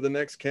run into the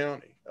next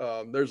county.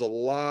 There's a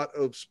lot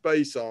of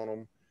space on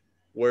them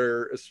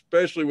where,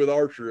 especially with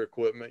archery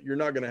equipment, you're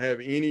not going to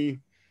have any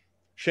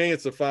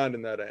chance of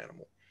finding that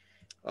animal.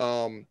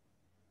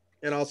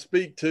 And I'll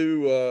speak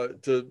to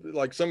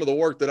like some of the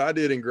work that I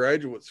did in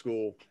graduate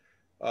school.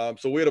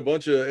 So we had a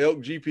bunch of elk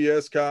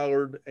GPS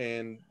collared,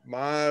 and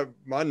my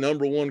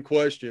number one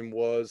question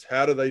was,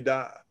 how do they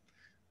die?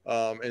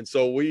 And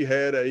so we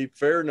had a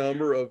fair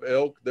number of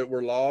elk that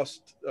were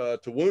lost to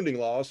wounding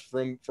loss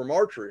from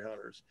archery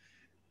hunters.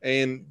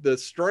 And the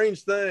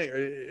strange thing,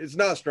 it's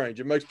not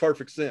strange, it makes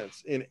perfect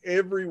sense. In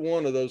every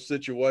one of those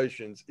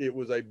situations, it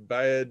was a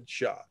bad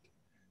shot.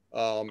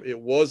 It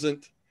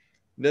wasn't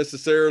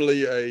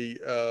necessarily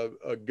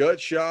a gut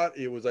shot.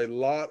 It was a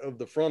lot of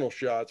the frontal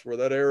shots where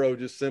that arrow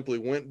just simply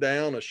went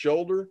down a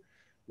shoulder,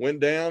 went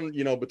down,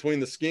 between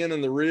the skin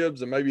and the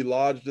ribs, and maybe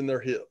lodged in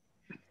their hip.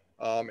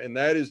 And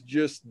that is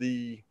just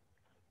that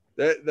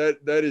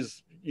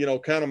is,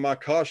 kind of my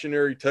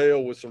cautionary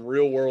tale with some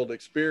real world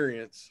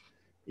experience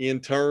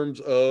in terms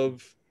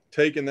of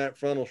taking that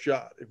frontal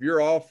shot. If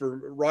you're off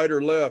or right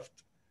or left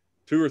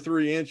 2 or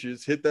 3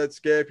 inches, hit that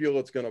scapula,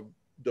 it's going to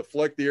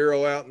deflect the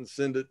arrow out and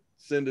send it,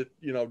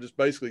 just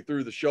basically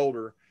through the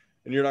shoulder,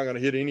 and you're not going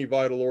to hit any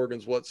vital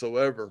organs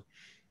whatsoever.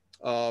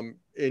 And,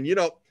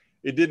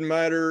 it didn't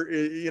matter,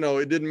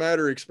 it didn't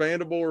matter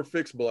expandable or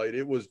fixed blade.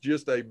 It was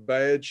just a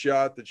bad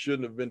shot that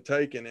shouldn't have been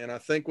taken. And I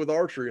think with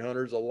archery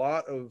hunters, a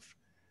lot of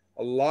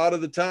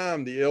the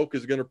time, the elk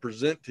is going to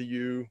present to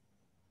you,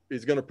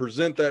 is going to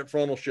present that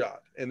frontal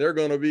shot, and they're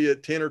going to be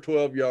at 10 or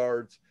 12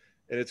 yards,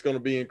 and it's going to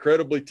be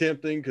incredibly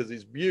tempting because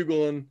he's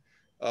bugling,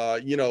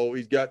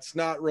 he's got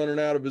snot running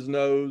out of his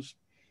nose.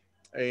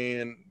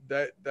 And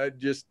that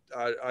just,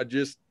 I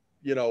just,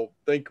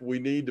 think we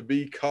need to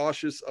be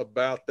cautious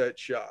about that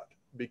shot,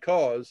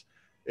 because,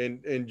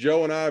 and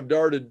Joe and I have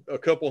darted a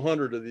couple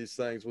hundred of these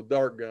things with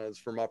dart guns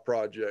for my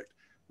project.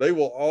 They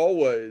will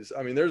always,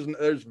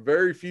 there's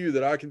very few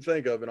that I can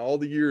think of in all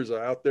the years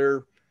out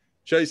there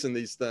chasing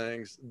these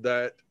things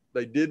that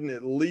they didn't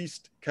at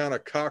least kind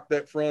of cock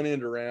that front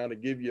end around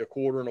and give you a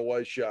quarter and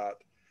away shot,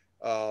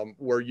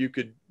 where you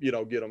could,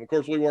 get them. Of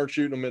course, we weren't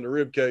shooting them in the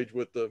rib cage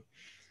with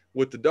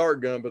the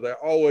dart gun, but they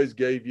always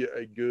gave you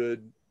a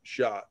good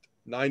shot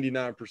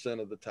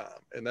 99% of the time.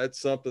 And that's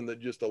something that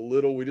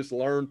we just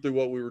learned through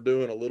what we were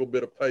doing. A little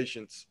bit of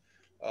patience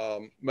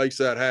makes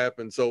that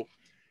happen. So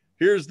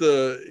here's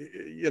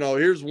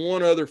here's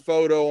one other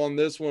photo on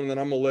this one, and then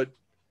I'm gonna let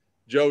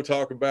Joe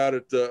talk about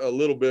it a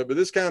little bit, but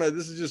this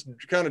is just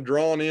kind of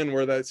drawn in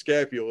where that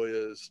scapula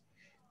is,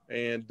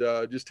 and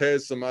just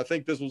has some, I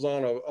think this was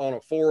on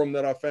a forum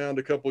that I found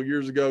a couple of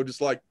years ago,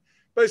 just like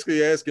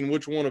basically asking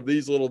which one of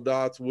these little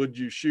dots would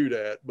you shoot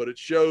at, but it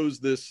shows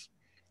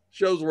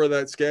where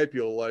that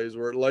scapula lays,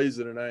 where it lays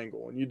at an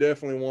angle. And you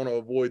definitely want to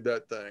avoid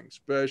that thing,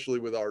 especially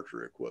with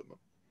archery equipment.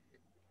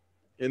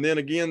 And then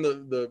again,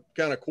 the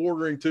kind of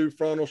quartering to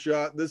frontal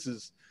shot, this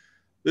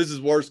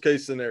is worst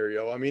case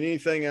scenario. I mean,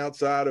 anything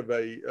outside of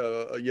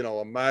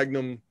a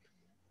Magnum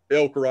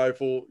elk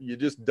rifle, you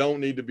just don't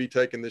need to be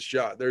taking this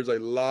shot. There's a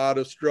lot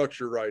of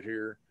structure right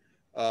here,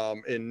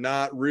 and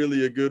not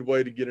really a good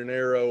way to get an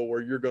arrow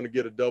where you're going to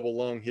get a double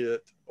lung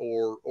hit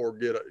or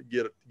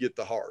get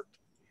the heart.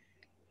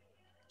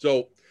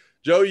 So,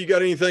 Joe, you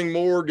got anything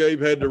more?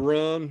 Gabe had to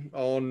run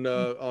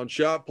on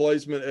shot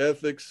placement,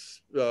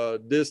 ethics,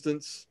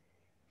 distance.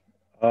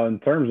 In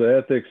terms of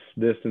ethics,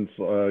 distance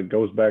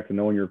goes back to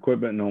knowing your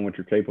equipment, knowing what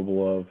you're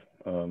capable of,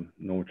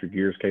 knowing what your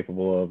gear is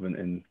capable of,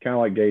 and kind of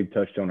like Gabe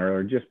touched on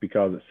earlier, just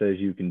because it says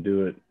you can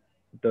do it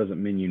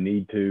doesn't mean you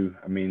need to.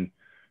 I mean,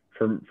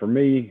 for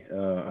me,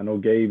 I know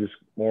Gabe is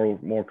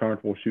more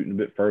comfortable shooting a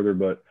bit further,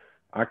 but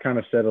I kind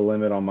of set a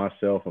limit on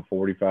myself of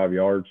 45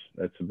 yards.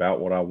 That's about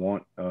what I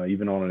want,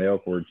 even on an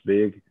elk where it's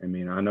big. I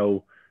mean, I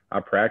know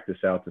I practice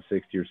out to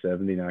 60 or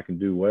 70 and I can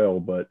do well,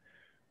 but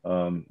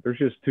there's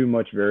just too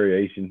much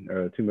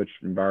variation, too much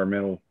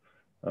environmental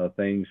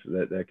things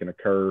that can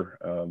occur,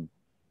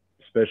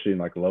 especially in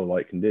like low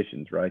light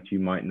conditions, right? You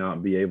might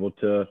not be able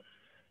to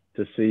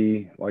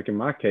see, like in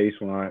my case,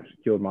 when I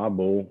killed my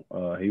bull,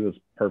 he was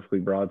perfectly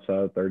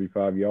broadside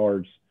 35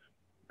 yards,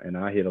 and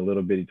I hit a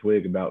little bitty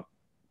twig about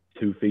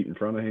 2 feet in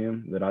front of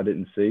him that I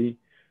didn't see.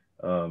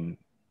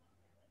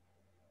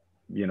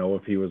 You know,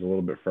 if he was a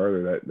little bit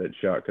further, that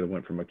shot could have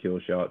went from a kill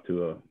shot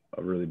to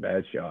a really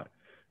bad shot.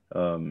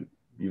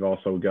 You've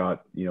also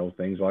got, you know,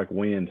 things like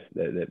wind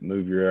that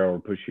move your arrow or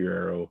push your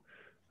arrow,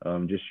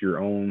 just your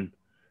own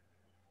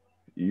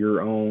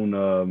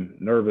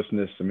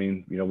nervousness. I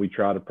mean, you know, we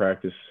try to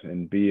practice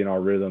and be in our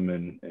rhythm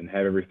and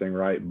have everything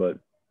right, but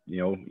you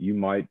know, you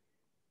might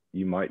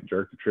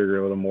jerk the trigger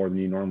a little more than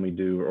you normally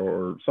do,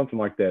 or something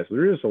like that. So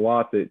there is a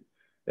lot that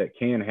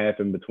can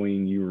happen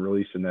between you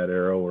releasing that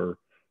arrow or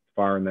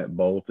firing that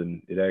bolt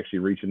and it actually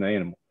reaching the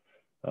animal.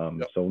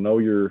 So know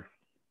your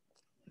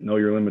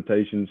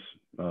limitations,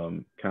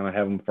 kind of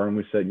have them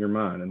firmly set in your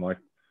mind. And like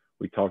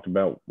we talked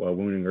about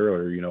wounding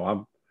earlier, you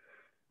know,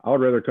 I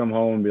would rather come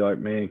home and be like,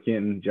 man,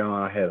 Kenton,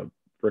 John, I had a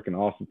freaking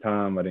awesome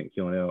time. I didn't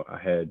kill an elk. I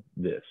had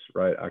this,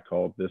 right? I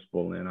called this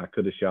bull in. I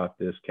could have shot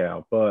this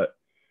cow, but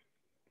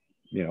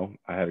you know,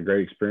 I had a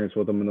great experience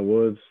with them in the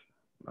woods.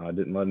 I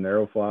didn't let an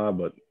arrow fly,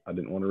 but I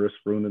didn't want to risk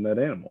ruining that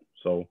animal.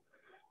 So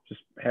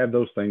just have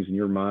those things in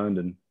your mind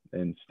and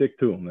stick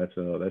to them. That's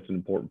an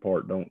important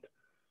part. Don't,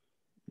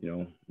 you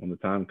know, when the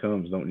time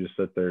comes, don't just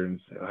sit there and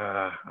say,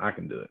 I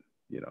can do it,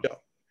 you know? Yeah.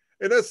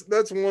 And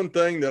that's one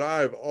thing that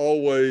I've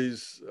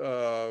always,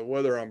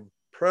 whether I'm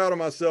proud of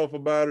myself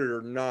about it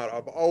or not,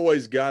 I've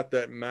always got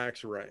that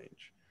max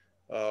range.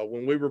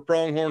 When we were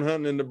pronghorn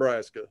hunting in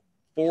Nebraska,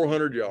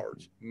 400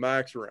 yards,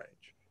 max range.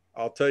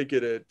 I'll take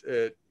it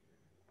at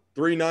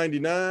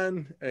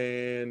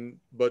 399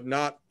 but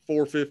not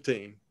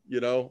 415. You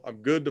know, I'm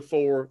good to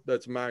 4.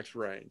 That's max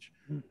range.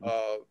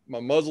 My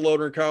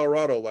muzzleloader in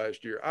Colorado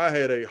last year, I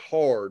had a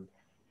hard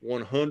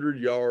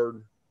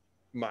 100-yard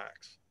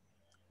max.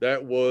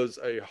 That was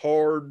a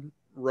hard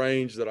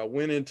range that I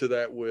went into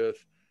that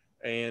with,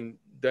 and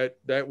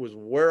that was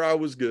where I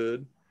was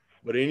good.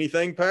 But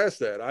anything past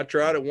that, I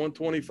tried at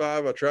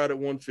 125, I tried at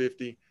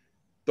 150,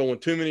 throwing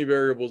too many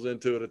variables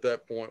into it at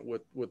that point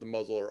with the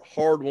muzzleloader.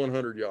 Hard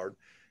 100-yard.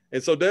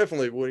 And so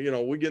definitely, when, you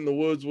know, we get in the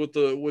woods with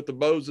the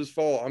bows this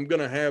fall, I'm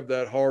going to have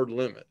that hard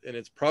limit, and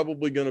it's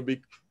probably going to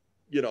be,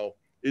 you know,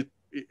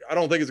 I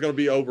don't think it's going to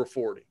be over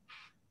 40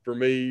 for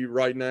me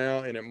right now,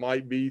 and it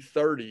might be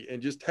 30,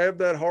 and just have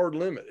that hard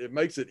limit. It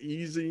makes it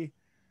easy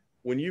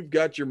when you've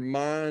got your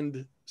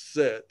mind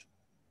set.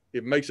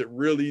 It makes it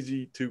real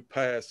easy to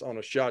pass on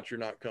a shot you're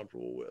not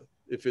comfortable with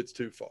if it's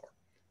too far.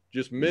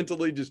 Just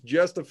mentally, just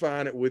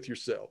justifying it with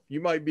yourself. You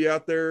might be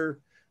out there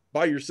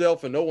by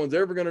yourself and no one's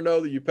ever going to know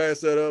that you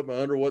passed that up, and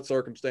under what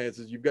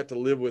circumstances. You've got to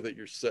live with it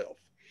yourself.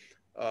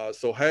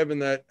 So having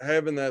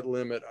that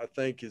limit, I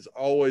think, has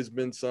always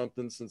been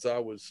something since I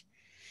was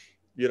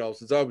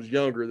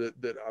younger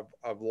that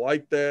I've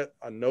liked that.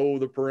 I know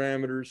the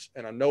parameters,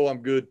 and I know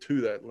I'm good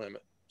to that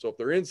limit. So if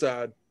they're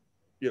inside,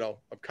 you know,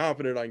 I'm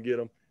confident I can get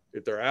them.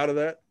 If they're out of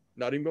that,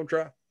 not even going to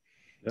try.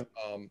 Yep.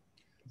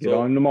 Get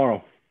on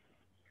tomorrow.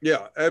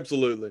 Yeah,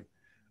 absolutely.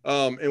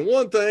 And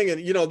one thing,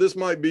 and you know, this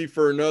might be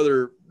for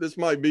another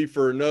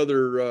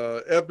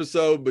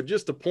episode, but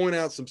just to point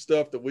out some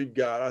stuff that we've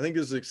got, I think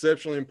this is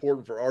exceptionally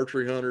important for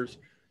archery hunters.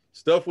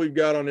 Stuff we've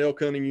got on Elk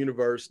Hunting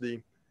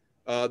University.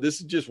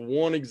 This is just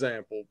one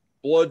example.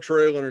 Blood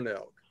trail in an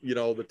elk. You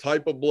know, the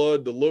type of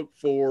blood to look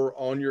for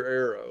on your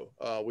arrow.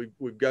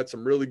 We've got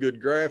some really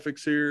good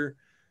graphics here.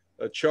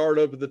 A chart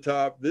up at the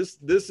top. This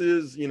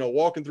is, you know,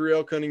 walking through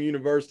Elk Hunting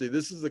University,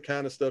 this is the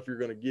kind of stuff you're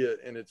going to get,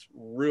 and it's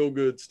real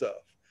good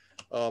stuff.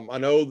 I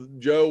know,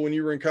 Joe, when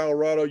you were in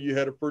Colorado, you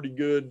had a pretty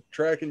good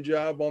tracking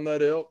job on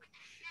that elk,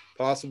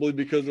 possibly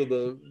because of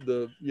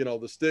the you know,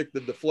 the stick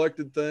that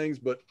deflected things.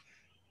 But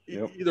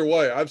yep. Either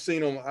way, I've seen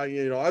them.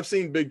 I've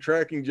seen big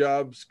tracking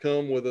jobs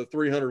come with a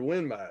 300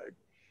 Win Mag.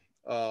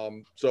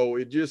 So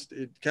it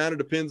kind of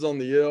depends on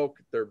the elk.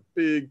 They're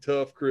big,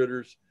 tough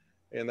critters,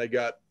 and they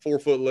got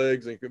 4-foot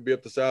legs and can be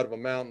up the side of a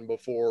mountain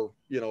before,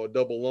 you know, a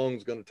double lung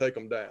is going to take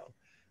them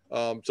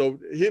down. So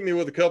hit me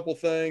with a couple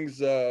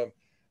things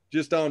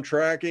just on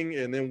tracking,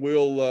 and then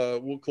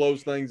we'll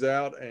close things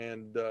out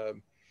and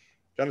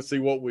kind of see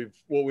what we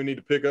need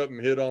to pick up and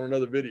hit on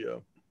another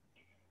video.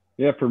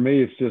 Yeah, for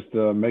me, it's just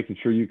making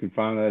sure you can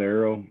find that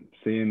arrow,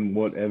 seeing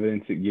what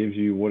evidence it gives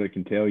you, what it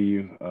can tell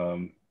you.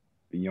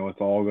 You know,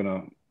 it's all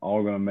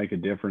gonna make a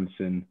difference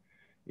in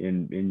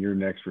your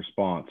next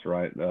response,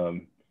 right?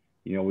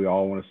 You know, we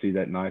all want to see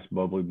that nice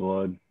bubbly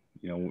blood.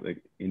 You know,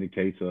 it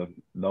indicates a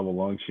double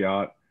lung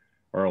shot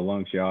or a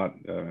lung shot.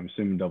 I'm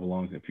assuming double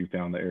lungs if you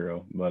found the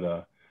arrow,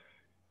 but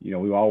you know,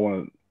 we all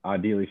want to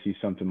ideally see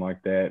something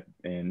like that.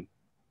 And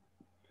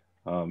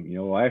you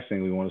know, the last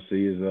thing we want to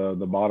see is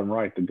the bottom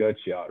right, the gut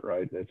shot,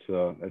 right? That's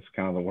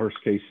kind of the worst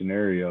case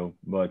scenario.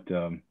 But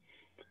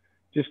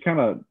just kind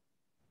of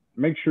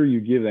make sure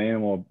you give the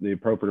animal the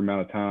appropriate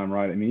amount of time,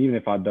 right? I mean, even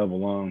if I double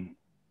lung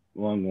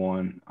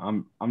one,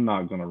 I'm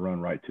not going to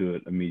run right to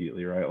it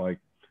immediately, right? Like,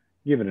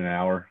 give it an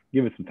hour,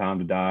 give it some time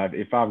to dive.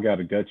 If I've got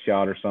a gut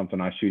shot or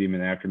something, I shoot him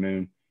in the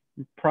afternoon.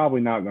 I'm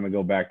probably not going to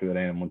go back to that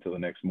animal until the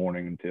next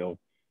morning, until,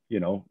 you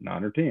know,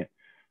 9 or 10.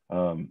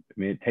 I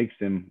mean, it takes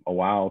them a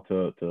while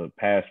to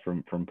pass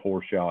from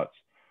poor shots.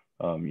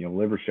 You know,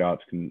 liver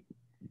shots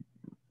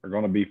are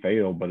going to be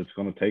fatal, but it's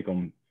going to take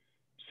them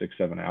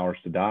 6-7 hours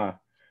to die.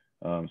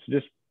 So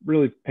just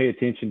really pay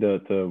attention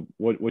to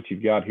what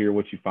you've got here,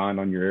 what you find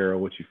on your arrow,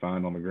 what you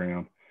find on the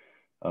ground.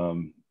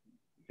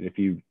 If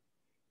you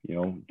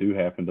know, do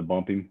happen to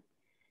bump him,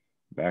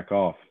 back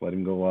off, let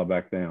him go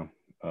back down.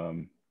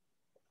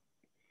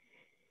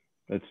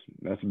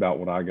 That's about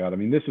what I got. I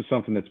mean, this is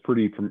something that's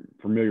pretty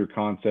familiar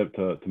concept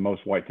to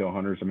most whitetail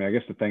hunters. I mean, I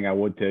guess the thing I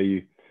would tell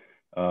you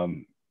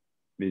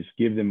is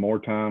give them more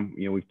time.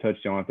 You know, we've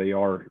touched on it. They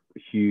are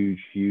huge,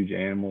 huge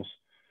animals.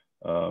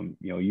 You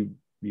know,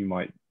 you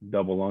might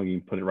double lung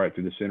and put it right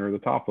through the center of the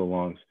top of the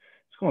lungs.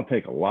 It's going to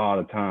take a lot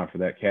of time for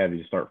that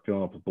cavity to start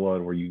filling up with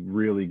blood where you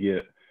really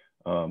get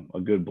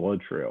a good blood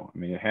trail. I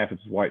mean, it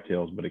happens with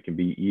whitetails, but it can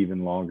be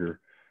even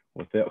longer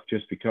with elk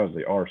just because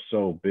they are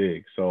so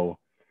big. So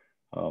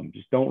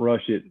just don't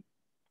rush it.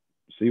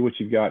 See what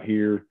you've got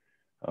here,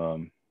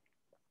 and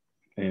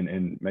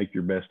make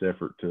your best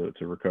effort to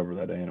recover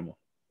that animal.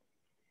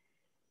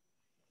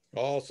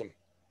 Awesome.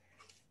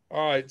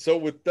 All right. So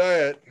with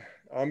that,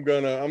 I'm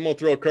gonna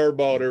throw a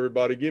curveball at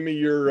everybody. Give me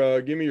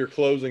your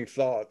closing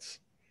thoughts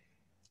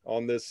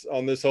on this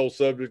whole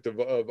subject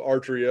of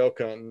archery elk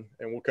hunting,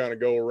 and we'll kind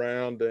of go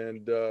around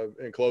and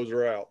close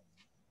her out.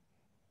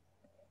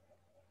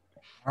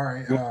 All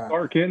right.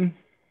 Start, Kenton.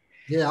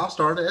 Yeah, I'll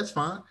start it. That's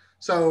fine.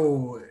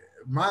 So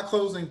my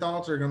closing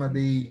thoughts are going to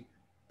be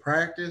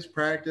practice,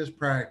 practice,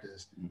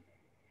 practice.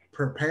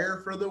 Prepare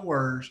for the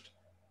worst,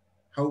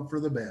 hope for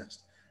the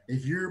best.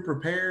 If you're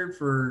prepared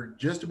for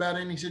just about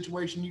any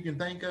situation you can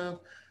think of,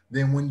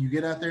 then when you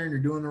get out there and you're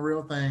doing the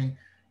real thing,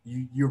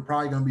 you're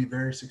probably going to be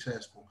very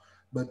successful.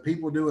 But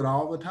people do it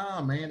all the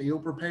time, man, ill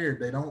prepared.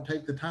 They don't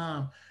take the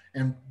time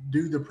and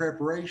do the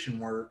preparation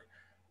work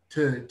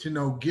to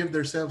know, give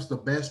themselves the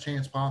best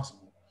chance possible.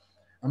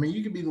 I mean,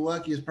 you could be the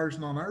luckiest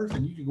person on earth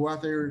and you could go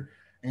out there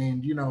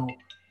and, you know,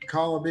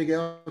 call a big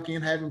elk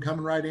in, have him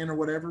coming right in or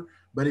whatever.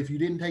 But if you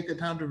didn't take the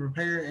time to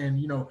prepare and,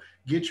 you know,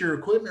 get your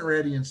equipment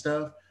ready and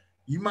stuff,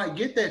 you might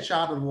get that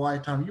shot of a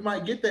lifetime. You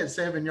might get that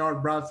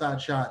 7-yard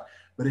broadside shot.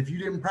 But if you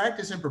didn't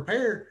practice and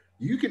prepare,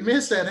 you can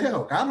miss that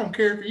elk. I don't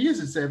care if he is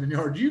at 7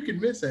 yards, you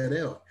can miss that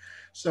elk.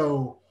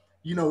 So,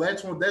 you know,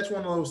 that's one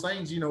of those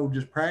things, you know,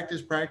 just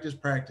practice, practice,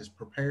 practice,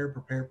 prepare,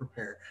 prepare,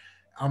 prepare.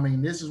 I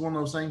mean, this is one of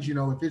those things, you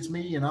know, if it's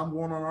me and I'm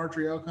going on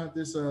archery elk hunt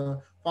this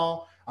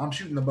fall, I'm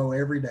shooting the bow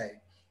every day.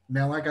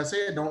 Now, like I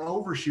said, don't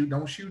overshoot.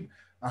 Don't shoot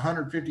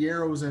 150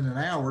 arrows in an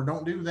hour.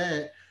 Don't do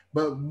that.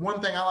 But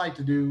one thing I like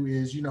to do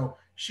is, you know,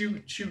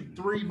 shoot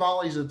 3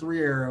 volleys of 3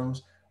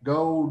 arrows,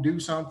 go do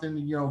something,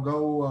 you know,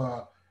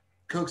 go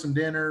cook some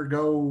dinner,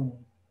 go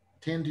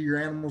tend to your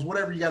animals,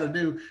 whatever you got to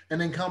do,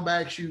 and then come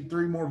back, shoot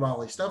 3 more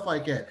volleys, stuff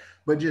like that.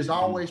 But just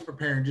always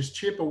preparing, just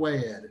chip away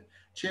at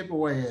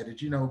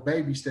it, you know,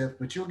 baby steps,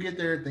 but you'll get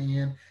there at the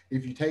end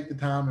if you take the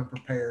time and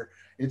prepare.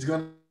 It's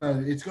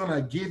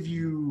gonna give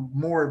you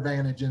more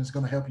advantage, and it's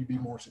gonna help you be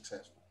more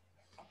successful.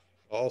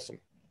 Awesome.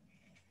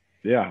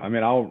 Yeah, I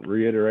mean, I'll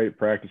reiterate,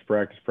 practice,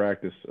 practice,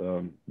 practice.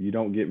 You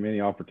don't get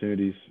many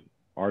opportunities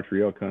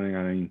archery elk hunting.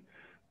 I mean,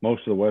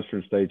 most of the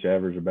western states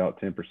average about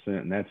 10%,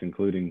 and that's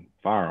including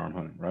firearm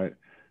hunting, right?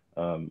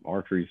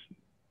 Archery's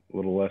a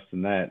little less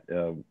than that.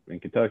 In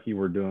Kentucky,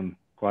 we're doing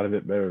quite a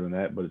bit better than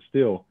that, but it's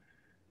still,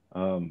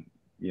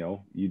 you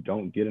know, you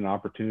don't get an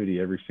opportunity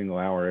every single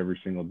hour, every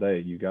single day.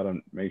 You got to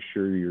make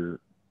sure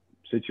you're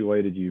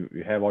situated, you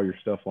have all your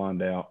stuff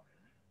lined out,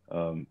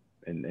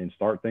 and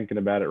start thinking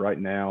about it right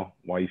now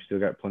while you still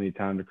got plenty of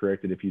time to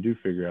correct it if you do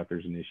figure out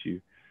there's an issue.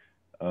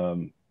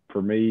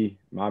 For me,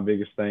 my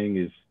biggest thing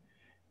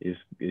is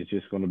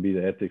just going to be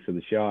the ethics of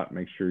the shot.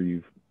 Make sure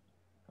you've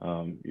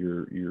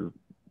you're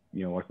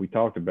you know, like we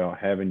talked about,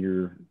 having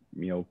your,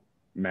 you know,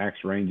 max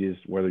ranges,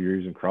 whether you're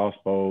using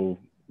crossbow,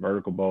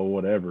 vertical bow,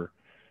 whatever.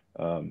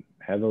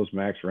 Have those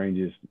max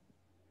ranges.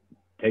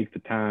 Take the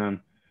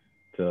time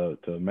to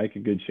make a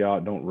good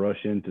shot. Don't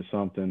rush into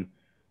something.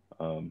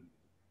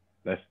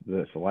 That's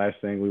the last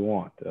thing we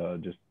want.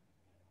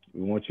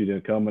 We want you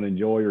to come and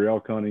enjoy your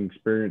elk hunting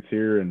experience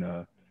here,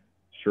 and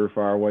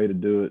surefire way to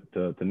do it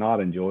to not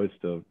enjoy it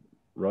is to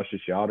rush a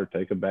shot or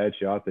take a bad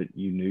shot that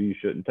you knew you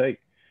shouldn't take.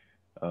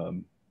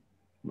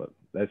 But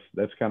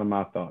that's kind of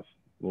my thoughts.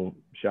 Little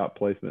shot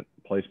placement,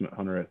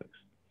 hunter ethics.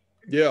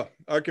 Yeah,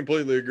 I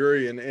completely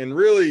agree. And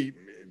really,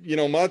 you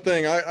know, my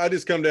thing, I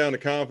just come down to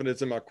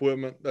confidence in my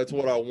equipment. That's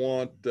what I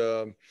want.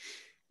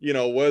 You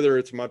know, whether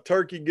it's my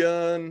turkey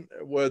gun,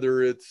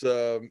 whether it's,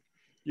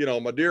 you know,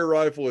 my deer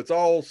rifle, it's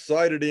all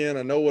sighted in.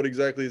 I know what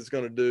exactly it's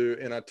going to do.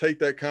 And I take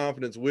that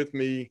confidence with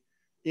me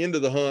into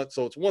the hunt.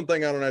 So it's one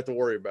thing I don't have to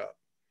worry about.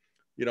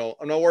 You know,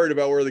 I'm not worried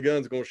about where the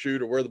gun's going to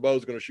shoot or where the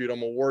bow's going to shoot. I'm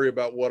going to worry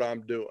about what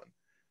I'm doing.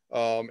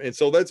 And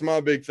so that's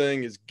my big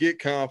thing is get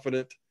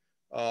confident.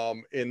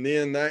 And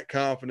then that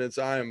confidence,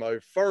 I am a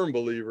firm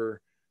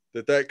believer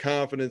that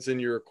confidence in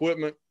your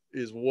equipment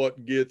is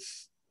what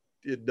gets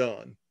it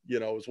done, you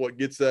know, is what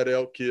gets that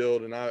elk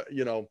killed. And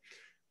you know,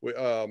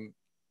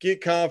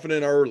 get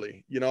confident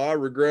early. You know, I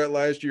regret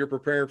last year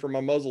preparing for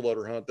my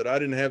muzzleloader hunt that I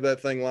didn't have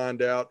that thing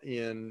lined out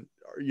in,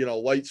 you know,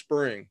 late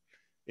spring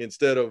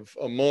instead of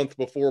a month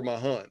before my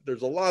hunt.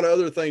 There's a lot of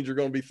other things you're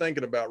going to be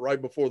thinking about right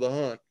before the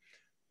hunt.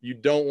 You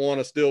don't want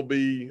to still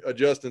be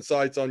adjusting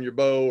sights on your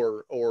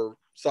bow or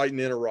sighting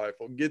in a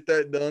rifle. Get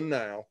that done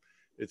now.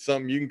 It's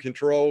something you can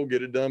control.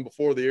 Get it done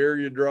before the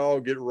area draw,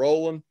 get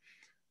rolling,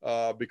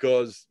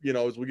 because, you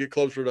know, as we get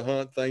closer to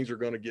hunt, things are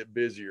going to get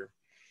busier.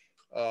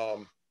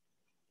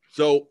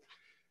 So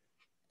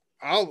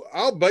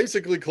I'll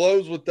basically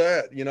close with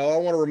that. You know, I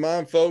want to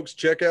remind folks,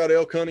 check out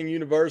Elk Hunting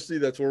University.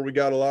 That's where we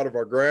got a lot of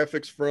our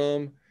graphics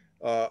from.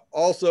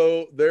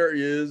 Also, there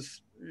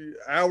is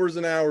hours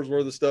and hours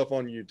worth of stuff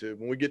on YouTube.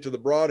 When we get to the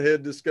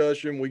broadhead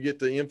discussion, we get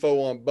the info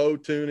on bow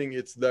tuning,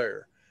 it's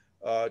there.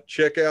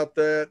 Check out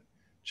that.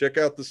 Check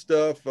out the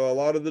stuff. A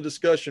lot of the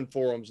discussion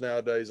forums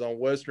nowadays on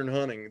Western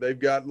hunting, they've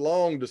got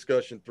long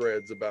discussion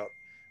threads about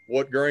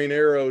what grain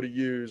arrow to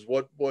use,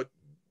 what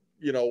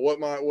you know,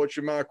 what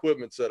should my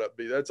equipment setup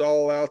be. That's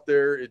all out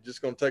there. It's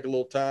just going to take a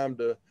little time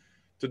to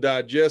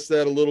digest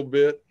that a little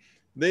bit.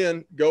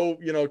 Then go,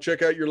 you know,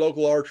 check out your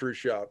local archery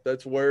shop.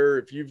 That's where,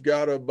 if you've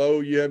got a bow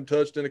you haven't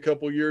touched in a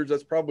couple of years,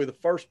 that's probably the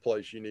first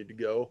place you need to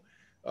go.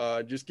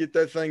 Just get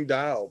that thing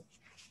dialed.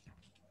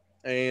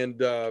 And,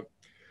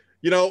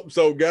 you know,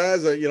 so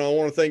guys, you know, I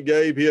want to thank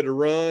Gabe. He had to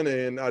run,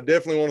 and I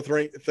definitely want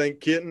to thank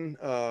Kitten.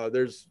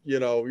 There's, you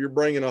know, you're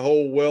bringing a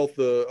whole wealth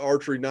of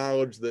archery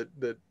knowledge that,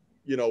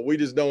 you know, we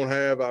just don't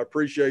have. I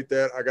appreciate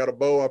that. I got a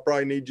bow I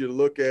probably need you to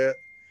look at.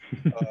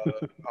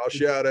 I'll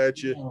shout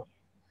at you.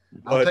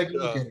 I'll take a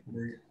look at it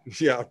for you.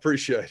 Yeah, I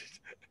appreciate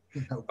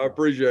it. No I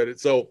appreciate it.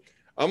 So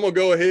I'm going to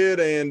go ahead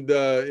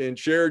and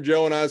share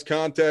Joe and I's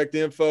contact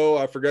info.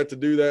 I forgot to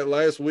do that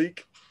last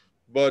week.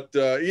 But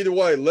either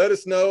way, let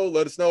us know.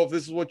 Let us know if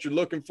this is what you're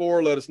looking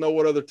for. Let us know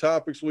what other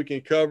topics we can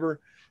cover.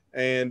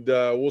 And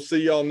we'll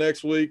see y'all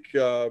next week.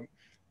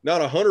 Not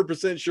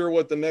 100% sure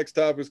what the next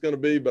topic is going to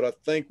be, but I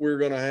think we're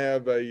going to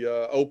have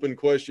a open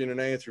question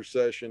and answer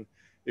session.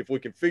 If we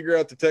can figure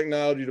out the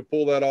technology to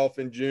pull that off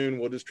in June,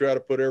 we'll just try to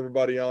put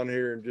everybody on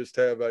here and just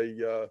have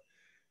a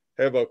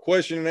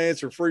question and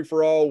answer free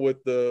for all with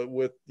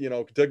you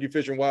know, Kentucky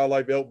Fish and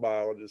Wildlife elk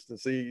biologists, and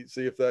see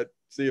if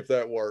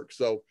that works.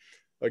 So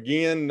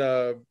again,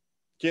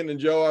 Ken and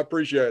Joe, I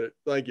appreciate it.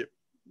 Thank you.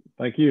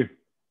 Thank you.